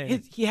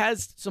he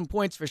has some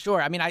points for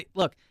sure. I mean,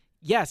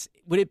 yes,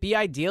 would it be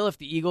ideal if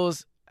the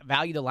Eagles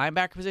value the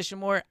linebacker position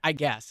more? I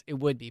guess it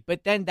would be.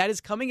 But then that is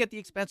coming at the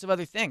expense of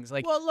other things.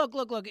 Well,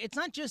 look. It's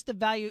not just the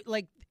value.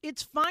 Like,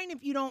 it's fine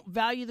if you don't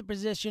value the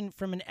position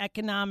from an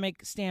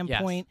economic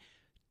standpoint. Yes.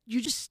 You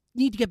just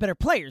need to get better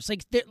players.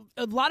 Like,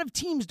 a lot of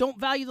teams don't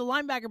value the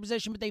linebacker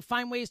position, but they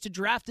find ways to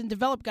draft and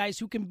develop guys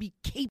who can be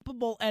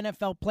capable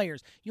NFL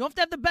players. You don't have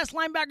to have the best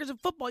linebackers in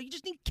football. You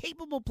just need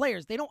capable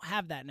players. They don't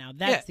have that now.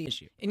 That's the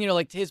issue. And,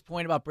 to his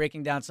point about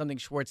breaking down something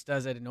Schwartz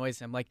does that annoys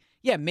him,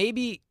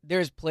 maybe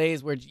there's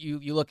plays where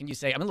you look and you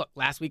say, look,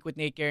 last week with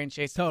Nate Gary and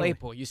Chase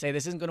Claypool, you say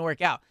this isn't going to work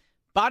out.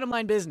 Bottom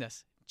line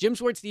business, Jim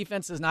Schwartz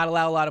defense does not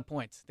allow a lot of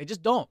points. They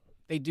just don't.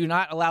 They do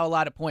not allow a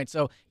lot of points.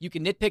 So you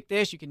can nitpick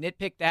this, you can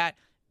nitpick that.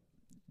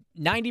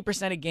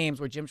 90% of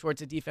games where Jim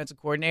Schwartz is a defensive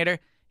coordinator,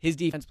 his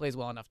defense plays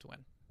well enough to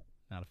win.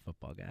 Not a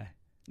football guy.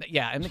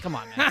 Yeah, come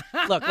on, man.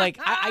 Look,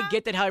 I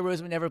get that Howie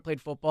Roseman never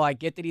played football. I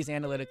get that he's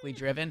analytically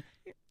driven.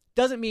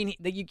 Doesn't mean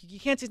that you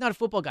can't say he's not a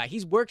football guy.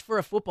 He's worked for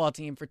a football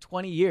team for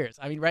 20 years.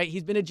 I mean, right?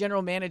 He's been a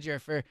general manager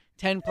for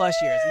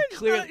 10-plus years.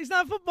 He's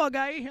not a football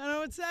guy. I don't know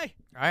what to say.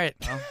 All right,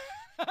 well.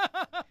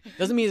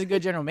 Doesn't mean he's a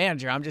good general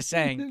manager. I'm just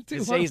saying,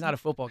 to say he's not a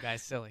football guy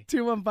is silly.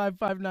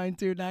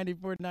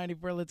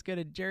 215-592-9494. Let's go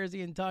to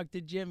Jersey and talk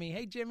to Jimmy.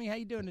 Hey, Jimmy, how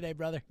you doing today,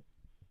 brother?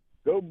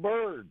 Go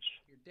Birds.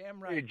 You're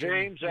damn right. Hey,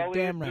 James, Elliot,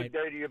 damn right. Good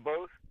day to you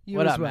both. You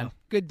what as up, well. Man?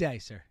 Good day,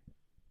 sir.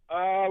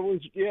 I've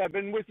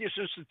been with you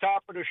since the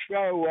top of the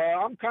show.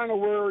 I'm kind of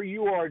where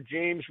you are,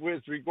 James,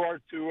 with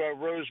regard to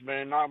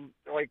Roseman. I'm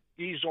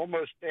he's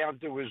almost down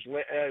to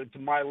to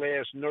my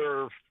last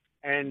nerve.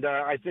 And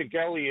I think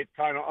Elliot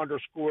kind of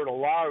underscored a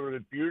lot of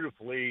it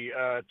beautifully,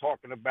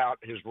 talking about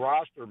his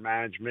roster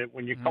management.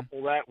 When you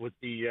couple that with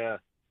the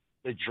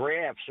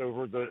drafts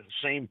over the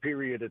same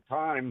period of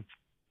time,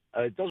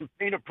 it doesn't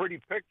paint a pretty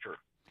picture.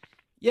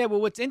 Yeah, well,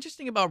 what's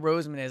interesting about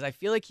Roseman is I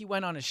feel like he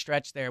went on a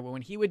stretch there where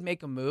when he would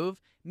make a move,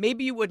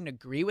 maybe you wouldn't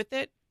agree with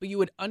it, but you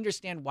would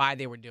understand why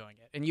they were doing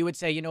it. And you would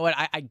say, you know what,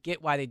 I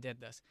get why they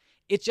did this.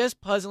 It's just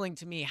puzzling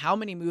to me how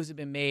many moves have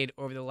been made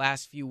over the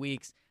last few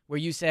weeks where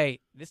you say,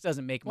 this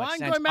doesn't make much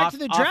sense. Going back to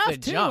the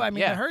draft, too. Jump. I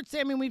mean, it hurts.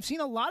 I mean, we've seen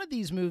a lot of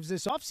these moves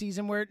this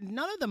offseason where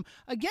none of them,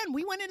 again,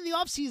 we went into the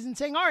offseason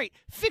saying, all right,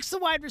 fix the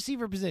wide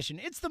receiver position.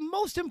 It's the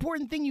most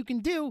important thing you can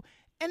do.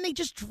 And they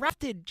just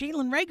drafted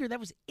Jalen Reagor. That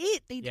was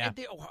it.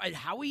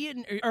 Howie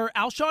or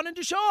Alshon and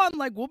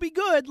Deshaun, we'll be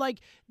good.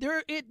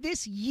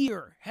 This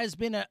year has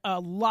been a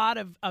lot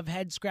of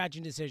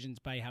head-scratching decisions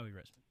by Howie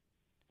Roseman.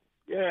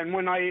 Yeah, and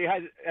when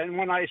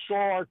I saw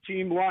our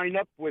team line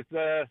up with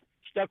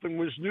Stefan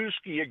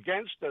Wisniewski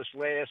against us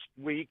last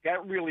week,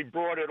 that really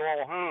brought it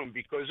all home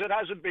because it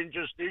hasn't been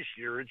just this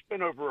year. It's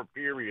been over a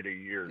period of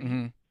years.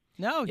 Mm-hmm.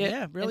 No,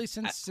 really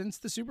since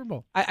the Super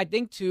Bowl. I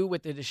think, too,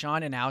 with the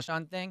Deshaun and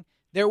Alshon thing,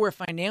 there were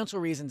financial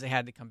reasons they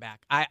had to come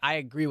back. I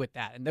agree with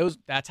that. And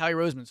that's Howie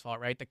Roseman's fault,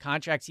 right? The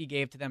contracts he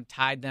gave to them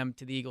tied them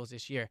to the Eagles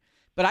this year.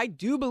 But I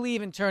do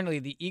believe internally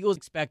the Eagles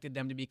expected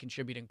them to be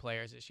contributing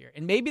players this year.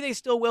 And maybe they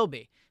still will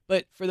be.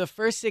 But for the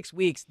first 6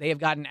 weeks, they have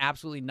gotten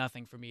absolutely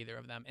nothing from either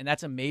of them. And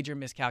that's a major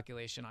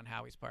miscalculation on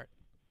Howie's part.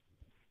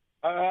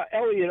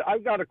 Elliot,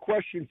 I've got a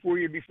question for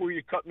you before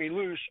you cut me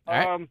loose. All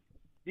right.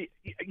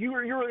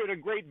 You're at a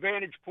great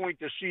vantage point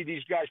to see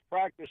these guys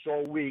practice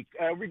all week.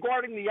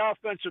 Regarding the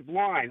offensive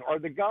line, are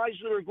the guys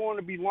that are going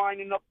to be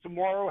lining up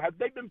tomorrow, have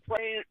they been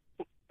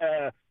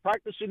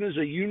practicing as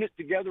a unit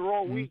together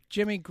all week?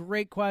 Jimmy,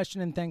 great question,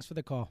 and thanks for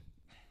the call.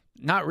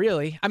 Not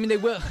really. I mean, they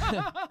will.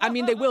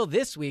 They will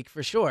this week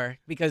for sure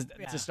because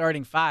it's a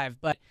starting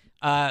five. But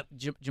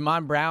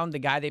Jamon Brown, the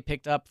guy they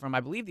picked up from, I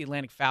believe, the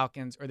Atlantic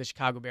Falcons or the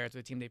Chicago Bears,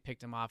 the team they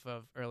picked him off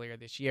of earlier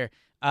this year,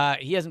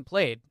 he hasn't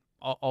played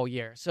all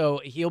year.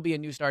 So he'll be a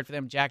new start for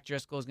them. Jack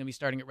Driscoll is going to be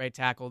starting at right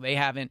tackle. They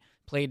haven't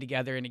played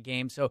together in a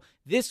game. So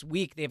this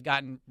week they've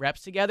gotten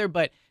reps together.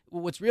 But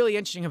what's really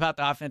interesting about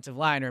the offensive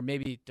line, or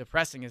maybe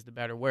depressing is the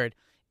better word,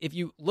 if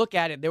you look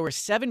at it, there were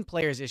 7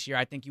 players this year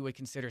I think you would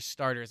consider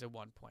starters at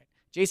one point.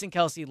 Jason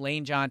Kelce,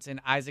 Lane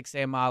Johnson, Isaac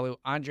Seumalo,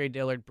 Andre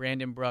Dillard,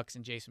 Brandon Brooks,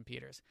 and Jason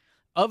Peters.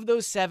 Of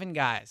those 7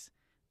 guys,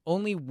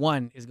 only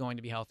 1 is going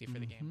to be healthy for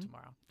the game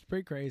tomorrow. It's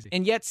pretty crazy.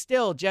 And yet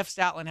still, Jeff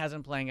Stoutland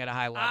hasn't playing at a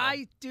high level.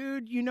 I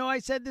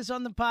said this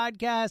on the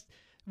podcast.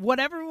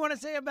 Whatever we want to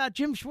say about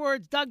Jim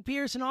Schwartz, Doug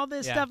Pearson, all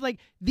this stuff, like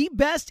the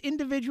best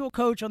individual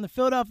coach on the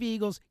Philadelphia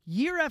Eagles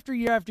year after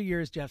year after year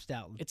is Jeff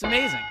Stoutland. It's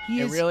amazing.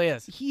 It really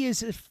is. He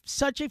is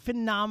such a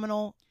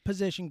phenomenal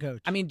position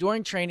coach. I mean,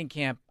 during training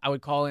camp, I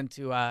would call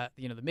into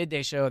the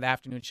midday show, the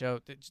afternoon show,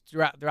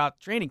 throughout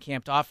training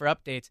camp to offer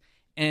updates.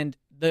 And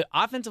the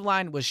offensive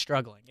line was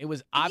struggling. It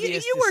was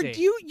obvious to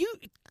see. You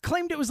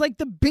claimed it was like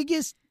the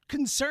biggest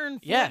concern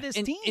for this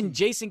team. And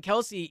Jason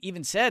Kelce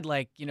even said,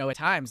 at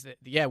times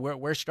that,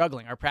 we're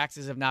struggling. Our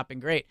practices have not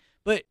been great.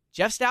 But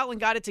Jeff Stoutland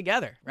got it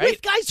together, right?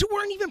 With guys who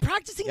weren't even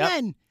practicing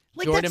then.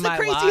 Jordan that's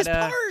the craziest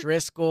part.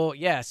 Driscoll.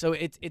 Yeah, so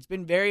it's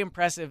been very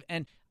impressive.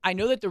 And I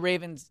know that the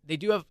Ravens,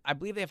 I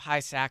believe they have high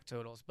sack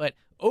totals. But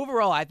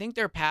overall, I think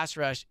their pass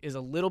rush is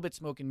a little bit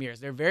smoke and mirrors.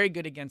 They're very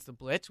good against the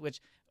blitz,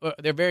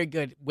 they're very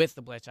good with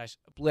the blitz,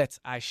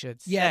 I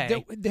should say. Yeah,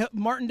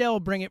 Martindale will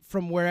bring it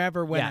from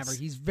wherever, whenever. Yes.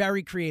 He's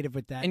very creative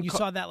with that. And you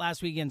saw that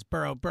last week against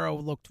Burrow. Burrow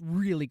looked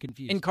really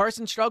confused. And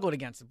Carson struggled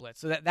against the blitz,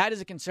 so that is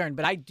a concern.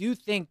 But I do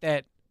think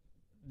that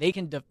they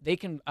can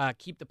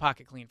keep the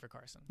pocket clean for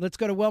Carson. Let's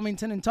go to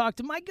Wilmington and talk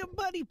to my good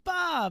buddy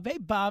Bob. Hey,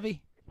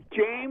 Bobby.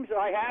 James,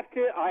 I have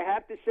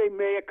to say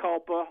mea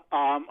culpa.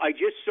 I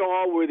just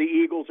saw where the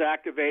Eagles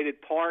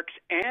activated Parks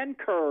and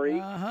Curry.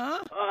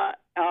 But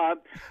I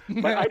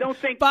don't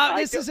think Bob.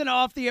 This isn't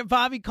off the air.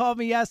 Bobby called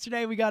me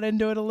yesterday. We got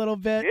into it a little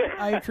bit.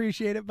 I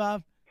appreciate it,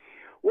 Bob.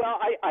 Well,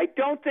 I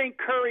don't think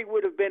Curry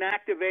would have been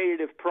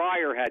activated if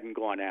Pryor hadn't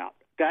gone out.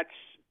 That's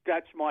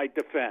my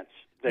defense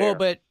there.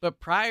 Well, but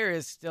Pryor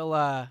is still.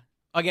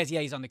 I guess,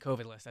 he's on the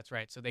COVID list. That's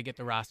right. So they get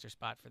the roster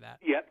spot for that.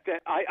 Yeah,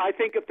 I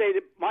think if they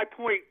 – my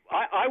point –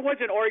 I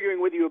wasn't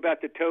arguing with you about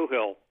the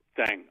Tohill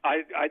thing.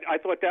 I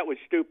thought that was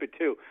stupid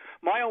too.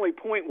 My only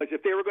point was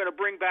if they were going to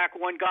bring back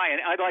one guy, and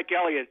I like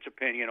Elliott's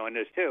opinion on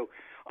this too,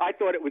 I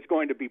thought it was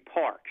going to be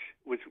Parks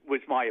was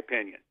my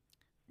opinion.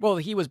 Well,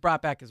 he was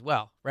brought back as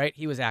well, right?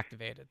 He was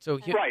activated. So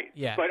right.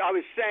 Yeah. But I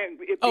was saying...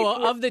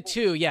 of the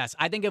two, yes.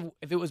 I think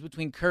if it was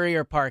between Curry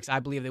or Parks, I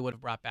believe they would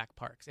have brought back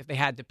Parks if they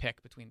had to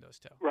pick between those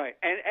two. Right.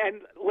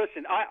 And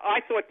listen,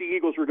 I thought the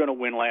Eagles were going to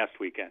win last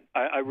weekend.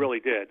 I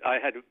really did. I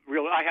have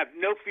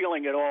no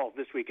feeling at all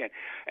this weekend.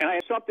 And I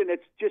have something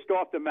that's just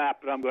off the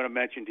map that I'm going to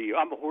mention to you.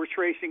 I'm a horse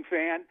racing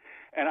fan,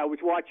 and I was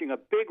watching a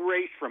big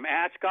race from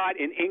Ascot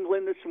in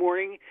England this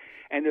morning,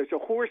 and there's a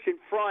horse in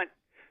front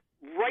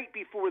right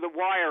before the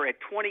wire at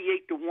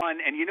 28-1,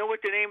 and you know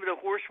what the name of the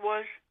horse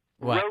was?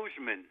 What?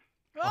 Roseman.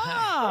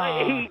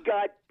 Oh. He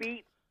got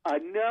beat a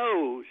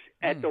nose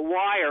at the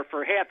wire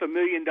for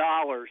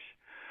 $500,000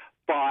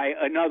 by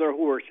another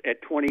horse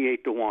at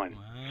 28-1. Wow.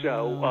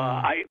 So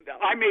I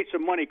made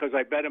some money because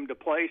I bet him to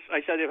place.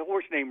 I said, if a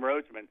horse named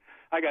Roseman,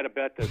 I got to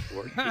bet this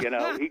horse.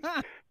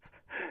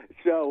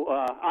 So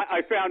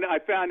I found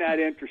that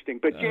interesting.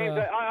 But James,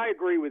 I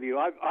agree with you.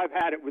 I've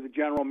had it with the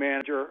general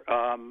manager.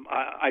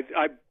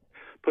 I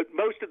put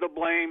most of the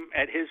blame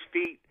at his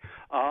feet.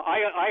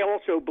 I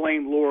also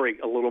blame Lurie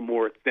a little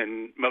more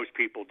than most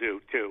people do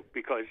too,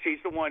 because he's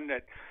the one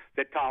that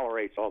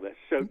tolerates all this.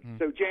 So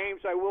so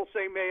James, I will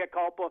say mea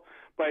culpa,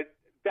 but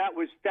that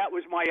was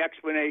my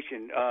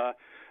explanation.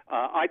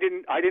 I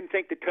didn't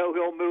think the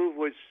Tohill move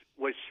was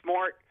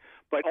smart.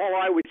 But all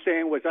I was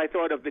saying was I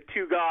thought of the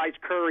two guys,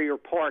 Curry or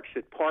Parks,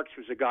 that Parks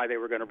was the guy they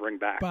were going to bring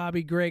back.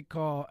 Bobby, great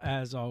call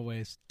as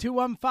always.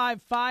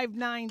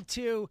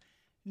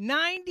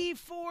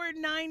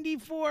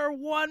 215-592-9494.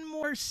 One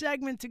more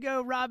segment to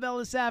go. Rob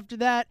Ellis after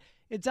that.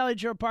 It's Elliott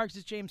Shore Parks.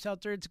 It's James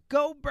Seltzer. It's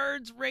Go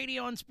Birds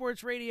Radio on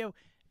Sports Radio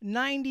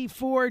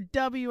 94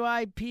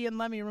 WIP. And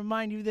let me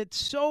remind you that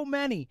so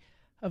many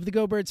of the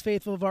Go Birds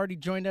faithful have already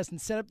joined us and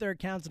set up their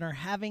accounts and are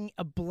having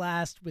a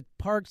blast with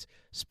Parks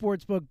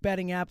Sportsbook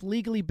betting app.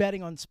 Legally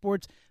betting on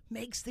sports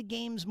makes the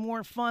games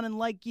more fun. And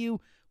like you,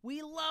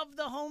 we love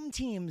the home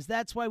teams.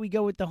 That's why we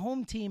go with the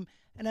home team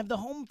and have the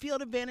home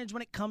field advantage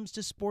when it comes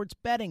to sports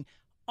betting.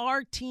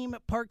 Our team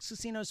at Parks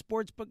Casino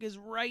Sportsbook is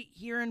right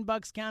here in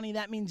Bucks County.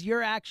 That means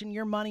your action,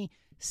 your money,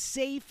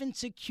 safe and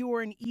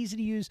secure and easy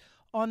to use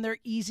on their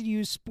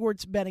easy-to-use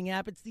sports betting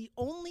app. It's the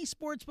only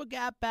sportsbook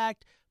app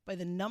backed by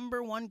the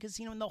 #1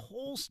 casino in the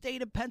whole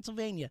state of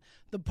Pennsylvania.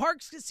 The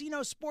Parks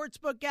Casino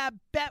Sportsbook app,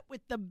 bet with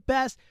the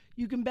best.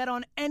 You can bet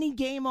on any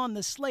game on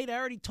the slate. I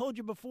already told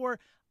you before,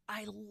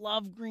 I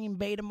love Green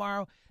Bay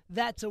tomorrow.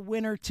 That's a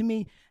winner to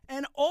me.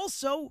 And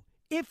also,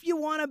 If you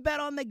want to bet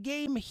on the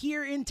game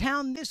here in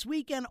town this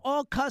weekend,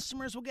 all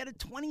customers will get a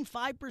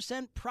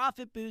 25%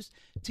 profit boost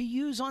to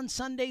use on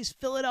Sunday's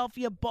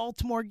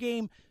Philadelphia-Baltimore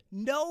game.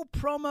 No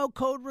promo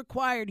code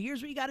required.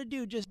 Here's what you got to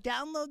do. Just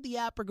download the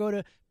app or go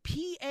to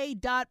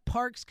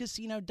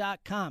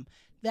pa.parkscasino.com.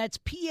 That's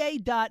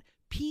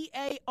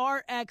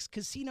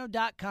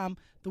pa.parkscasino.com.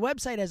 The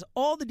website has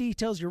all the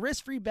details. Your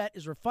risk-free bet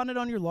is refunded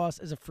on your loss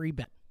as a free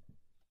bet.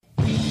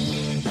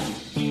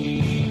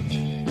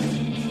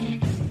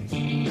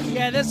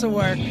 Yeah, this'll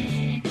work.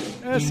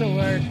 This'll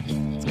work.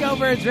 It's Go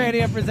Birds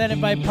Radio,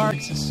 presented by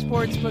Parks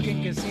Sportsbook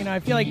and Casino. I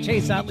feel like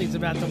Chase Utley's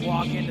about to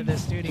walk into the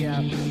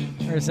studio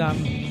or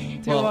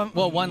something.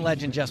 Well, one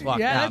legend just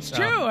walked out. Yeah, that's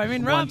true. I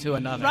mean, one to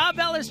another. Rob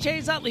Ellis,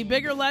 Chase Utley,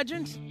 bigger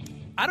legends?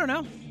 I don't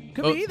know.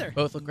 Could be either.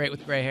 Both look great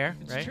with gray hair,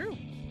 It's right? true.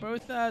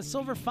 Both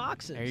silver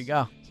foxes. There you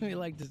go. That's what we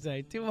like to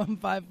say.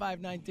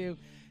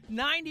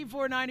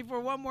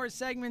 215-592-9494. One more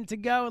segment to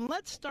go, and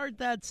let's start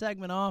that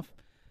segment off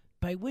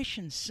by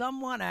wishing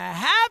someone a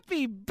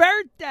happy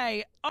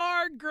birthday.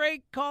 Our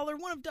great caller,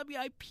 one of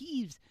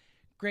WIP's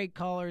great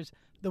callers,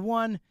 the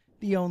one,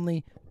 the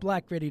only,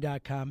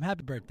 BlackRiddy.com.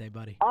 Happy birthday,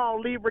 buddy. Oh,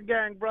 Libra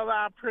gang, brother,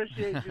 I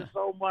appreciate you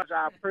so much.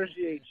 I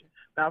appreciate you.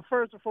 Now,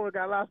 first, before we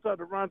got a lot of stuff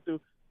to run through,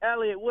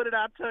 Elliot, what did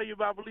I tell you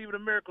about believing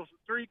in miracles for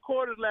 3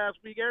 quarters last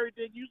week?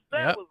 Everything you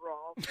said was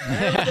wrong.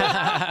 Everything you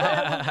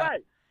said was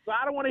right. So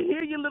I don't want to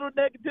hear your little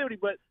negativity.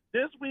 But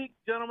this week,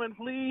 gentlemen,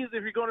 please,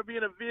 if you're going to be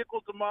in a vehicle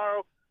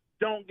tomorrow,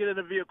 don't get in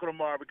a vehicle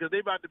tomorrow because they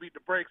about to beat the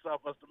brakes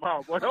off us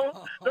tomorrow. Boy, don't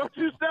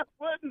you step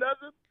foot in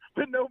nothing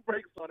with no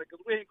brakes on it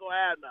because we ain't going to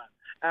have none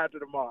after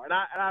tomorrow. And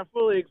I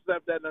fully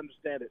accept that and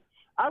understand it.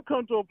 I've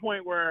come to a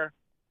point where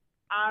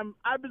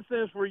I've been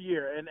saying this for a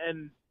year, and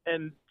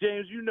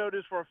James, you know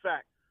this for a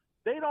fact.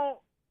 They don't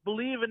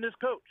believe in this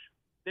coach.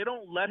 They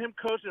don't let him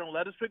coach. They don't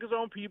let us pick his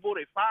own people.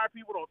 They fire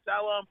people. Don't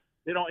tell him.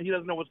 He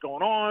doesn't know what's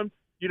going on.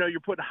 You know,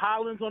 you're putting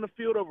Hollins on the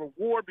field over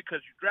Ward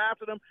because you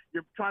drafted him.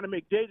 You're trying to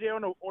make JJ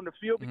on the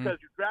field because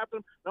you drafted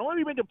him. Not only are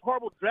you making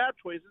horrible draft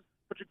choices,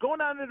 but you're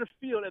going out into the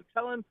field and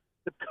telling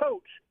the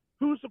coach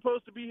who's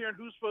supposed to be here and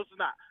who's supposed to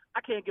not.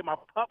 I can't get my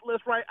pup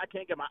list right. I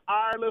can't get my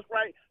IR list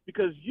right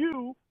because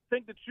you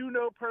think that you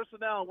know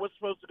personnel and what's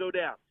supposed to go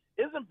down.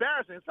 It's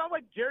embarrassing. It sounds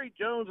like Jerry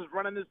Jones is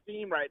running this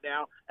team right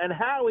now, and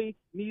Howie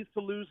needs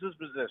to lose his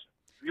position.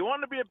 If you want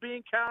to be a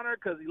bean counter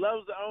because he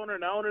loves the owner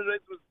and the owner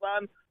is his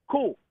son,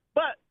 cool.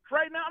 But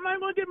right now, I'm not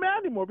even going to get mad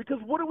anymore because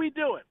what are we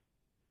doing?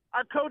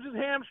 Our coach is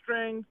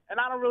hamstring, and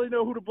I don't really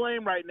know who to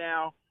blame right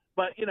now.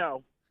 But, you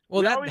know.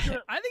 Well, I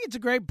think it's a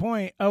great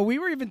point. We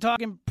were even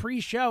talking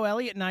pre-show,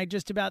 Elliot and I,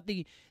 just about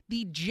the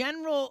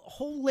general,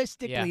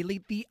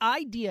 holistically, the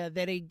idea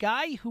that a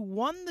guy who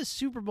won the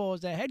Super Bowl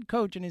as a head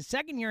coach in his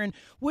second year and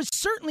was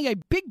certainly a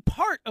big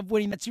part of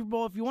winning that Super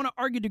Bowl, if you want to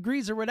argue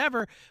degrees or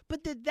whatever,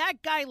 but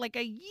that guy, like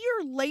a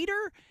year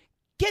later,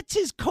 gets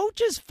his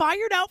coaches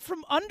fired out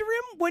from under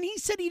him when he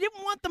said he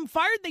didn't want them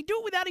fired. They do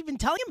it without even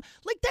telling him.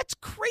 Like, that's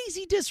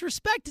crazy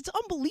disrespect. It's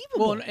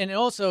unbelievable. Well, and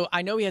also,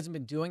 I know he hasn't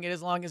been doing it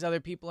as long as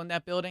other people in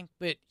that building,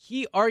 but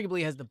he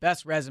arguably has the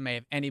best resume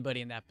of anybody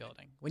in that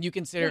building. When you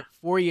consider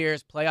 4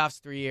 years,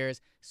 playoffs 3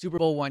 years, Super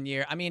Bowl 1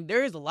 year. I mean,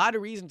 there is a lot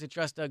of reason to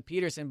trust Doug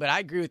Peterson, but I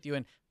agree with you.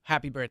 And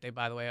happy birthday,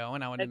 by the way,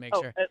 Owen. I wanted to make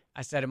sure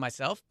I said it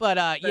myself. But,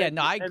 I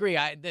agree.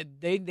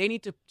 They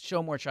need to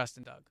show more trust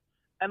in Doug.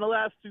 And the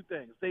last 2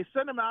 things. They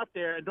send him out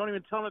there and don't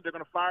even tell him that they're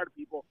going to fire the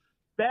people.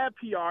 Bad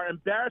PR,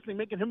 embarrassing,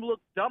 making him look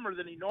dumber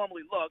than he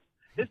normally looks.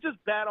 It's just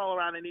bad all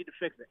around. They need to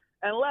fix it.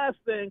 And last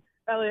thing,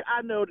 Elliot,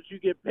 I know that you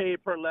get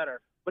paid per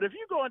letter. But if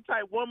you go and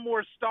type one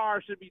more star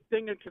should be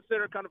thinking,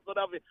 consider coming to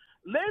Philadelphia.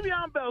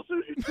 Le'Veon Bell, as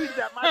soon as you tweet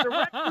that, my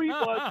direct tweet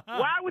was,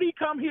 why would he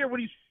come here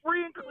when he's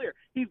free and clear?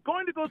 He's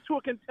going to go to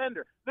a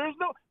contender. There's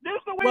no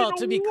way. Well,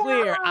 to be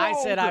clear, I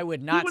said I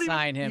would not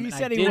sign him. He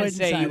said I didn't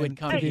say he would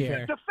come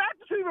here. The fact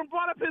that you even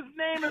brought up his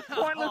name is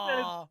pointless.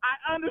 And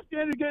I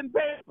understand you're getting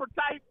paid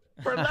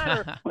per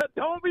letter, but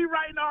don't be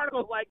writing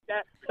articles like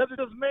that because it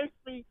just makes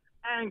me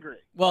angry.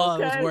 Well,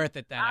 okay? It was worth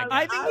it then.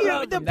 I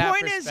think the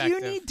point is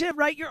you need to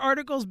write your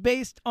articles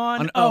based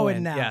on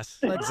Owen now. Yes,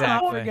 Let's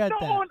exactly. not forget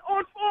that. On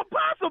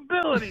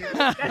possibilities.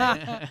 Okay?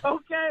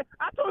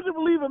 I told you to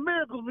believe in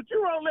miracles, but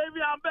you wrote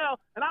Le'Veon Bell,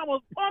 and I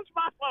almost punched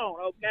my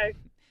phone, okay?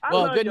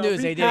 Well, good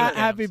news. They did.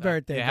 Happy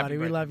birthday, happy buddy. birthday,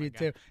 We love you,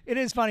 too. It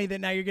is funny that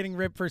now you're getting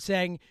ripped for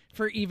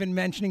even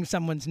mentioning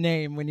someone's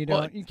name when you don't.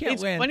 Well, you can't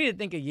it's win. funny to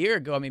think a year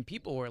ago, I mean,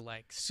 people were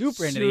like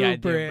super into the idea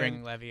of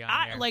bringing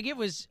Le'Veon here. Like it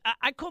was,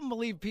 I couldn't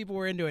believe people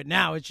were into it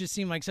now. It just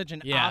seemed like such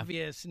an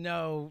obvious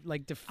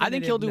definitive I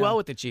think he'll do well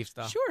with the Chiefs,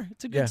 though. Sure.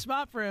 It's a good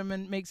spot for him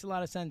and makes a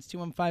lot of sense.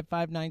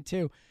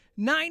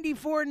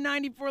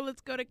 215-592-9494. Let's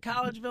go to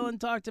Collegeville and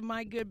talk to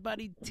my good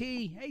buddy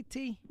T. Hey,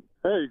 T.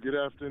 Hey, good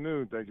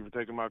afternoon. Thank you for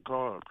taking my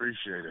call.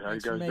 Appreciate it. How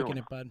Thanks you guys for making doing?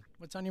 it, bud.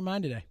 What's on your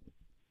mind today?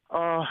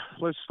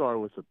 Let's start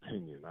with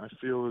opinion. I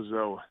feel as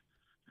though,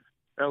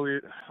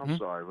 Elliot, I'm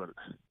sorry, but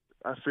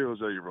I feel as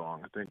though you're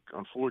wrong. I think,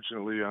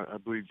 unfortunately, I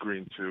bleed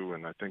green too,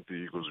 and I think the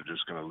Eagles are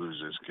just going to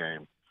lose this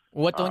game.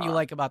 What don't you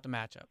like about the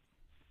matchup?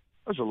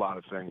 There's a lot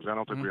of things. I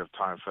don't think we have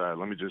time for that.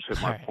 Let me just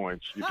hit my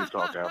points. You can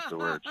talk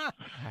afterwards.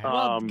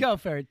 Well, go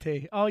for it,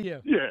 T. All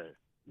you.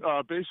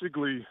 Yeah.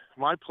 Basically,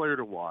 my player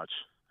to watch,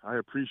 I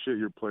appreciate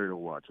your player to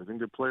watch. I think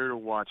the player to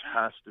watch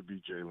has to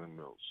be Jalen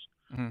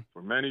Mills.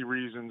 For many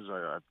reasons.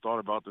 I've thought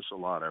about this a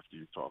lot after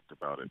you talked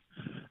about it.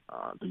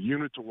 The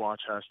unit to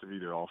watch has to be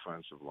the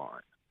offensive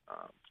line.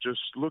 Just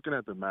looking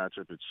at the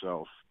matchup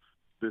itself,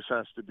 this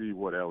has to be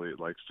what Elliott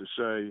likes to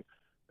say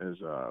is,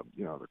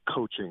 the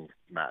coaching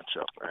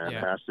matchup. And it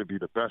has to be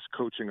the best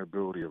coaching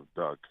ability of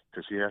Doug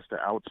because he has to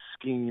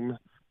out-scheme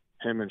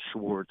him and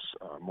Schwartz,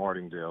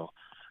 Martingale,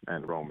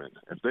 and Roman.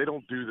 If they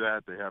don't do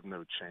that, they have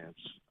no chance.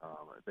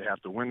 They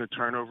have to win the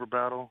turnover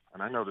battle.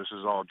 And I know this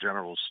is all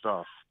general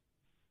stuff,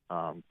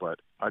 but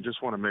I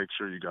just want to make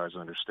sure you guys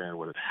understand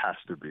what it has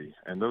to be.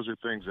 And those are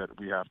things that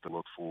we have to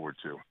look forward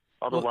to.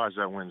 Otherwise,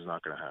 that win's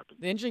not going to happen.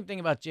 The interesting thing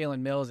about Jalen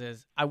Mills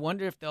is I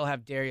wonder if they'll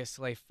have Darius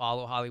Slay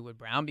follow Hollywood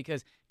Brown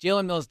because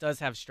Jalen Mills does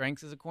have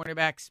strengths as a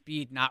cornerback,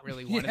 speed not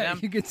really one of them.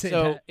 You could say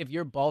so that. if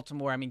you're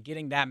Baltimore,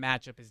 getting that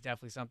matchup is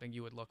definitely something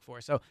you would look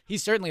for. So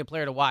he's certainly a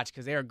player to watch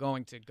because they are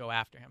going to go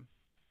after him.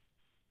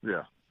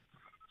 Yeah.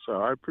 So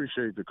I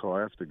appreciate the call.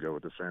 I have to go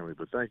with the family,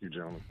 but thank you,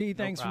 gentlemen. P,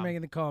 thanks for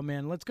making the call,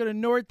 man. Let's go to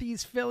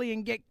Northeast Philly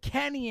and get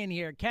Kenny in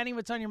here. Kenny,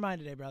 what's on your mind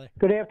today, brother?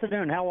 Good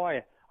afternoon. How are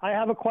you? I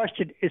have a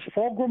question. Is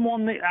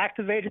Fulgham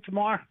activated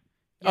tomorrow?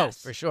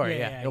 Yes. Oh, for sure.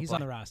 Yeah, he's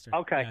on the roster.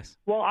 Okay. Yes.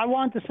 Well, I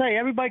wanted to say,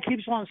 everybody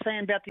keeps on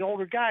saying about the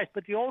older guys,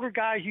 but the older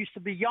guys used to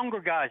be younger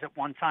guys at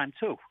one time,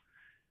 too.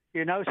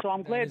 So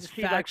I'm glad to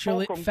see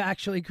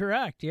factually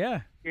correct,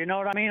 yeah. You know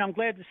what I mean? I'm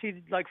glad to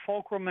see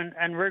Fulcrum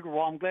and Rigger.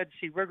 Well, I'm glad to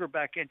see Rigger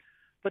back in.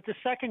 But the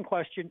second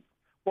question,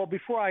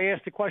 before I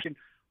ask the question,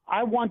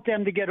 I want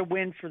them to get a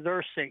win for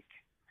their sake.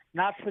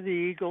 Not for the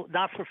Eagles,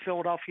 not for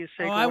Philadelphia's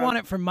sake. Oh, I want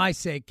it for my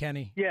sake,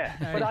 Kenny. Yeah,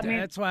 but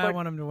that's why I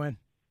want them to win.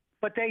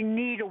 But they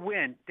need a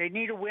win. They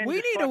need a win. We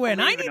need a win.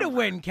 I need a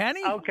win,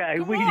 Kenny. Okay,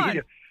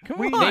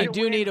 Come on. They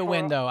do need a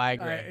win, though. I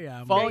agree.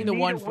 Falling to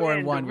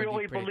 1-4-1 would be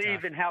really pretty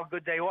believe tough. in how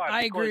good they are.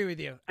 I agree with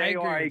you. They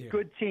are a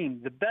good team.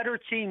 The better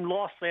team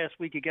lost last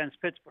week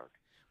against Pittsburgh.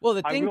 Well,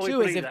 the thing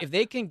too is if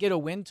they can get a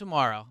win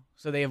tomorrow,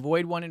 so they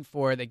avoid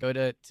 1-4, they go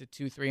to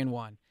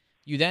 2-3-1.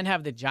 You then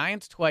have the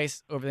Giants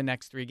twice over the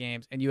next 3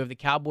 games, and you have the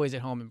Cowboys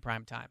at home in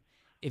prime time.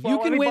 If you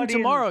can win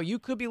tomorrow, you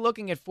could be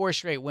looking at 4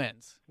 straight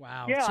wins.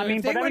 Wow. Yeah, so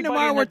if they win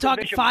tomorrow, we're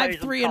talking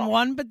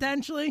 5-3-1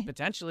 potentially?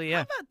 Potentially, yeah.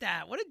 How about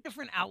that? What a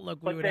different outlook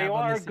we But would they have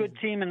on are this a good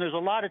team, and there's a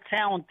lot of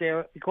talent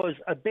there because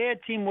a bad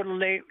team would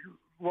have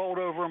rolled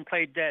over and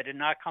played dead and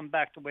not come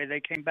back the way they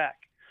came back.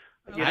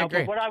 I agree.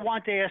 But what I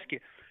want to ask you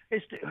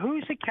is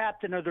who's the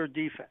captain of their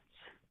defense?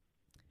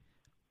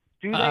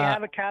 Do they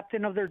have a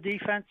captain of their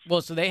defense?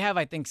 Well, so they have,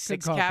 I think,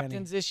 6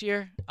 captains this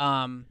year.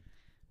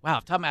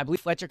 Wow, I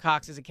believe Fletcher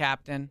Cox is a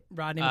captain.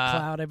 Rodney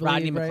McLeod, I believe.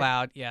 Rodney right?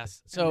 McLeod,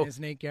 yes. So is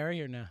Nate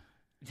Gary or no?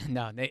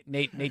 No, Nate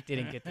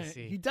didn't get to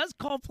see. He does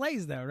call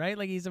plays though, right?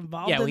 Like he's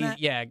involved in that?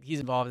 Yeah, he's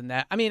involved in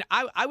that.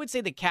 I would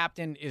say the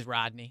captain is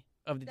Rodney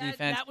of the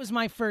defense. That was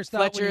my first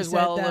thought. Fletcher as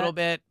well a little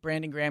bit.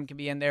 Brandon Graham can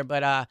be in there,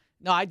 but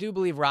no, I do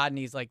believe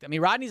Rodney's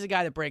Rodney's a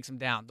guy that breaks them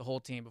down, the whole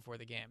team before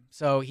the game.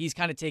 So he's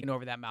kind of taken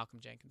over that Malcolm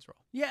Jenkins role.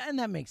 Yeah, and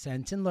that makes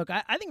sense. And look,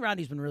 I think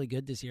Rodney's been really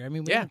good this year. We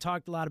haven't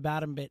talked a lot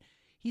about him, but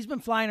he's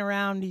been flying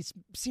around. He's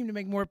seemed to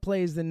make more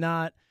plays than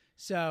not.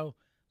 So,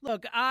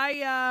 look,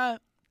 I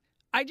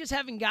just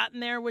haven't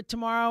gotten there with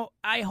tomorrow.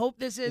 I hope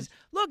this is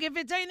 – look, if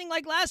it's anything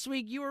like last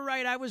week, you were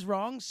right, I was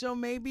wrong. So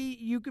maybe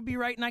you could be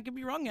right and I could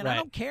be wrong. And I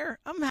don't care.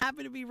 I'm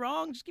happy to be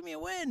wrong. Just give me a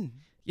win.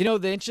 The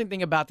interesting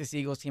thing about this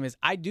Eagles team is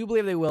I do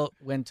believe they will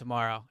win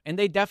tomorrow, and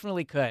they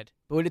definitely could.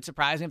 But would it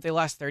surprise me if they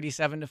lost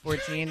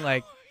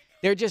 37-14?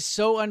 They're just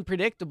so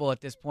unpredictable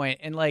at this point.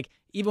 And,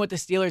 even with the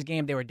Steelers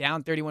game, they were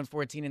down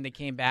 31-14 and they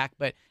came back.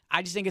 But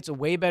I just think it's a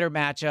way better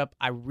matchup.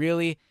 I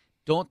really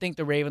don't think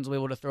the Ravens will be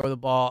able to throw the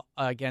ball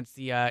against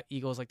the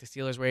Eagles like the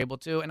Steelers were able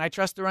to. And I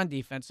trust the run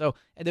defense. So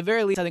at the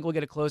very least, I think we'll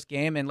get a close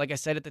game. And like I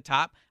said at the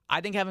top, I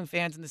think having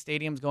fans in the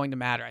stadium is going to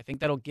matter. I think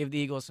that'll give the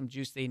Eagles some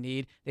juice they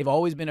need. They've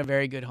always been a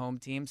very good home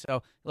team.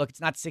 So, look,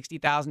 it's not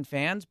 60,000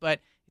 fans, but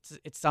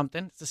it's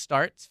something. It's a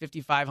start. It's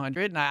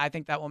 5,500, and I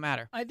think that will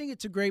matter. I think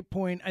it's a great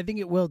point. I think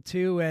it will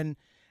too. And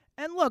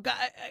look,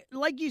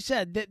 like you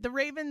said, the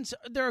Ravens,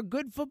 they're a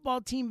good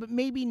football team, but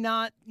maybe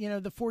not,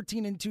 the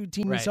 14-2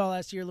 team we saw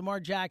last year. Lamar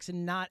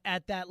Jackson not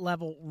at that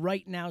level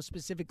right now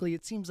specifically.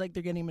 It seems like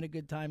they're getting him at a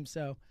good time.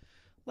 So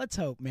let's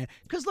hope, man.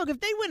 Because, look,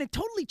 if they win, it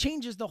totally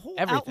changes the whole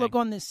outlook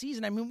on this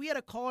season. We had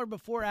a caller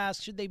before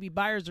ask, should they be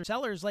buyers or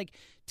sellers?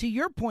 To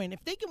your point,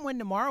 if they can win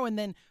tomorrow and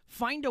then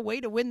find a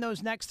way to win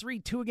those next 3,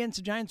 2 against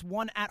the Giants,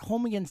 1 at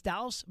home against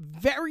Dallas,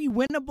 very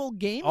winnable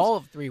games. All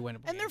of 3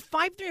 winnable and games.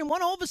 They're 5-3-1.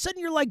 All of a sudden,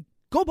 you're like,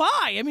 go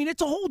by.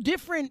 It's a whole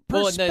different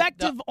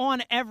perspective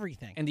on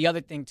everything. And the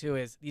other thing, too,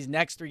 is these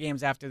next 3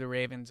 games after the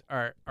Ravens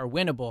are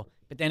winnable,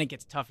 but then it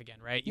gets tough again,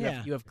 right? You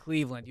have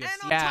Cleveland, you have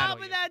Seattle. And on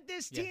top of that,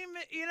 this team,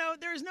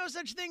 there's no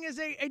such thing as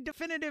a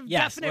definite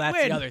that's win.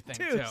 That's the other thing,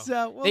 too.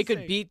 So they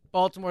could beat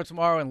Baltimore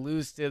tomorrow and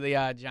lose to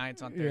the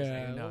Giants on Thursday.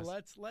 Yeah, Who knows?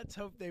 Well, let's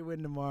hope they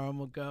win tomorrow, and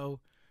we'll go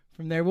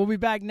from there. We'll be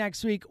back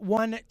next week,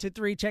 1 to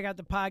 3. Check out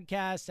the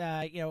podcast,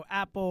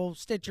 Apple,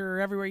 Stitcher,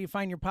 everywhere you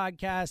find your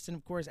podcast, and,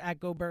 of course, at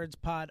Go Birds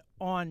Pod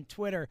on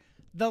Twitter.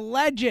 The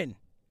legend,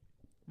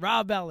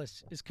 Rob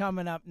Ellis, is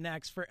coming up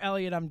next. For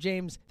Elliot, I'm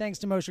James. Thanks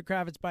to Moshe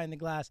Kravitz behind the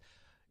glass.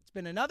 It's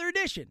been another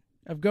edition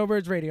of Go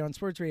Birds Radio on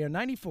Sports Radio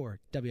 94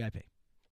 WIP.